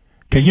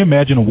 Can you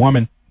imagine a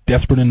woman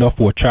desperate enough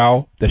for a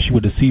child that she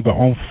would deceive her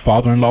own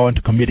father-in-law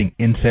into committing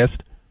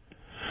incest?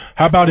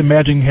 How about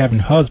imagining having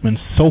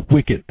husbands so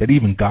wicked that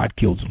even God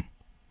kills them?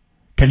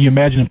 Can you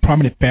imagine a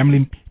prominent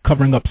family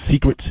covering up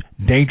secrets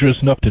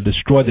dangerous enough to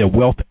destroy their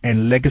wealth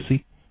and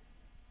legacy?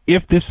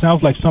 If this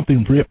sounds like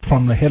something ripped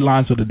from the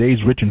headlines of the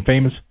day's Rich and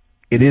Famous,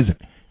 it isn't.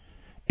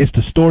 It's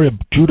the story of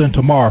Judah and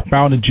Tamar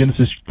found in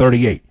Genesis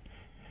 38.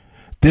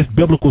 This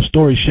biblical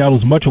story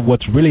shadows much of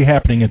what's really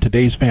happening in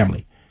today's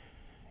family.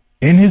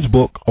 In his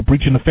book, A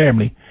Breach in the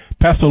Family,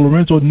 Pastor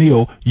Lorenzo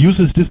Neal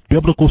uses this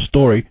biblical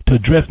story to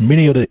address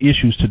many of the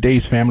issues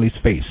today's families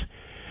face.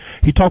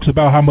 He talks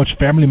about how much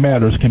family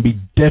matters can be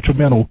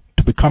detrimental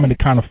to becoming the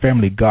kind of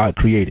family God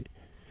created.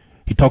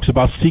 He talks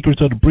about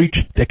secrets of the breach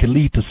that can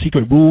lead to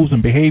secret rules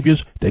and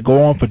behaviors that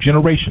go on for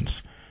generations.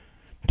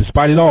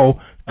 Despite it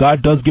all,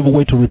 God does give a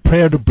way to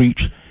repair the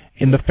breach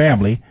in the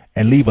family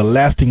and leave a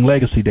lasting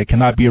legacy that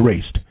cannot be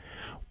erased.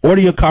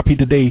 Order your copy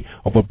today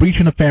of A Breach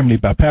in the Family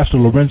by Pastor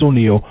Lorenzo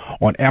Neal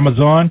on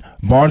Amazon,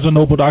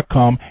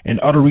 BarnesandNoble.com,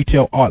 and other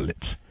retail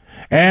outlets.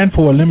 And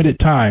for a limited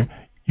time,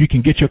 you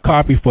can get your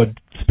copy for a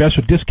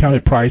special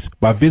discounted price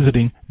by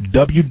visiting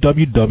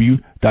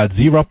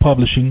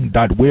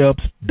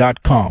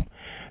www.zerapublishing.webs.com.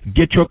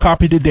 Get your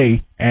copy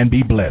today and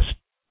be blessed.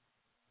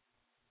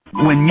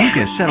 When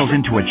mucus settles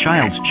into a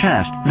child's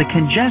chest, the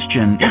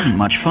congestion isn't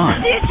much fun.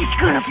 This is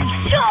gonna be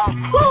so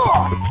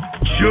cool!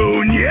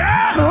 Junior!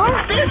 Huh?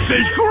 This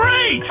is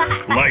great!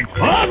 Like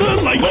father,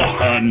 like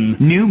son.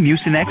 New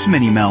Mucinex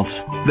Mini Melts.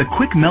 The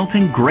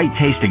quick-melting,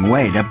 great-tasting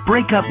way to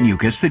break up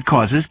mucus that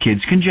causes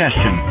kids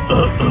congestion.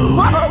 Whoa!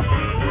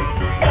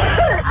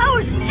 I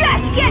was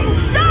just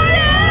getting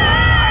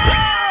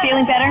started!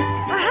 Feeling better?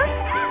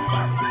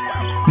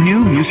 New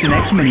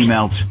Mucinex Mini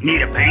Melts.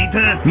 Need a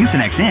painter?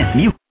 Mucinex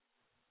in.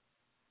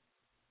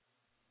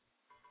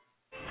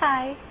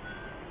 Hi.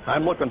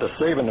 I'm looking to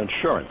save in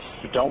insurance.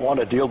 You don't want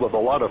to deal with a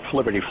lot of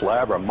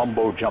flippity-flab or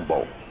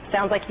mumbo-jumbo.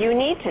 Sounds like you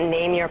need to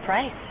name your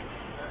price.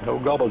 No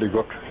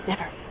gobbledygook.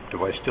 Never.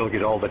 Do I still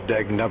get all the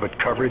dag-nubbit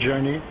coverage I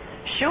need?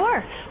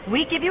 Sure.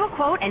 We give you a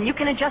quote, and you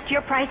can adjust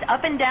your price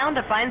up and down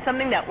to find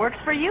something that works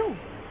for you.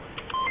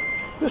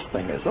 This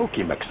thing is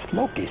Okie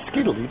McSmoky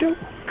Skiddly-Doo.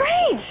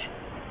 Great!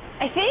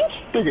 I think?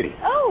 Biggity.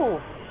 Oh,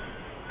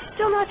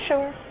 still not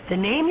sure. The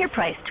Name Your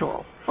Price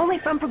tool, only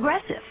from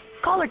Progressive.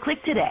 Call or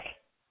click today.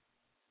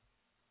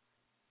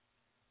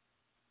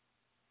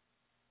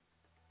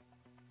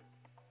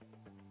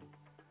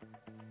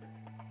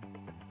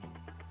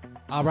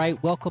 All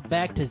right, welcome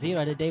back to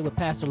Zero Today with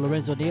Pastor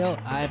Lorenzo Neal.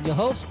 I am your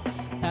host,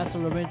 Pastor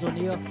Lorenzo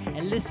Neal.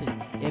 And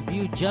listen, if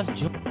you just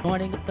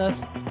joining us,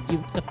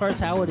 the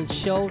first hour of the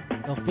show,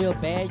 don't feel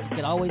bad. You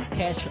can always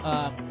catch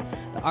the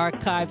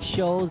archive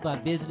shows by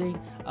visiting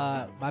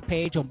my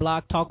page on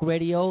Blog Talk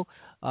Radio,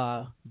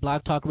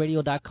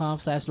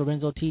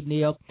 blogtalkradio.com/Lorenzo T.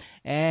 Neal.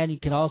 And you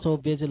can also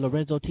visit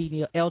Lorenzo T.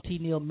 Neal,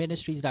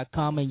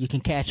 ltnealministries.com, and you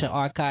can catch an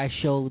archive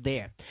show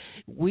there.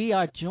 We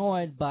are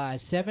joined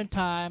by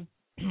seven-time...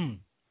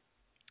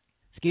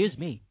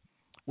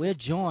 We're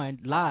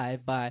joined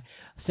live by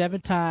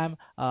seven-time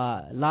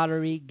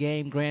lottery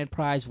game grand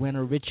prize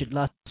winner Richard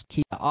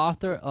Lusky,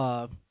 author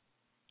of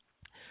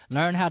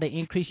Learn How to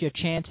Increase Your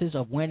Chances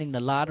of Winning the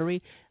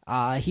Lottery.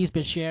 He's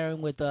been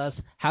sharing with us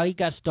how he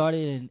got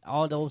started and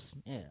all those,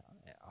 a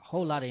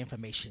whole lot of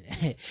information.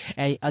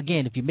 And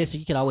again, if you missed it,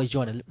 you can always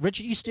join us.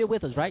 Richard, you still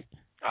with us, right?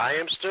 I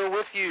am still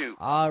with you.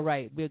 All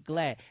right, we're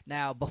glad.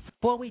 Now,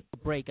 before we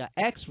break, I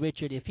asked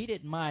Richard if he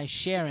didn't mind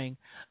sharing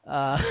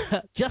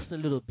just a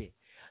little bit,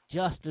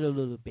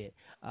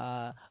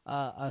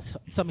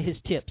 some of his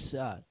tips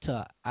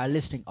to our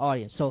listening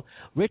audience. So,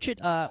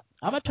 Richard, I'm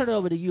going to turn it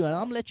over to you, and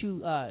I'm going to let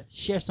you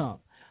share some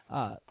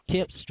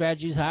tips,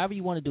 strategies, however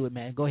you want to do it,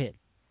 man. Go ahead.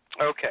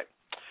 Okay.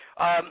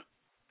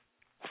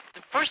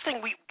 The first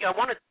thing I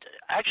want to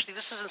actually,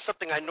 this isn't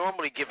something I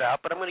normally give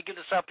out, but I'm going to give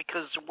this out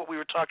because of what we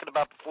were talking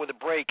about before the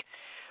break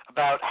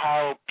about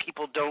how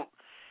people don't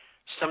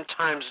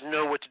sometimes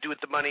know what to do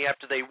with the money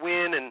after they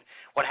win and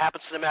what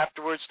happens to them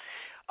afterwards.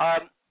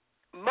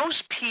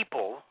 Most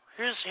people,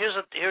 here's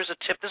a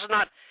tip. This is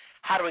not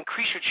how to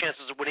increase your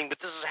chances of winning, but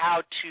this is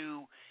how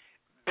to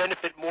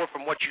benefit more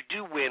from what you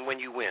do win when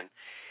you win.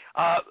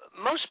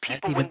 Most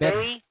people, when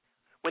they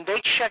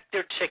check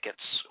their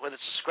tickets, whether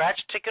it's a scratch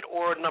ticket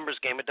or a numbers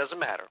game, it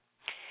doesn't matter,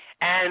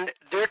 and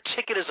their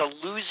ticket is a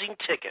losing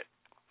ticket,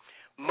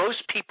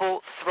 most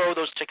people throw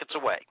those tickets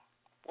away.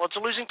 Well, it's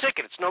a losing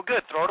ticket. It's no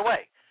good. Throw it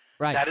away.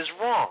 Right. That is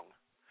wrong.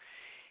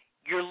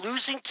 Your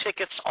losing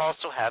tickets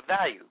also have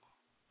value.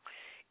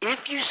 If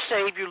you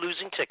save your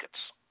losing tickets,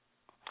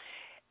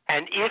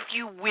 and if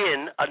you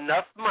win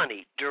enough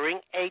money during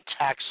a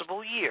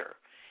taxable year,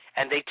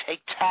 and they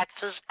take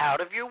taxes out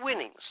of your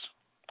winnings,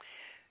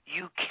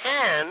 you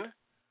can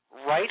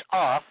write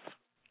off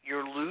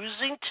your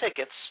losing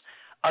tickets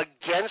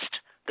against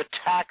the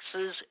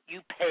taxes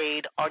you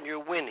paid on your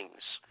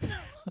winnings.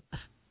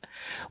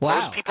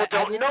 Wow. Most people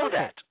don't know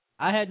that.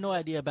 I had no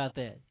idea about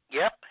that.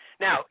 Yep.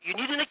 Now, you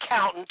need an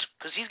accountant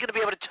because he's going to be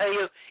able to tell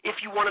you if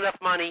you won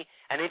enough money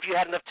and if you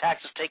had enough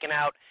taxes taken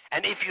out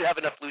and if you have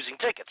enough losing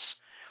tickets.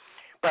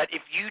 But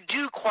if you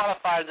do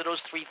qualify under those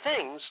three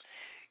things,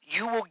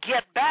 you will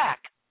get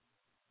back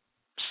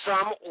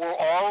some or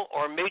all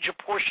or a major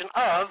portion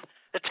of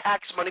the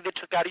tax money they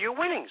took out of your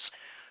winnings.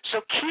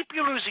 So keep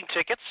your losing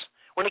tickets.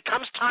 When it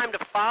comes time to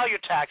file your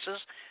taxes,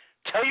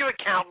 tell your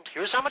accountant,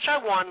 here's how much I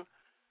won,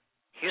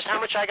 here's how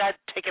much I got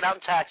taken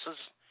out in taxes,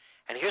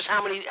 and here's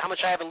how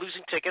much I have in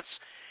losing tickets.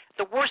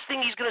 The worst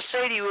thing he's going to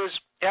say to you is,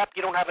 yep,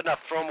 you don't have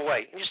enough, throw them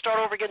away. And you start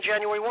over again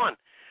January 1.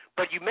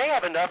 But you may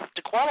have enough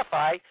to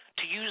qualify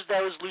to use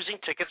those losing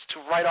tickets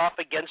to write off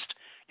against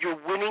your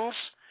winnings,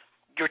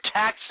 your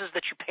taxes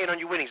that you paid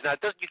on your winnings. Now,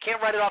 you can't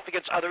write it off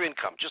against other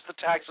income, just the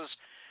taxes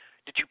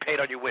that you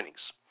paid on your winnings.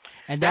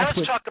 And now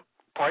let's talk.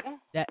 Pardon?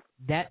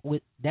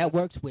 That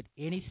works with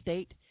any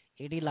state,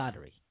 any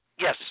lottery.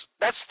 Yes,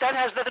 that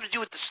has nothing to do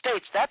with the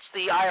states. That's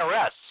the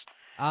IRS.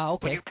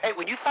 Okay.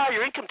 When you file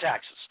your income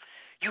taxes,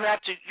 you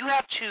have to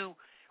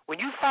when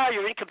you file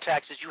your income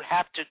taxes, you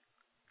have to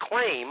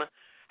claim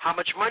how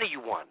much money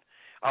you won.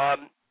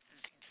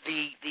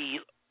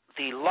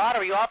 The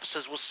lottery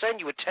offices will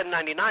send you a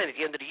 1099 at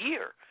the end of the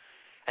year,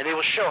 and they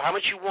will show how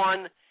much you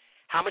won,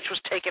 how much was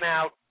taken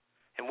out,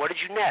 and what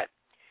did you net.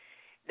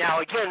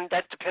 Now, again,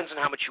 that depends on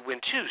how much you win,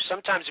 too.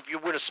 Sometimes if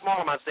you win a small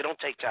amount, they don't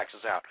take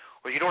taxes out,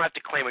 or you don't have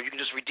to claim them. You can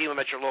just redeem them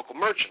at your local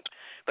merchant.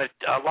 But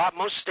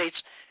most states,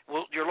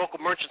 your local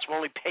merchants will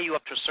only pay you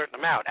up to a certain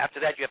amount. After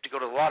that, you have to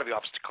go to the lottery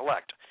office to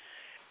collect.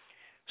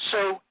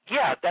 So,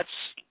 yeah, that's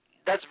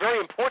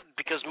very important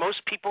because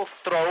most people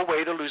throw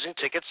away their losing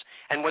tickets,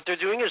 and what they're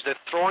doing is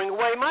they're throwing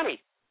away money.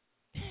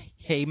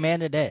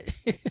 Amen to that.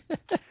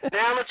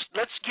 Now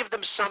let's give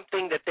them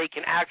something that they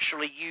can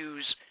actually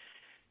use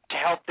to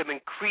help them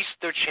increase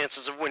their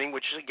chances of winning,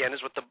 which, again,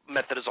 is what the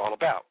method is all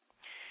about.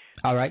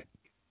 All right.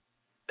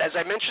 As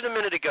I mentioned a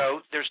minute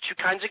ago, there's two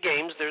kinds of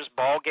games. There's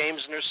ball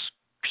games and there's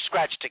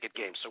scratch ticket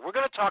games. So we're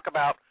going to talk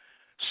about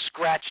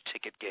scratch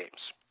ticket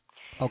games.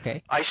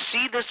 Okay. I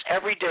see this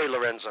every day,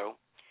 Lorenzo.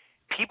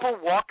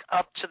 People walk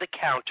up to the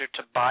counter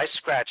to buy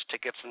scratch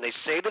tickets, and they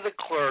say to the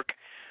clerk,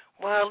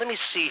 Well, let me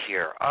see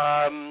here.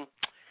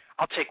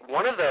 I'll take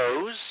one of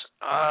those.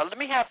 Let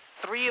me have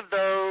 3 of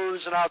those,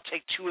 and I'll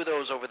take 2 of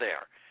those over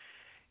there.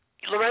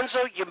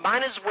 Lorenzo, you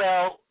might as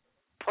well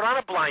put on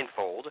a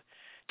blindfold,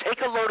 take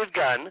a loaded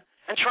gun,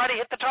 and try to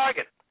hit the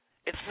target.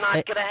 It's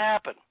not going to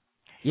happen.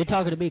 You're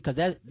talking to me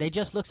because they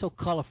just look so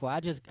colorful.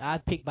 I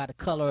pick by the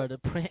color of the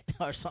print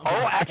or something.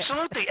 Oh, like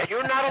absolutely, and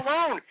you're not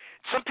alone.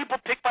 Some people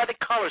pick by the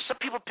color. Some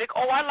people pick,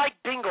 I like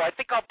bingo. I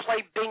think I'll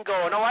play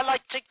bingo. And I like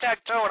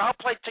tic-tac-toe, and I'll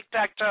play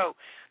tic-tac-toe.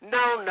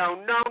 No,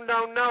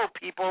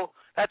 people.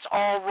 That's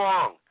all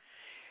wrong.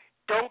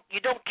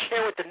 You don't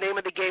care what the name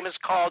of the game is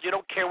called. You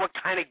don't care what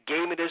kind of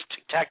game it is,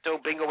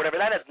 tic-tac-toe, bingo,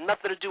 whatever. That has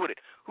nothing to do with it.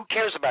 Who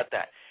cares about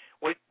that?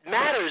 What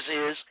matters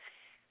is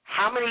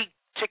how many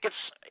tickets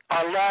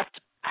are left,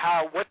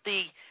 what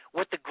the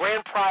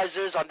grand prize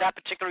is on that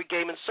particular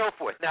game, and so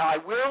forth. Now, I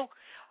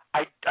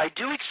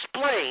do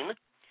explain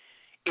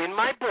in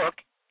my book,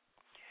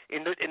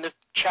 in the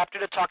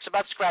chapter that talks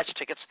about scratch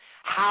tickets,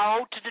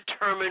 how to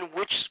determine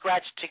which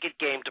scratch ticket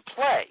game to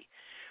play.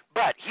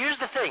 But here's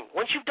the thing: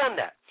 once you've done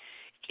that,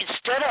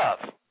 instead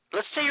of,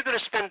 let's say you're going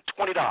to spend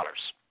 $20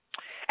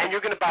 and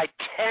you're going to buy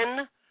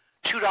 10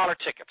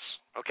 $2 tickets,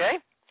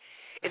 okay?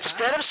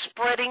 Instead of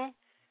spreading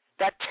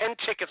that 10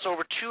 tickets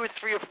over 2 or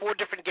 3 or 4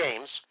 different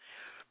games,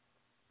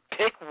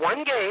 pick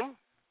one game,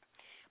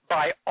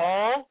 buy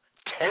all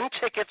 10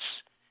 tickets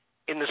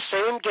in the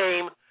same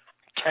game,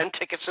 10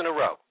 tickets in a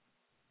row.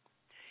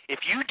 If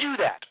you do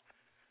that,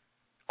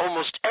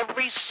 almost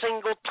every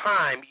single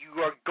time you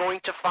are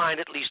going to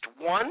find at least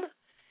 1,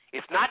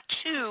 if not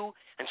 2,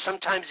 and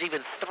sometimes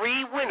even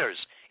 3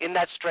 winners in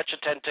that stretch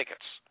of 10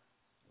 tickets.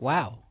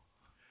 Wow.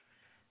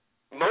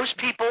 Most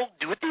people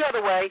do it the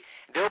other way.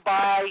 They'll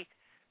buy,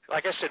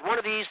 like I said, 1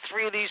 of these,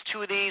 3 of these,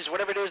 2 of these,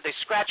 whatever it is. They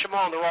scratch them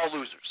all, and they're all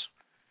losers.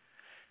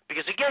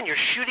 Because, again, you're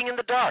shooting in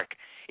the dark.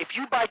 If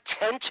you buy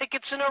 10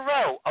 tickets in a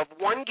row of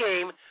one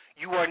game,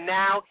 you are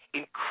now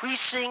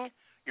increasing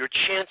your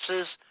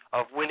chances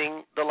of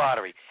winning the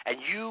lottery.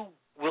 And you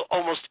will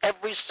almost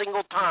every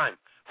single time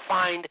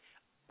find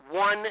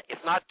 1, if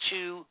not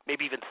 2,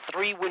 maybe even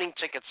 3 winning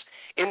tickets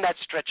in that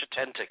stretch of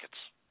 10 tickets.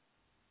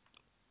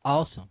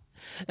 Awesome.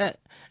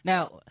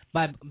 Now,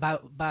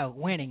 by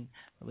winning,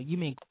 you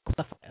mean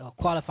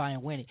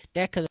qualifying winning.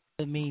 That could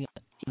mean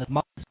the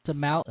most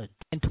amount of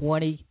 $10,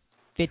 $20,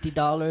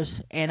 $50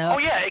 and up. Oh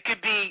yeah, it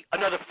could be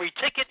another free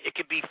ticket. It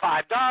could be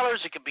 $5.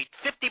 It could be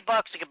 $50.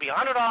 It could be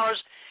 $100.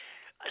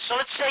 So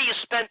let's say you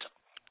spent,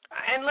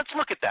 and let's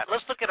look at that.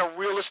 Let's look at a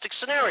realistic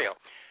scenario.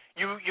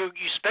 You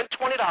spent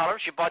 $20.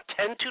 You bought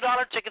 10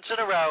 $2 tickets in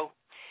a row,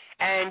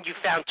 and you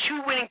found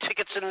 2 winning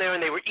tickets in there,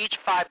 and they were each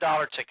 $5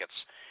 tickets.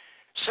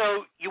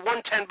 So you won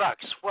 $10.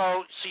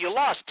 Well, so you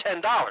lost $10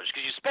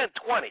 because you spent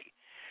 $20.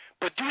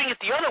 But doing it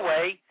the other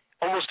way,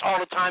 almost all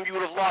the time you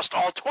would have lost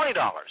all $20.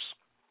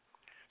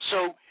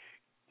 So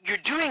you're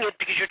doing it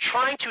because you're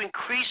trying to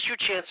increase your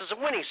chances of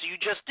winning. So you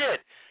just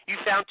did. You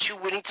found 2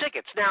 winning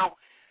tickets. Now,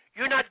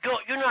 you're not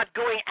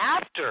going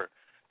after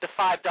the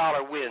 $5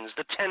 wins,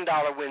 the $10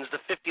 wins,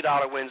 the $50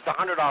 wins, the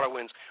 $100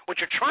 wins. What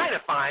you're trying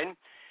to find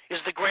is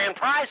the grand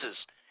prizes.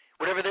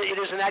 Whatever it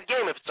is in that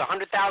game, if it's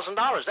 $100,000,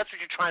 that's what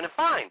you're trying to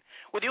find.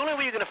 Well, the only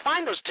way you're going to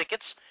find those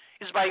tickets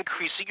is by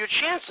increasing your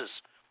chances.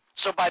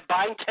 So by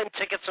buying 10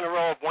 tickets in a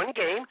row of one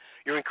game,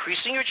 you're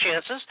increasing your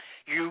chances.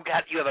 You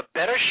have a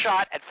better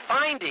shot at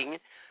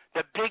finding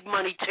the big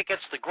money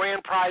tickets, the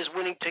grand prize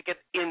winning ticket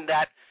in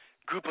that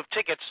group of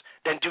tickets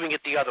than doing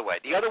it the other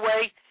way. The other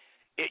way,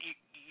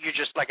 you're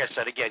just, like I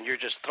said, again, you're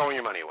just throwing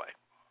your money away.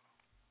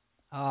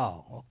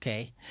 Oh,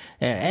 okay.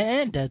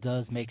 And that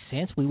does make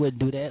sense. We wouldn't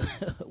do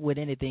that with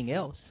anything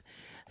else.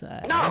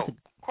 No, of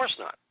course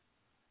not.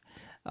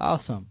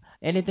 Awesome.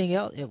 Anything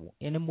else?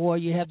 Any more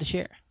you have to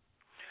share?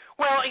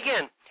 Well,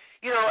 again,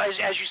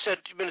 as you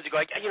said 2 minutes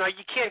ago,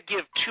 you can't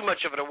give too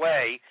much of it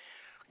away.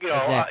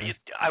 Exactly.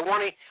 I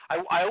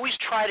always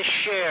try to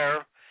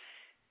share,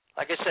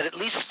 like I said, at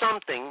least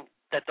something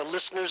that the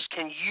listeners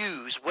can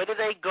use, whether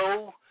they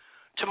go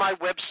to my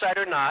website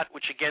or not,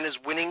 which again is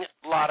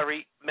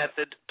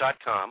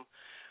winninglotterymethod.com,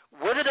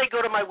 whether they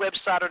go to my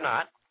website or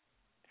not,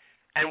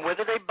 and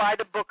whether they buy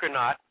the book or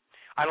not,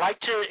 I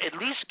like to at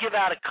least give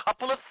out a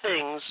couple of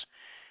things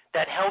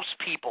that helps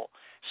people.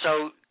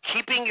 So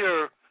keeping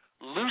your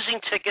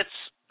losing tickets,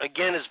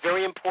 again, is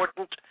very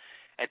important.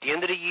 At the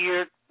end of the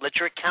year, let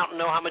your accountant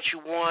know how much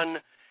you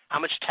won,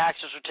 how much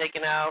taxes are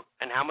taken out,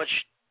 and how much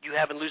you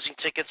have in losing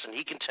tickets, and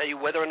he can tell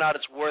you whether or not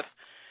it's worth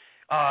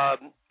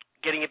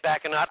getting it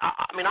back or not.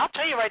 I mean, I'll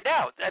tell you right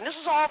now, and this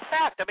is all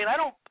fact. I mean,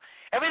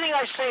 everything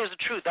I say is the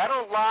truth. I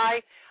don't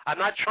lie. I'm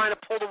not trying to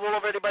pull the wool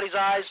over anybody's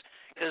eyes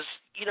because,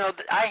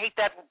 I hate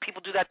that when people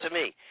do that to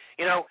me.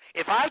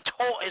 If I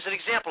told, as an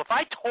example, if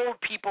I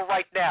told people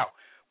right now,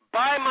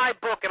 buy my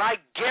book and I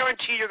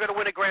guarantee you're going to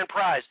win a grand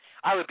prize,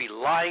 I would be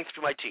lying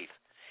through my teeth.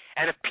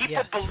 And if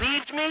people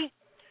believed me,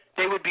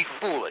 they would be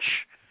foolish.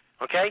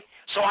 Okay?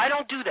 So I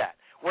don't do that.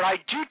 What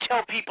I do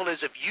tell people is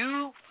if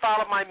you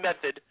follow my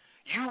method,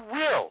 you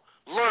will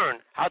learn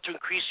how to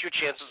increase your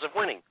chances of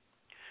winning.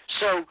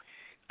 So,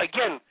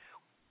 again,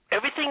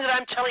 everything that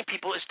I'm telling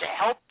people is to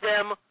help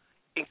them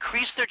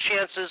increase their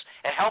chances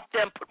and help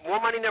them put more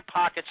money in their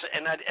pockets.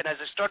 And as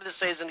I started to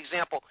say as an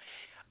example,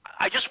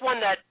 I just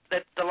won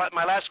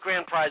my last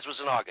grand prize was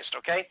in August,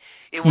 okay?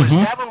 It was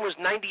that one was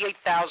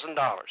 $98,000.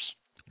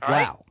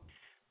 Wow.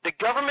 The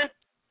government,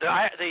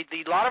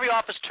 the lottery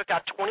office took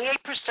out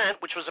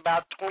 28%, which was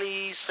about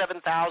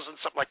 27,000,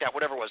 something like that,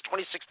 whatever it was,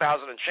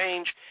 26,000 and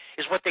change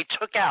is what they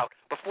took out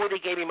before they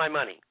gave me my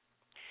money.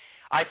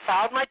 I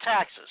filed my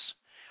taxes.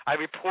 I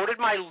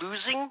reported my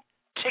losing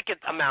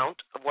ticket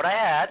amount of what I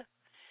had,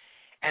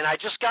 and I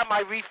just got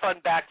my refund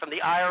back from the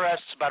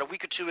IRS about a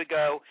week or two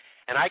ago,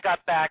 and I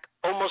got back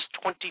almost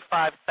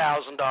 $25,000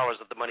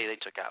 of the money they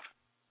took out.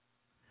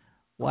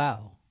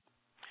 Wow.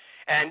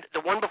 And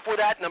the one before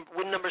that,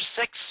 win number 6,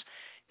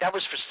 that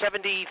was for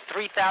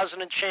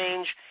 $73,000 and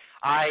change.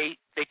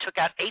 They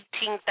took out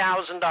 $18,000,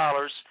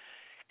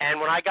 and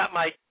when I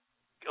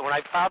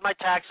filed my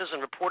taxes and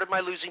reported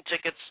my losing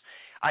tickets,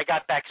 I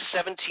got back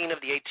 17 of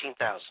the $18,000.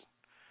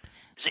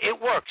 It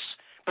works,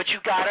 but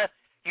you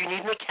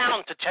need an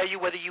accountant to tell you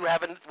whether you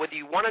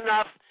won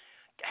enough,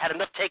 had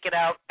enough taken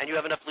out, and you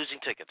have enough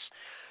losing tickets.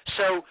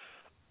 So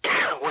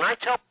when I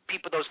tell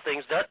people those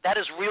things, that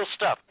is real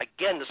stuff.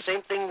 Again, the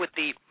same thing with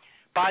the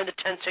buying the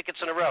 10 tickets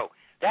in a row.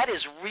 That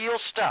is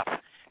real stuff.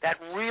 That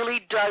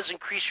really does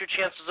increase your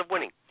chances of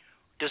winning.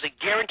 Does it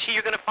guarantee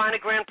you're going to find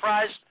a grand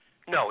prize?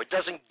 No, it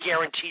doesn't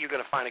guarantee you're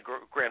going to find a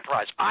grand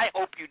prize. I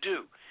hope you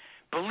do.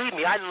 Believe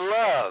me, I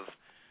love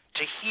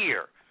to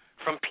hear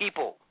from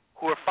people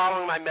who are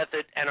following my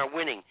method and are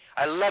winning.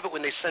 I love it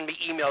when they send me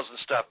emails and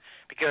stuff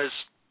because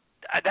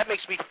that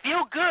makes me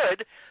feel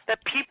good that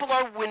people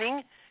are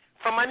winning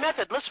from my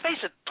method. Let's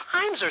face it,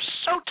 times are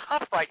so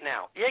tough right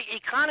now. The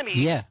economy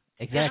is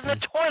in the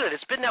toilet.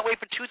 It's been that way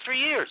for 2-3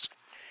 years.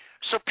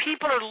 So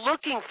people are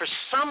looking for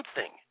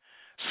something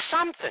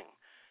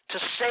to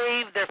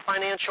save their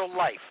financial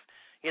life.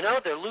 You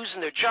know, they're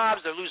losing their jobs,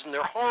 they're losing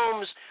their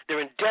homes,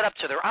 they're in debt up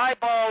to their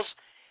eyeballs.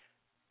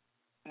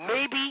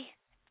 Maybe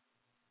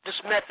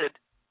this method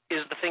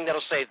is the thing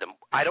that'll save them.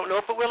 I don't know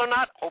if it will or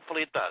not.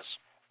 Hopefully it does.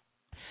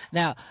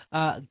 Now,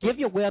 give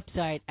your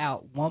website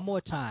out one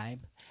more time.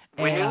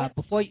 And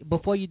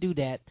before you do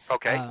that,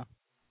 okay.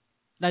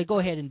 Now go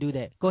ahead and do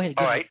that. Go ahead.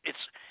 All right. It's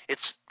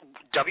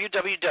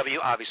www,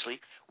 obviously,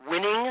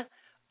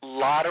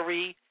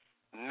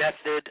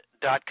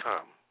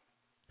 winninglotterymethod.com.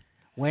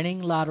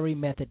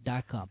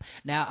 winninglotterymethod.com.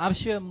 Now, I'm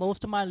sure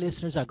most of my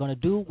listeners are going to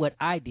do what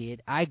I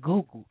did. I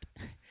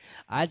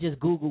just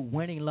Googled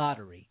winning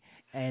lottery,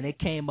 and it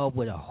came up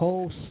with a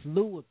whole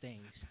slew of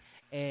things.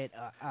 And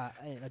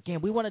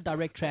again, we want to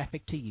direct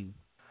traffic to you.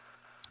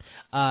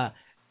 Tell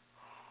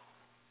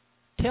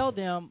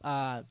them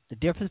the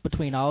difference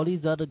between all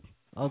these other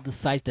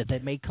sites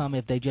that may come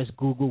if they just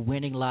Google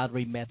winning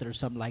lottery method or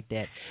something like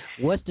that.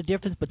 What's the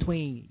difference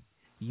between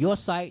your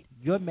site,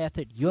 your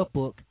method, your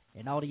book,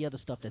 and all the other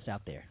stuff that's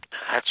out there?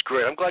 That's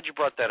great. I'm glad you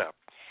brought that up.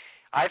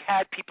 I've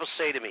had people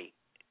say to me,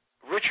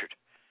 Richard,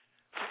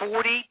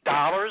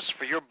 $40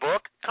 for your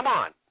book? Come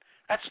on.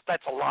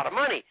 That's a lot of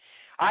money.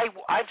 I've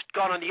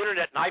gone on the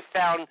internet and I've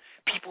found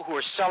people who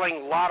are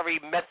selling lottery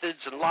methods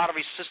and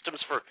lottery systems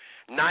for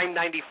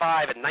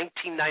 $9.95 and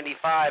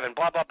 $19.95 and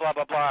blah, blah, blah,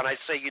 blah, blah. And I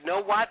say, you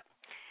know what?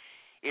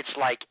 It's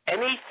like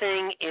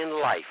anything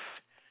in life.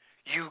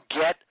 You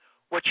get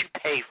what you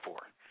pay for.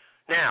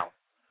 Now,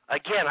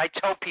 again, I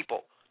tell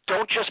people,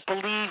 don't just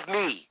believe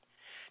me.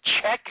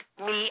 Check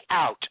me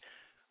out.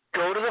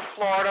 Go to the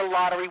Florida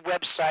Lottery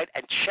website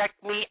and check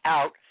me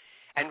out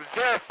and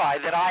verify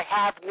that I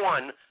have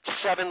won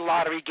 7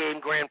 lottery game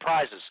grand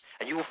prizes,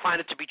 and you will find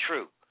it to be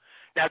true.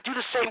 Now, do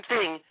the same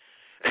thing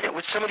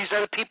with some of these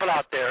other people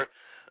out there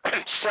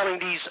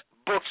selling these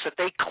books that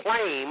they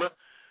claim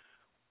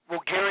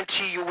will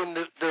guarantee you win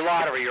the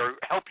lottery or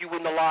help you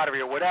win the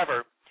lottery or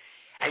whatever.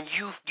 And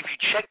if you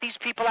check these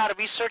people out and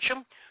research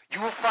them,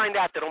 you will find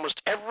out that almost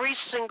every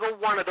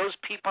single one of those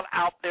people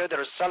out there that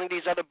are selling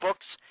these other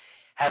books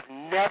have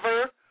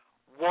never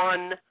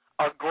won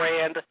a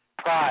grand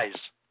prize.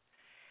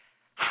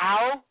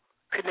 How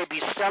could they be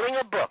selling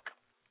a book,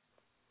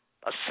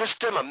 a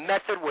system, a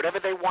method, whatever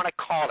they want to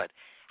call it?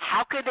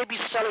 How could they be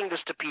selling this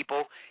to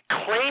people,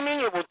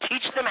 claiming it will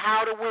teach them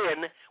how to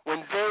win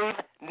when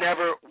they've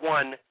never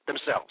won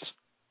themselves?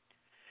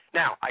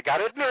 Now, I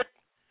got to admit,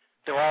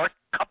 there are a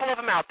couple of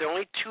them out there,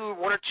 only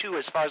one or two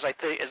as far as I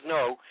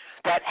know,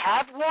 that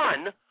have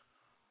won,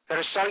 that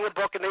are selling a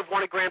book and they've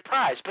won a grand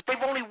prize, but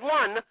they've only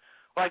won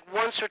like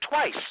once or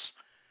twice.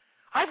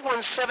 I've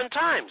won 7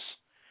 times.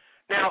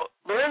 Now,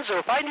 Lorenzo,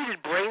 if I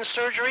needed brain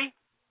surgery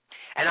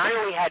and I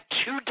only had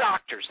 2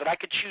 doctors that I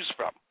could choose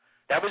from,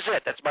 that was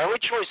it. That's my only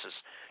choices.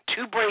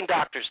 2 brain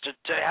doctors to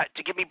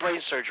give me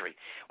brain surgery.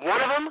 One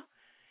of them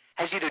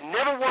has either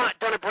never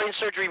done a brain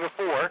surgery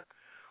before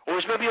or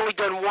has maybe only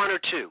done 1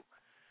 or 2.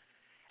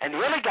 And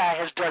the other guy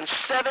has done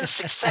 7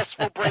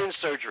 successful brain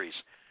surgeries.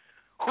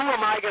 Who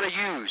am I going to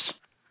use?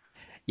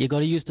 You're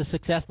going to use the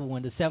successful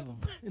one, the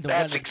 7th.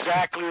 That's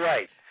exactly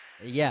right.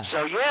 Yeah.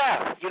 So,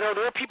 yeah,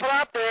 there are people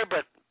out there,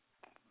 but,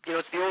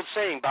 it's the old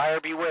saying, buyer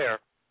beware.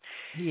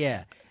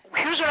 Yeah.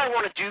 here's what I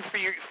want to do for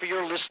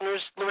your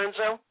listeners,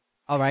 Lorenzo.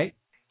 All right.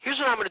 Here's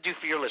what I'm going to do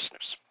for your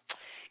listeners.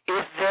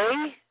 If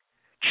they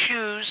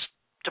choose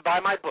to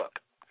buy my book,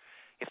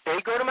 if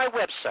they go to my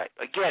website,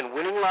 again,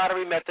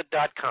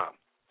 winninglotterymethod.com,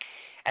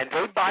 and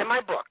they buy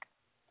my book.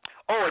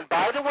 Oh, and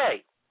by the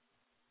way,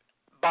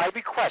 by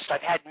request,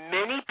 I've had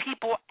many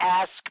people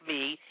ask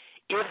me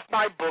if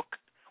my book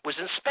was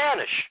in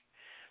Spanish.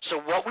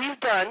 So what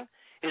we've done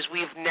is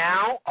we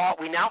now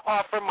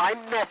offer my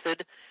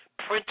method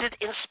printed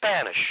in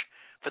Spanish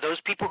for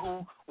those people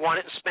who want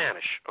it in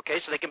Spanish.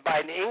 Okay, so they can buy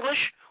it in English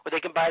or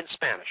they can buy it in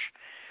Spanish.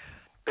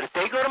 But if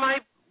they go to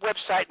my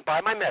website and buy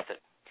my method,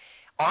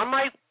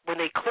 when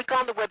they click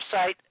on the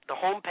website, the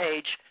home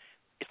page,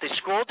 if they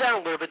scroll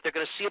down a little bit, they're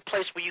going to see a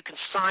place where you can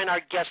sign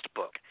our guest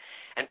book.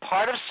 And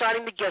part of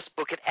signing the guest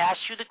book, it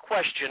asks you the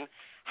question,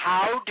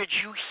 how did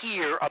you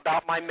hear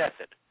about my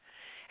method?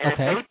 And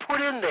okay. If they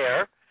put in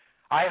there,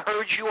 I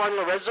heard you on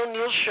Lorenzo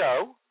Neal's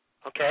show,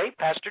 okay,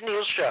 Pastor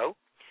Neal's show,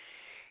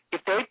 if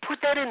they put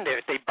that in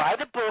there, if they buy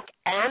the book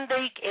and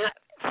they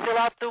fill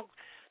out the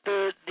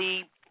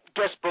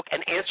guest book and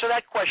answer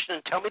that question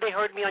and tell me they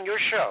heard me on your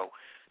show,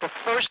 the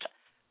first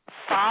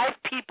 5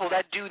 people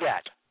that do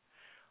that,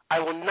 I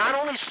will not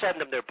only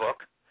send them their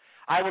book,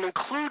 I will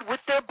include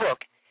with their book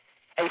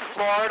a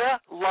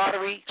Florida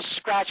lottery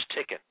scratch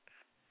ticket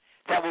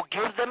that will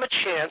give them a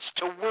chance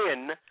to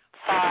win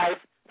 $5,000.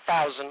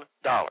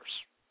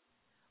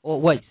 Oh,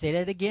 wait, say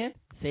that again?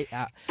 If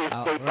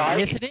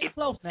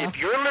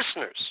your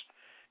listeners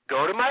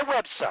go to my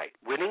website,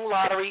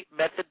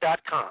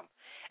 winninglotterymethod.com,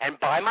 and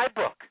buy my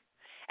book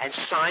and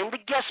sign the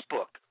guest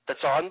book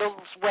that's on the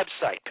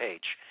website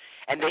page,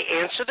 and they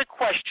answer the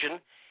question,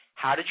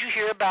 how did you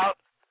hear about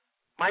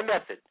my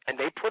method? And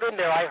they put in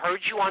there, I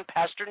heard you on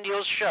Pastor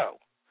Neal's show.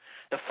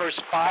 The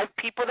first 5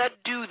 people that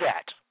do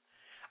that,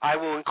 I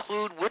will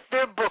include with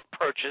their book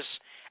purchase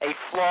a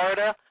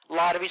Florida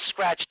lottery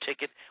scratch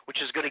ticket,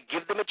 which is going to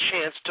give them a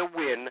chance to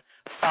win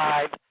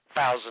 $5,000.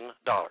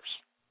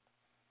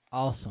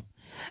 Awesome.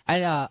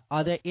 And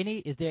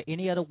is there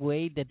any other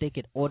way that they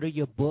could order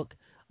your book?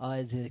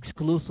 Is it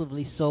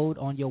exclusively sold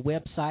on your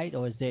website,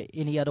 or is there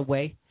any other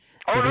way?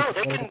 Oh, no,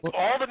 they can.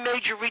 All the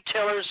major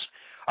retailers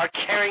are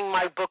carrying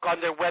my book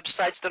on their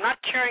websites. They're not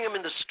carrying them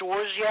in the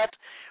stores yet,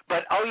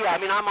 but, oh, yeah, I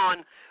mean, I'm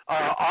on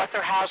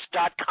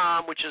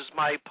authorhouse.com, which is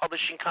my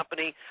publishing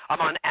company.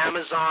 I'm on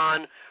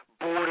Amazon,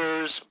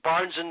 Borders,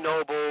 Barnes &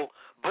 Noble,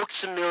 Books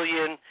A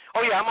Million.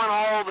 Oh, yeah, I'm on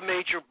all the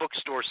major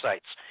bookstore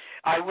sites.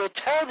 I will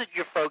tell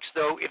your folks,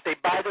 though, if they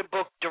buy their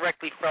book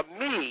directly from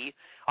me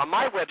on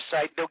my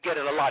website, they'll get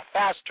it a lot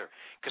faster,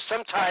 because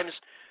sometimes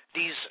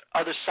these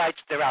other sites,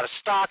 they're out of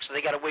stock, so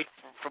they got to wait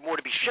for more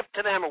to be shipped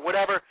to them or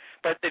whatever.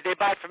 But if they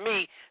buy it from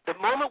me, the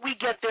moment we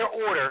get their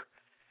order,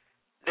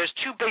 there's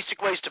 2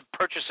 basic ways to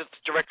purchase it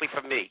directly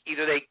from me.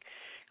 Either they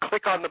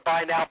click on the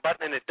Buy Now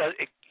button and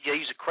you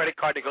use a credit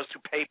card that goes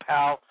through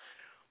PayPal,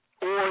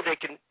 or they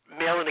can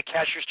mail in a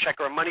cashier's check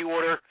or a money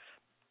order,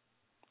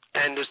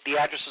 and the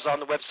address is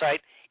on the website.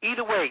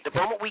 Either way, the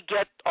moment we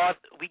get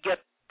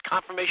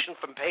confirmation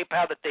from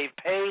PayPal that they've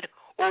paid,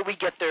 or we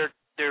get their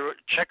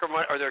check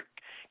or their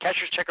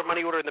cashier's check or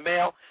money order in the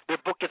mail, their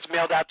book gets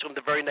mailed out to them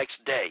the very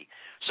next day.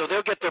 So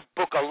they'll get their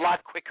book a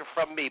lot quicker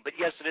from me. But,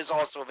 yes, it is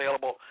also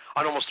available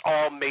on almost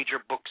all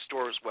major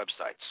bookstores'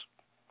 websites.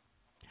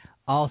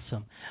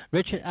 Awesome.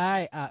 Richard,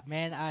 I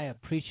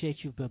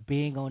appreciate you for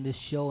being on this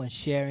show and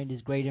sharing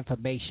this great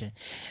information.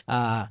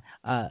 To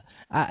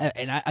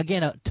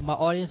my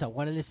audience, I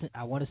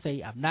want to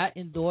say I'm not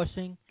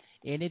endorsing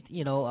any,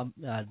 these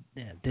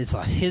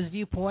are his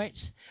viewpoints.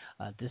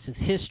 This is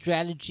his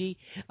strategy.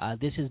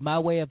 This is my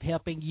way of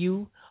helping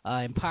you,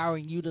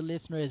 empowering you, the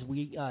listener.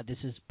 This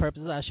is the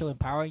purpose of our show,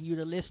 empowering you,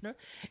 the listener.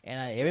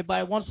 And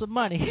everybody wants some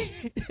money.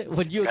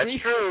 Would you agree?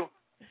 That's true.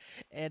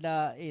 And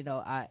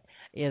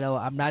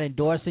I'm not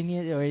endorsing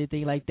it or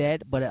anything like that.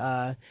 But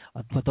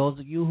for those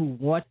of you who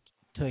want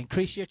to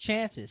increase your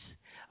chances,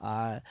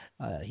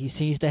 he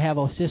seems to have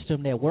a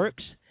system that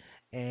works,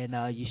 and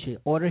you should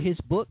order his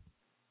book.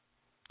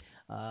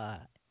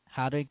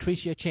 How to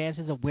increase your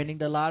chances of winning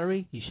the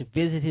lottery. You should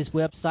visit his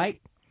website.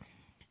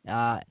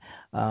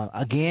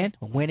 Again,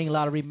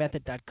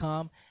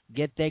 winninglotterymethod.com.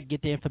 Get the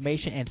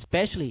information, and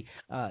especially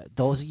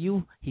those of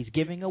you, he's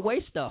giving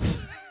away stuff.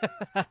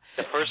 The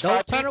first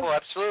 5 people,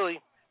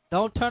 absolutely.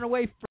 Don't turn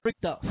away free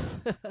stuff.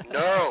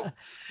 No.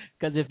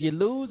 Because if you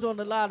lose on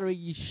the lottery,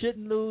 you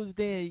shouldn't lose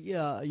then.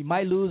 You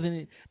might lose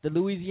in the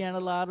Louisiana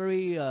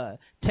lottery,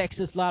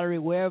 Texas lottery,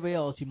 wherever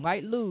else. You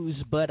might lose,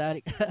 but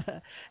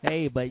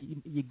hey, but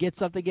you get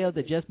something else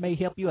that just may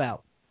help you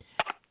out.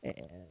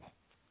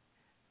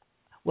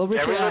 Well,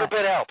 Richard, every little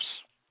bit helps.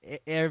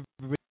 Every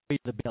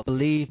little bit.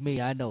 Believe me,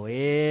 I know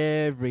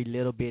every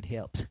little bit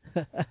helps.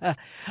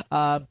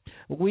 I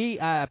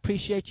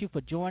appreciate you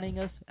for joining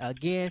us.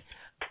 Again,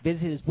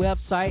 visit his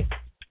website,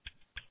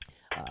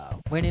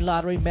 Winning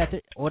Lottery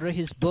Method. Order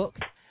his book.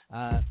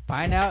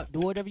 Find out, do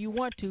whatever you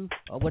want to,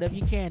 or whatever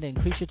you can to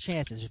increase your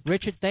chances.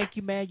 Richard, thank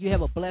you, man. You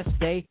have a blessed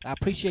day. I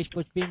appreciate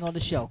you for being on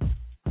the show.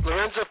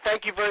 Lorenzo,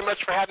 thank you very much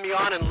for having me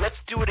on, and let's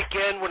do it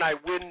again when I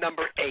win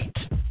number 8.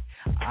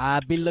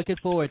 I'll be looking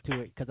forward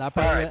to it because I'll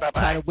probably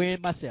try to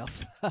win myself.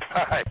 All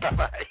right,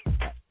 bye-bye.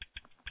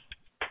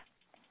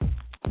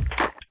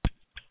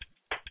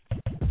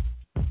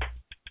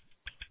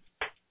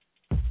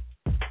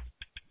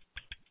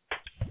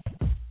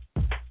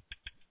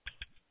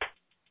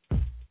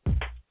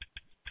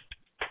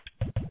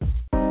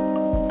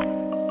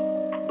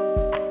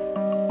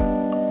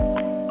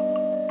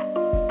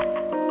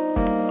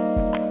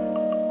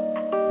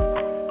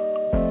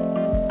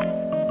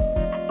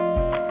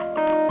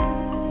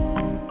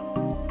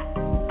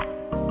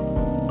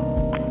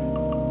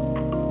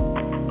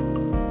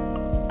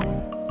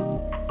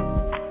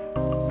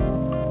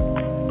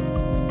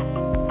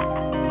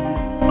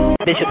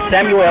 Bishop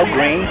Samuel L.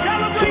 Green,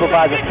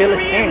 Supervisor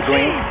Phyllis N.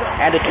 Green,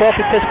 and the 12th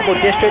Episcopal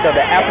District of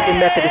the African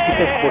Methodist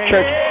Episcopal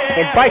Church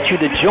invite you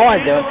to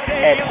join them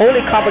at Holy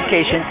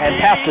Convocation and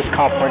Pastors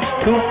Conference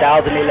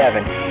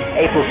 2011,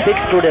 April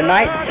 6th through the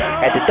 9th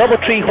at the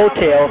Doubletree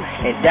Hotel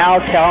in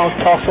downtown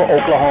Tulsa,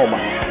 Oklahoma.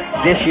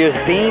 This year's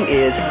theme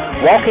is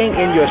Walking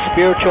in Your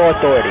Spiritual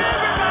Authority.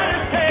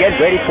 Get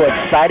ready for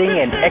exciting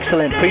and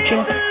excellent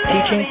preaching,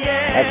 teaching,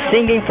 and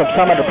singing from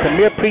some of the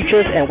premier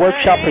preachers and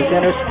workshop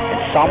presenters and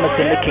psalmists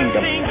in the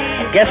kingdom.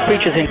 Guest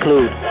preachers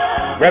include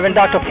Reverend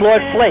Dr.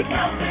 Floyd Flake,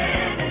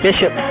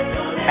 Bishop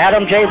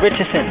Adam J.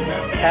 Richardson,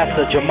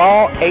 Pastor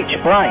Jamal H.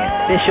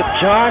 Bryant, Bishop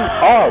John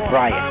R.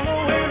 Bryant,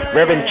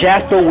 Reverend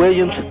Jasper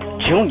Williams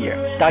Jr.,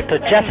 Dr.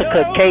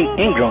 Jessica K.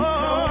 Ingram,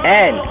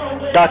 and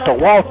Dr.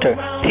 Walter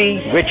P.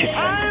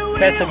 Richardson.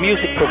 Special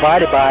music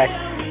provided by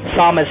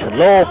Psalmist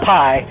Lowell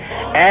Pye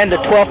and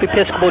the 12th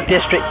Episcopal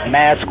District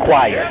Mass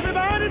Choir.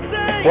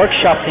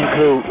 Workshops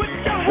include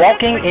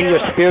Walking in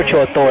Your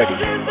Spiritual Authority,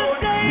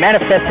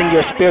 Manifesting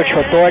Your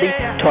Spiritual Authority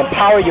to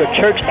Empower Your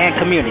Church and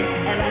Community,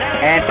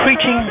 and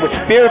Preaching with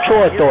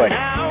Spiritual Authority.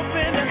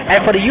 And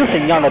for the youth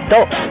and young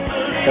adults,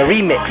 the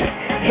remix,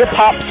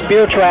 Hip-Hop,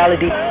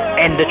 Spirituality,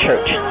 and the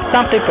Church,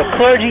 something for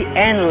clergy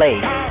and lay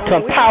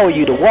to empower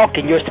you to walk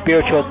in your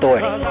spiritual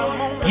authority.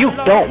 You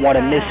don't want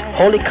to miss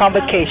Holy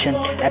Convocation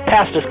and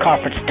Pastors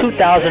Conference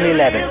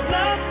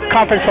 2011.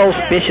 Conference host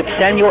Bishop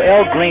Samuel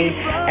L. Green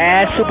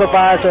and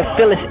Supervisor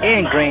Phyllis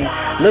N. Green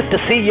look to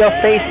see your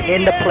face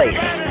in the place.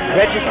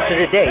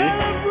 Register today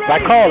by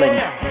calling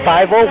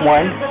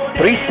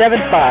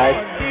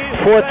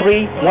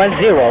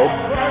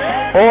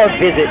 501-375-4310 or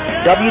visit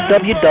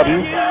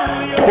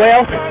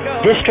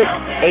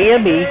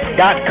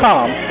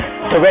www.12thdistrictame.com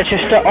to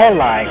register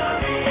online.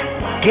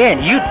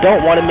 Again, you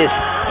don't want to miss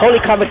Holy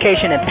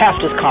Convocation and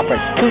Pastors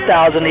Conference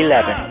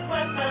 2011.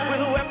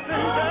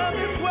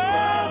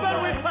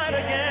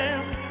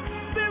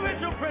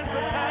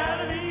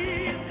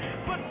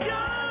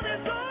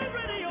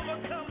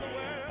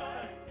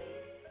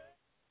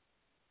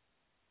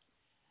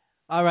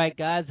 All right,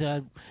 guys,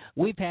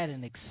 we've had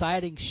an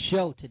exciting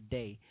show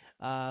today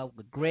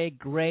with Greg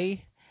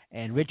Gray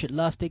and Richard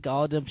Lustig,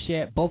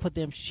 both of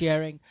them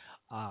sharing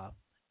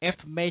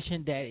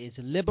information that is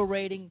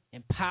liberating,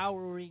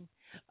 empowering,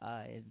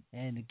 and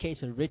in the case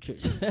of Richard,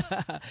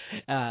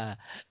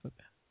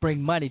 bring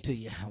money to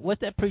you.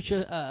 What's that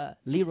preacher,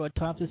 Leroy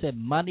Thompson said,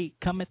 money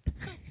cometh?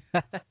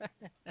 Well,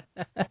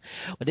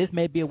 this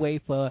may be a way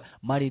for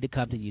money to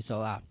come to you.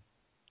 So,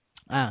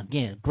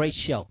 again, great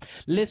show.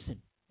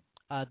 Listen,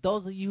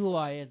 those of you who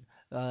are in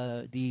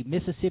the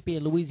Mississippi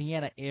and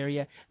Louisiana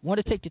area,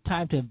 want to take the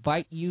time to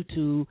invite you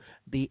to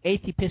the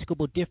 8th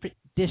Episcopal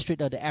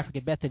District of the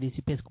African Methodist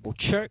Episcopal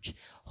Church,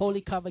 Holy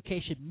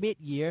Convocation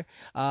Mid-Year,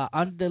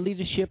 under the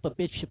leadership of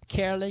Bishop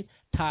Carolyn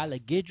Tyler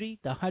Guidry,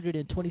 the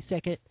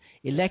 122nd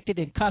elected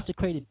and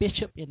consecrated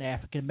bishop in the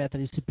African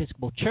Methodist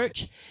Episcopal Church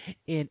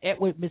in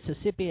Edward,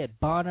 Mississippi at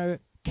Bonner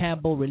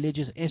Campbell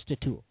Religious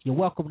Institute. You're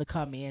welcome to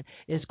come in.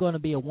 It's going to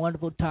be a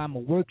wonderful time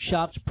of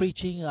workshops,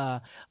 preaching.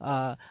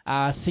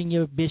 Our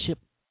senior bishop,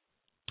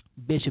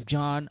 Bishop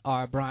John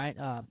R. Bryant,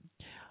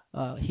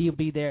 he'll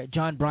be there.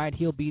 John Bryant,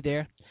 he'll be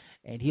there,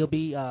 and he'll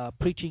be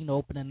preaching the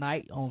opening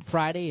night on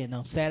Friday, and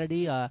on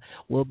Saturday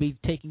we'll be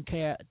taking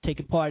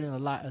part in a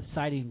lot of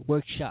exciting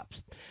workshops.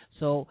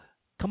 So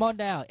come on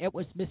down,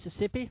 Edwards,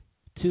 Mississippi,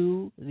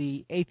 to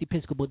the 8th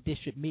Episcopal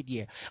District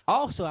Mid-Year.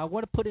 Also, I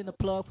want to put in a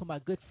plug for my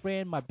good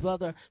friend, my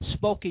brother,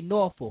 Smokey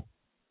Norfolk.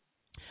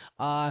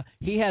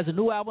 He has a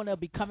new album that will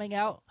be coming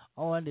out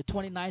on the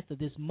 29th of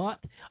this month.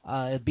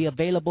 It'll be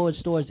available in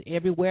stores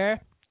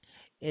everywhere.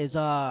 It's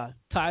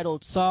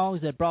titled Songs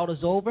That Brought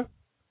Us Over,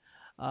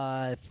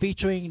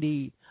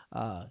 featuring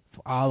a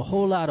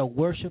whole lot of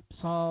worship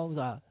songs,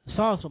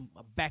 songs from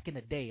back in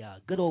the day,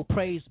 good old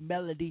praise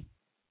medley,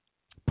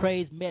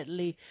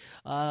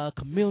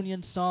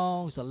 communion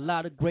songs, a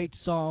lot of great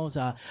songs.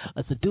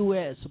 It's a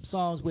duet, some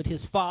songs with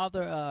his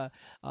father,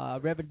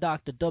 Reverend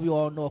Dr.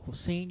 W.R. Norfolk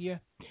Sr.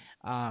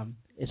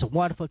 It's a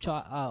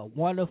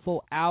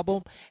wonderful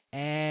album,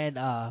 and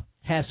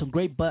has some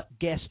great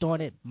guests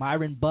on it,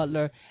 Myron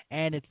Butler,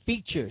 and it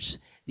features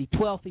the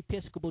 12th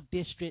Episcopal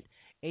District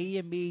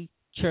AME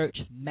Church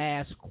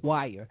Mass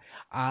Choir.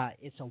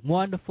 It's a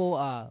wonderful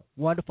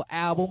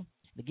album.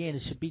 Again,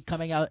 it should be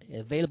coming out,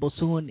 available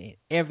soon in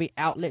every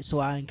outlet. So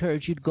I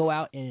encourage you to go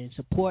out and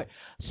support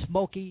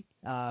Smokey,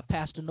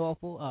 Pastor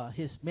Norfolk,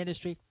 his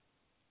ministry.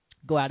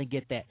 Go out and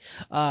get that.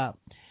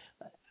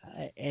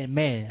 And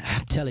man,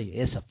 I'm telling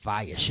you, it's a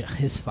fire show.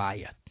 It's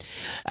fire.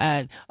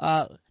 And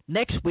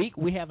next week,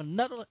 we have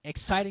another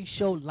exciting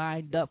show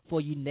lined up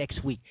for you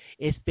next week.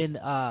 It's been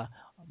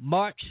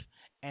March,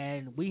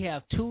 and we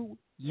have two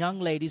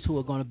young ladies who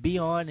are going to be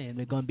on, and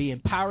they're going to be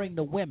empowering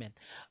the women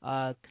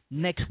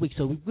next week.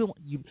 So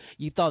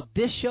you thought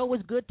this show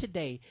was good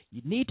today.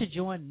 You need to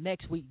join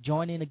next week.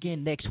 Join in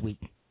again next week.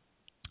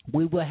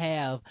 We will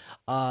have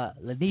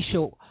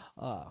Lanisha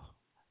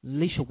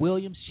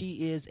Williams. She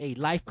is a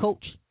life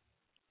coach.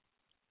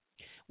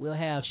 We'll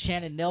have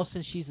Shannon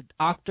Nelson. She's an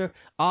author.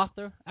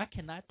 I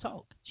cannot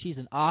talk. She's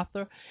an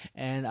author,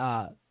 and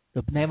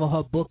the name of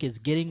her book is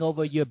Getting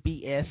Over Your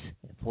BS.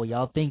 For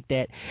y'all think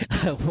that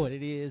what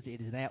it is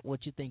not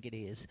what you think it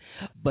is.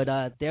 But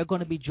they're going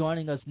to be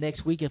joining us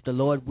next week if the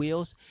Lord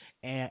wills,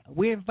 and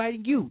we're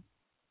inviting you.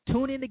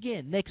 Tune in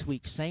again next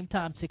week, same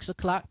time, 6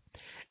 o'clock,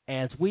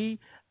 as we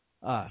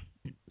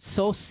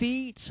sow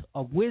seeds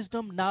of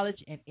wisdom,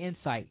 knowledge, and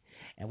insight,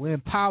 and we're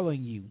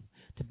empowering you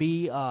to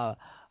be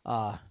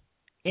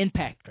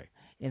impactor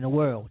in the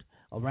world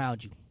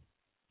around you.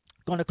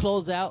 Going to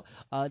close out.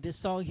 This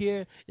song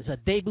here is a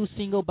debut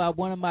single by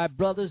one of my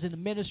brothers in the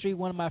ministry,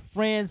 one of my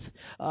friends,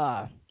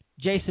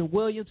 Jason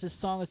Williams. This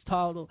song is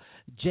titled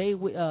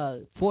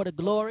For the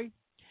Glory.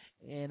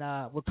 And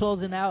we're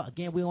closing out.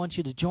 Again, we want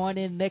you to join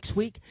in next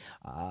week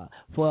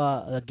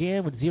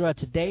with Zero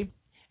Today.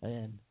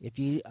 And if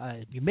you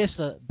missed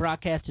the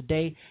broadcast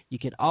today, you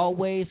can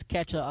always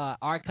catch an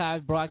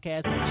archived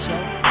broadcast of the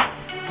show.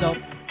 So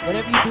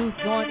whatever you do,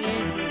 join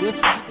in. We'll see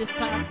you this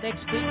time next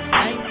week.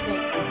 Same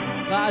thing.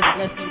 God's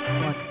blessing you.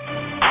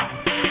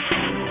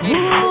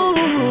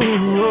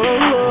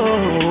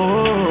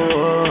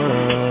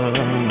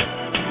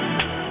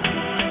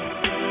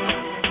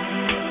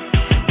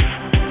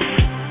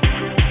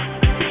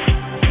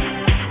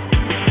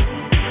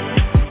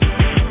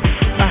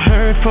 I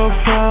heard folks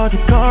call it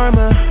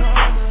karma.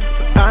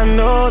 I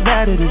know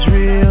that it is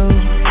real.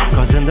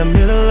 'Cause in the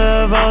middle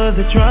of all of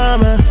the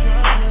drama,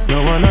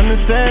 no one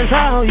understands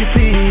how you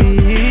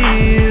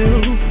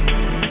feel.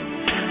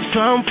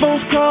 Some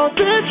folks call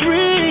this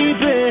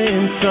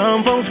reaping,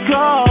 some folks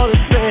call it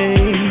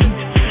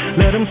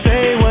fate. Let them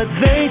say what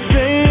they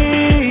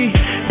say.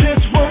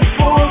 This one's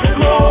for the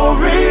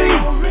glory.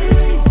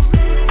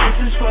 This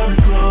is for the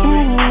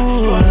glory.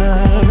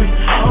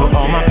 For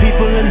all my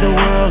people in the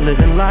world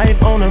living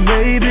life on a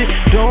maybe.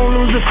 Don't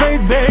lose the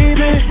faith, baby.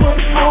 This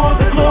one's for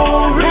the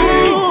glory.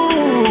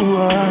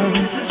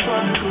 This is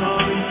for the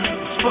glory.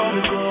 It's for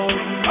the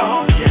glory.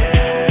 Oh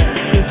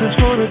yeah. This is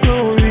for the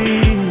glory.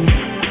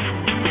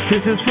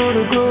 This is for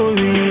the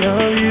glory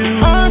of you.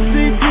 I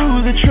see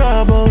through the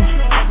trouble,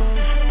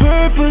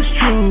 purpose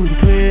true and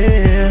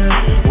clear.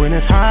 When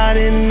it's hot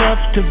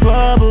enough to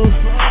bubble,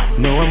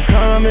 know I'm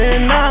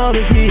coming out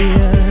of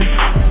here.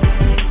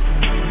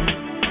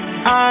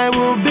 I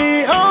will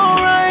be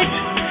alright,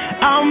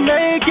 I'll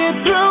make it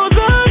through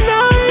the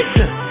night.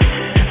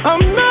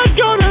 I'm not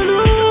gonna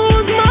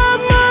lose my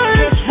mind.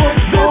 This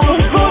one's for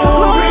the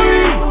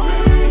glory.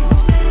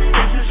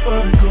 This is for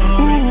the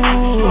glory.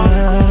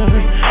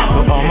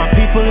 For all my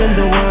people in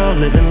the world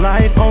living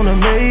life on a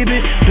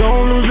maybe.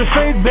 Don't lose the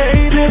faith,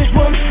 baby. This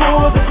one's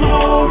for the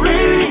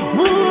glory.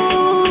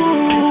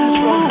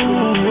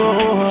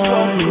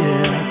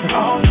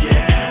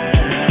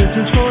 This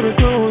is for the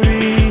glory.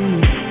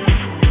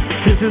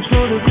 This is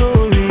for the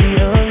glory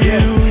of you.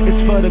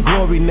 It's for the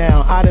glory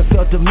now. I done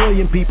felt a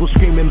million people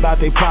screaming about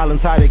their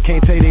problems, how they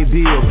can't pay their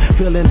bills.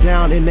 Feeling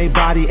down in their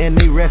body and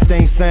they rest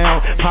ain't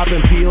sound.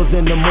 Popping pills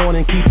in the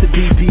morning, keep the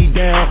BP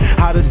down.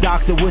 How the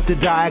doctor with the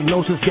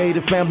diagnosis gave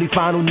the family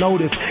final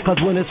notice.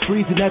 'Cause when it's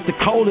freezing at the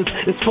coldest,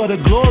 it's for the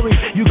glory.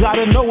 You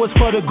gotta know it's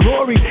for the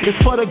glory.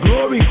 It's for the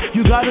glory.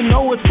 You gotta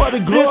know it's for the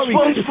glory.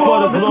 It's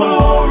for the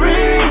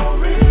glory.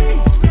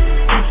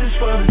 This is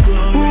for the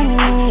glory.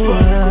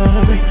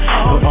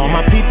 For all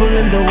my people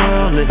in the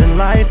world living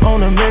life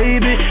on a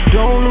maybe.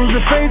 Don't lose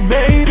the faith,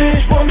 baby.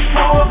 This one's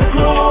for the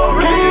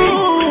glory.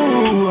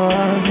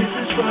 This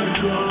is for the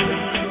glory.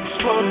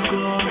 It's for the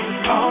glory.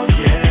 Oh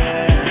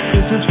yeah.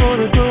 This is for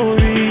the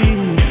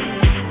glory.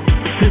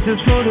 This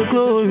is for the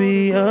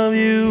glory of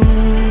you.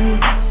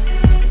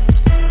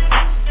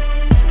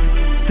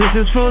 This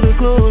is for the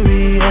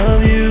glory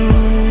of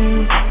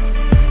you.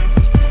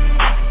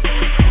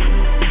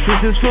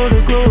 This is for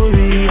the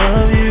glory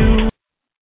of you.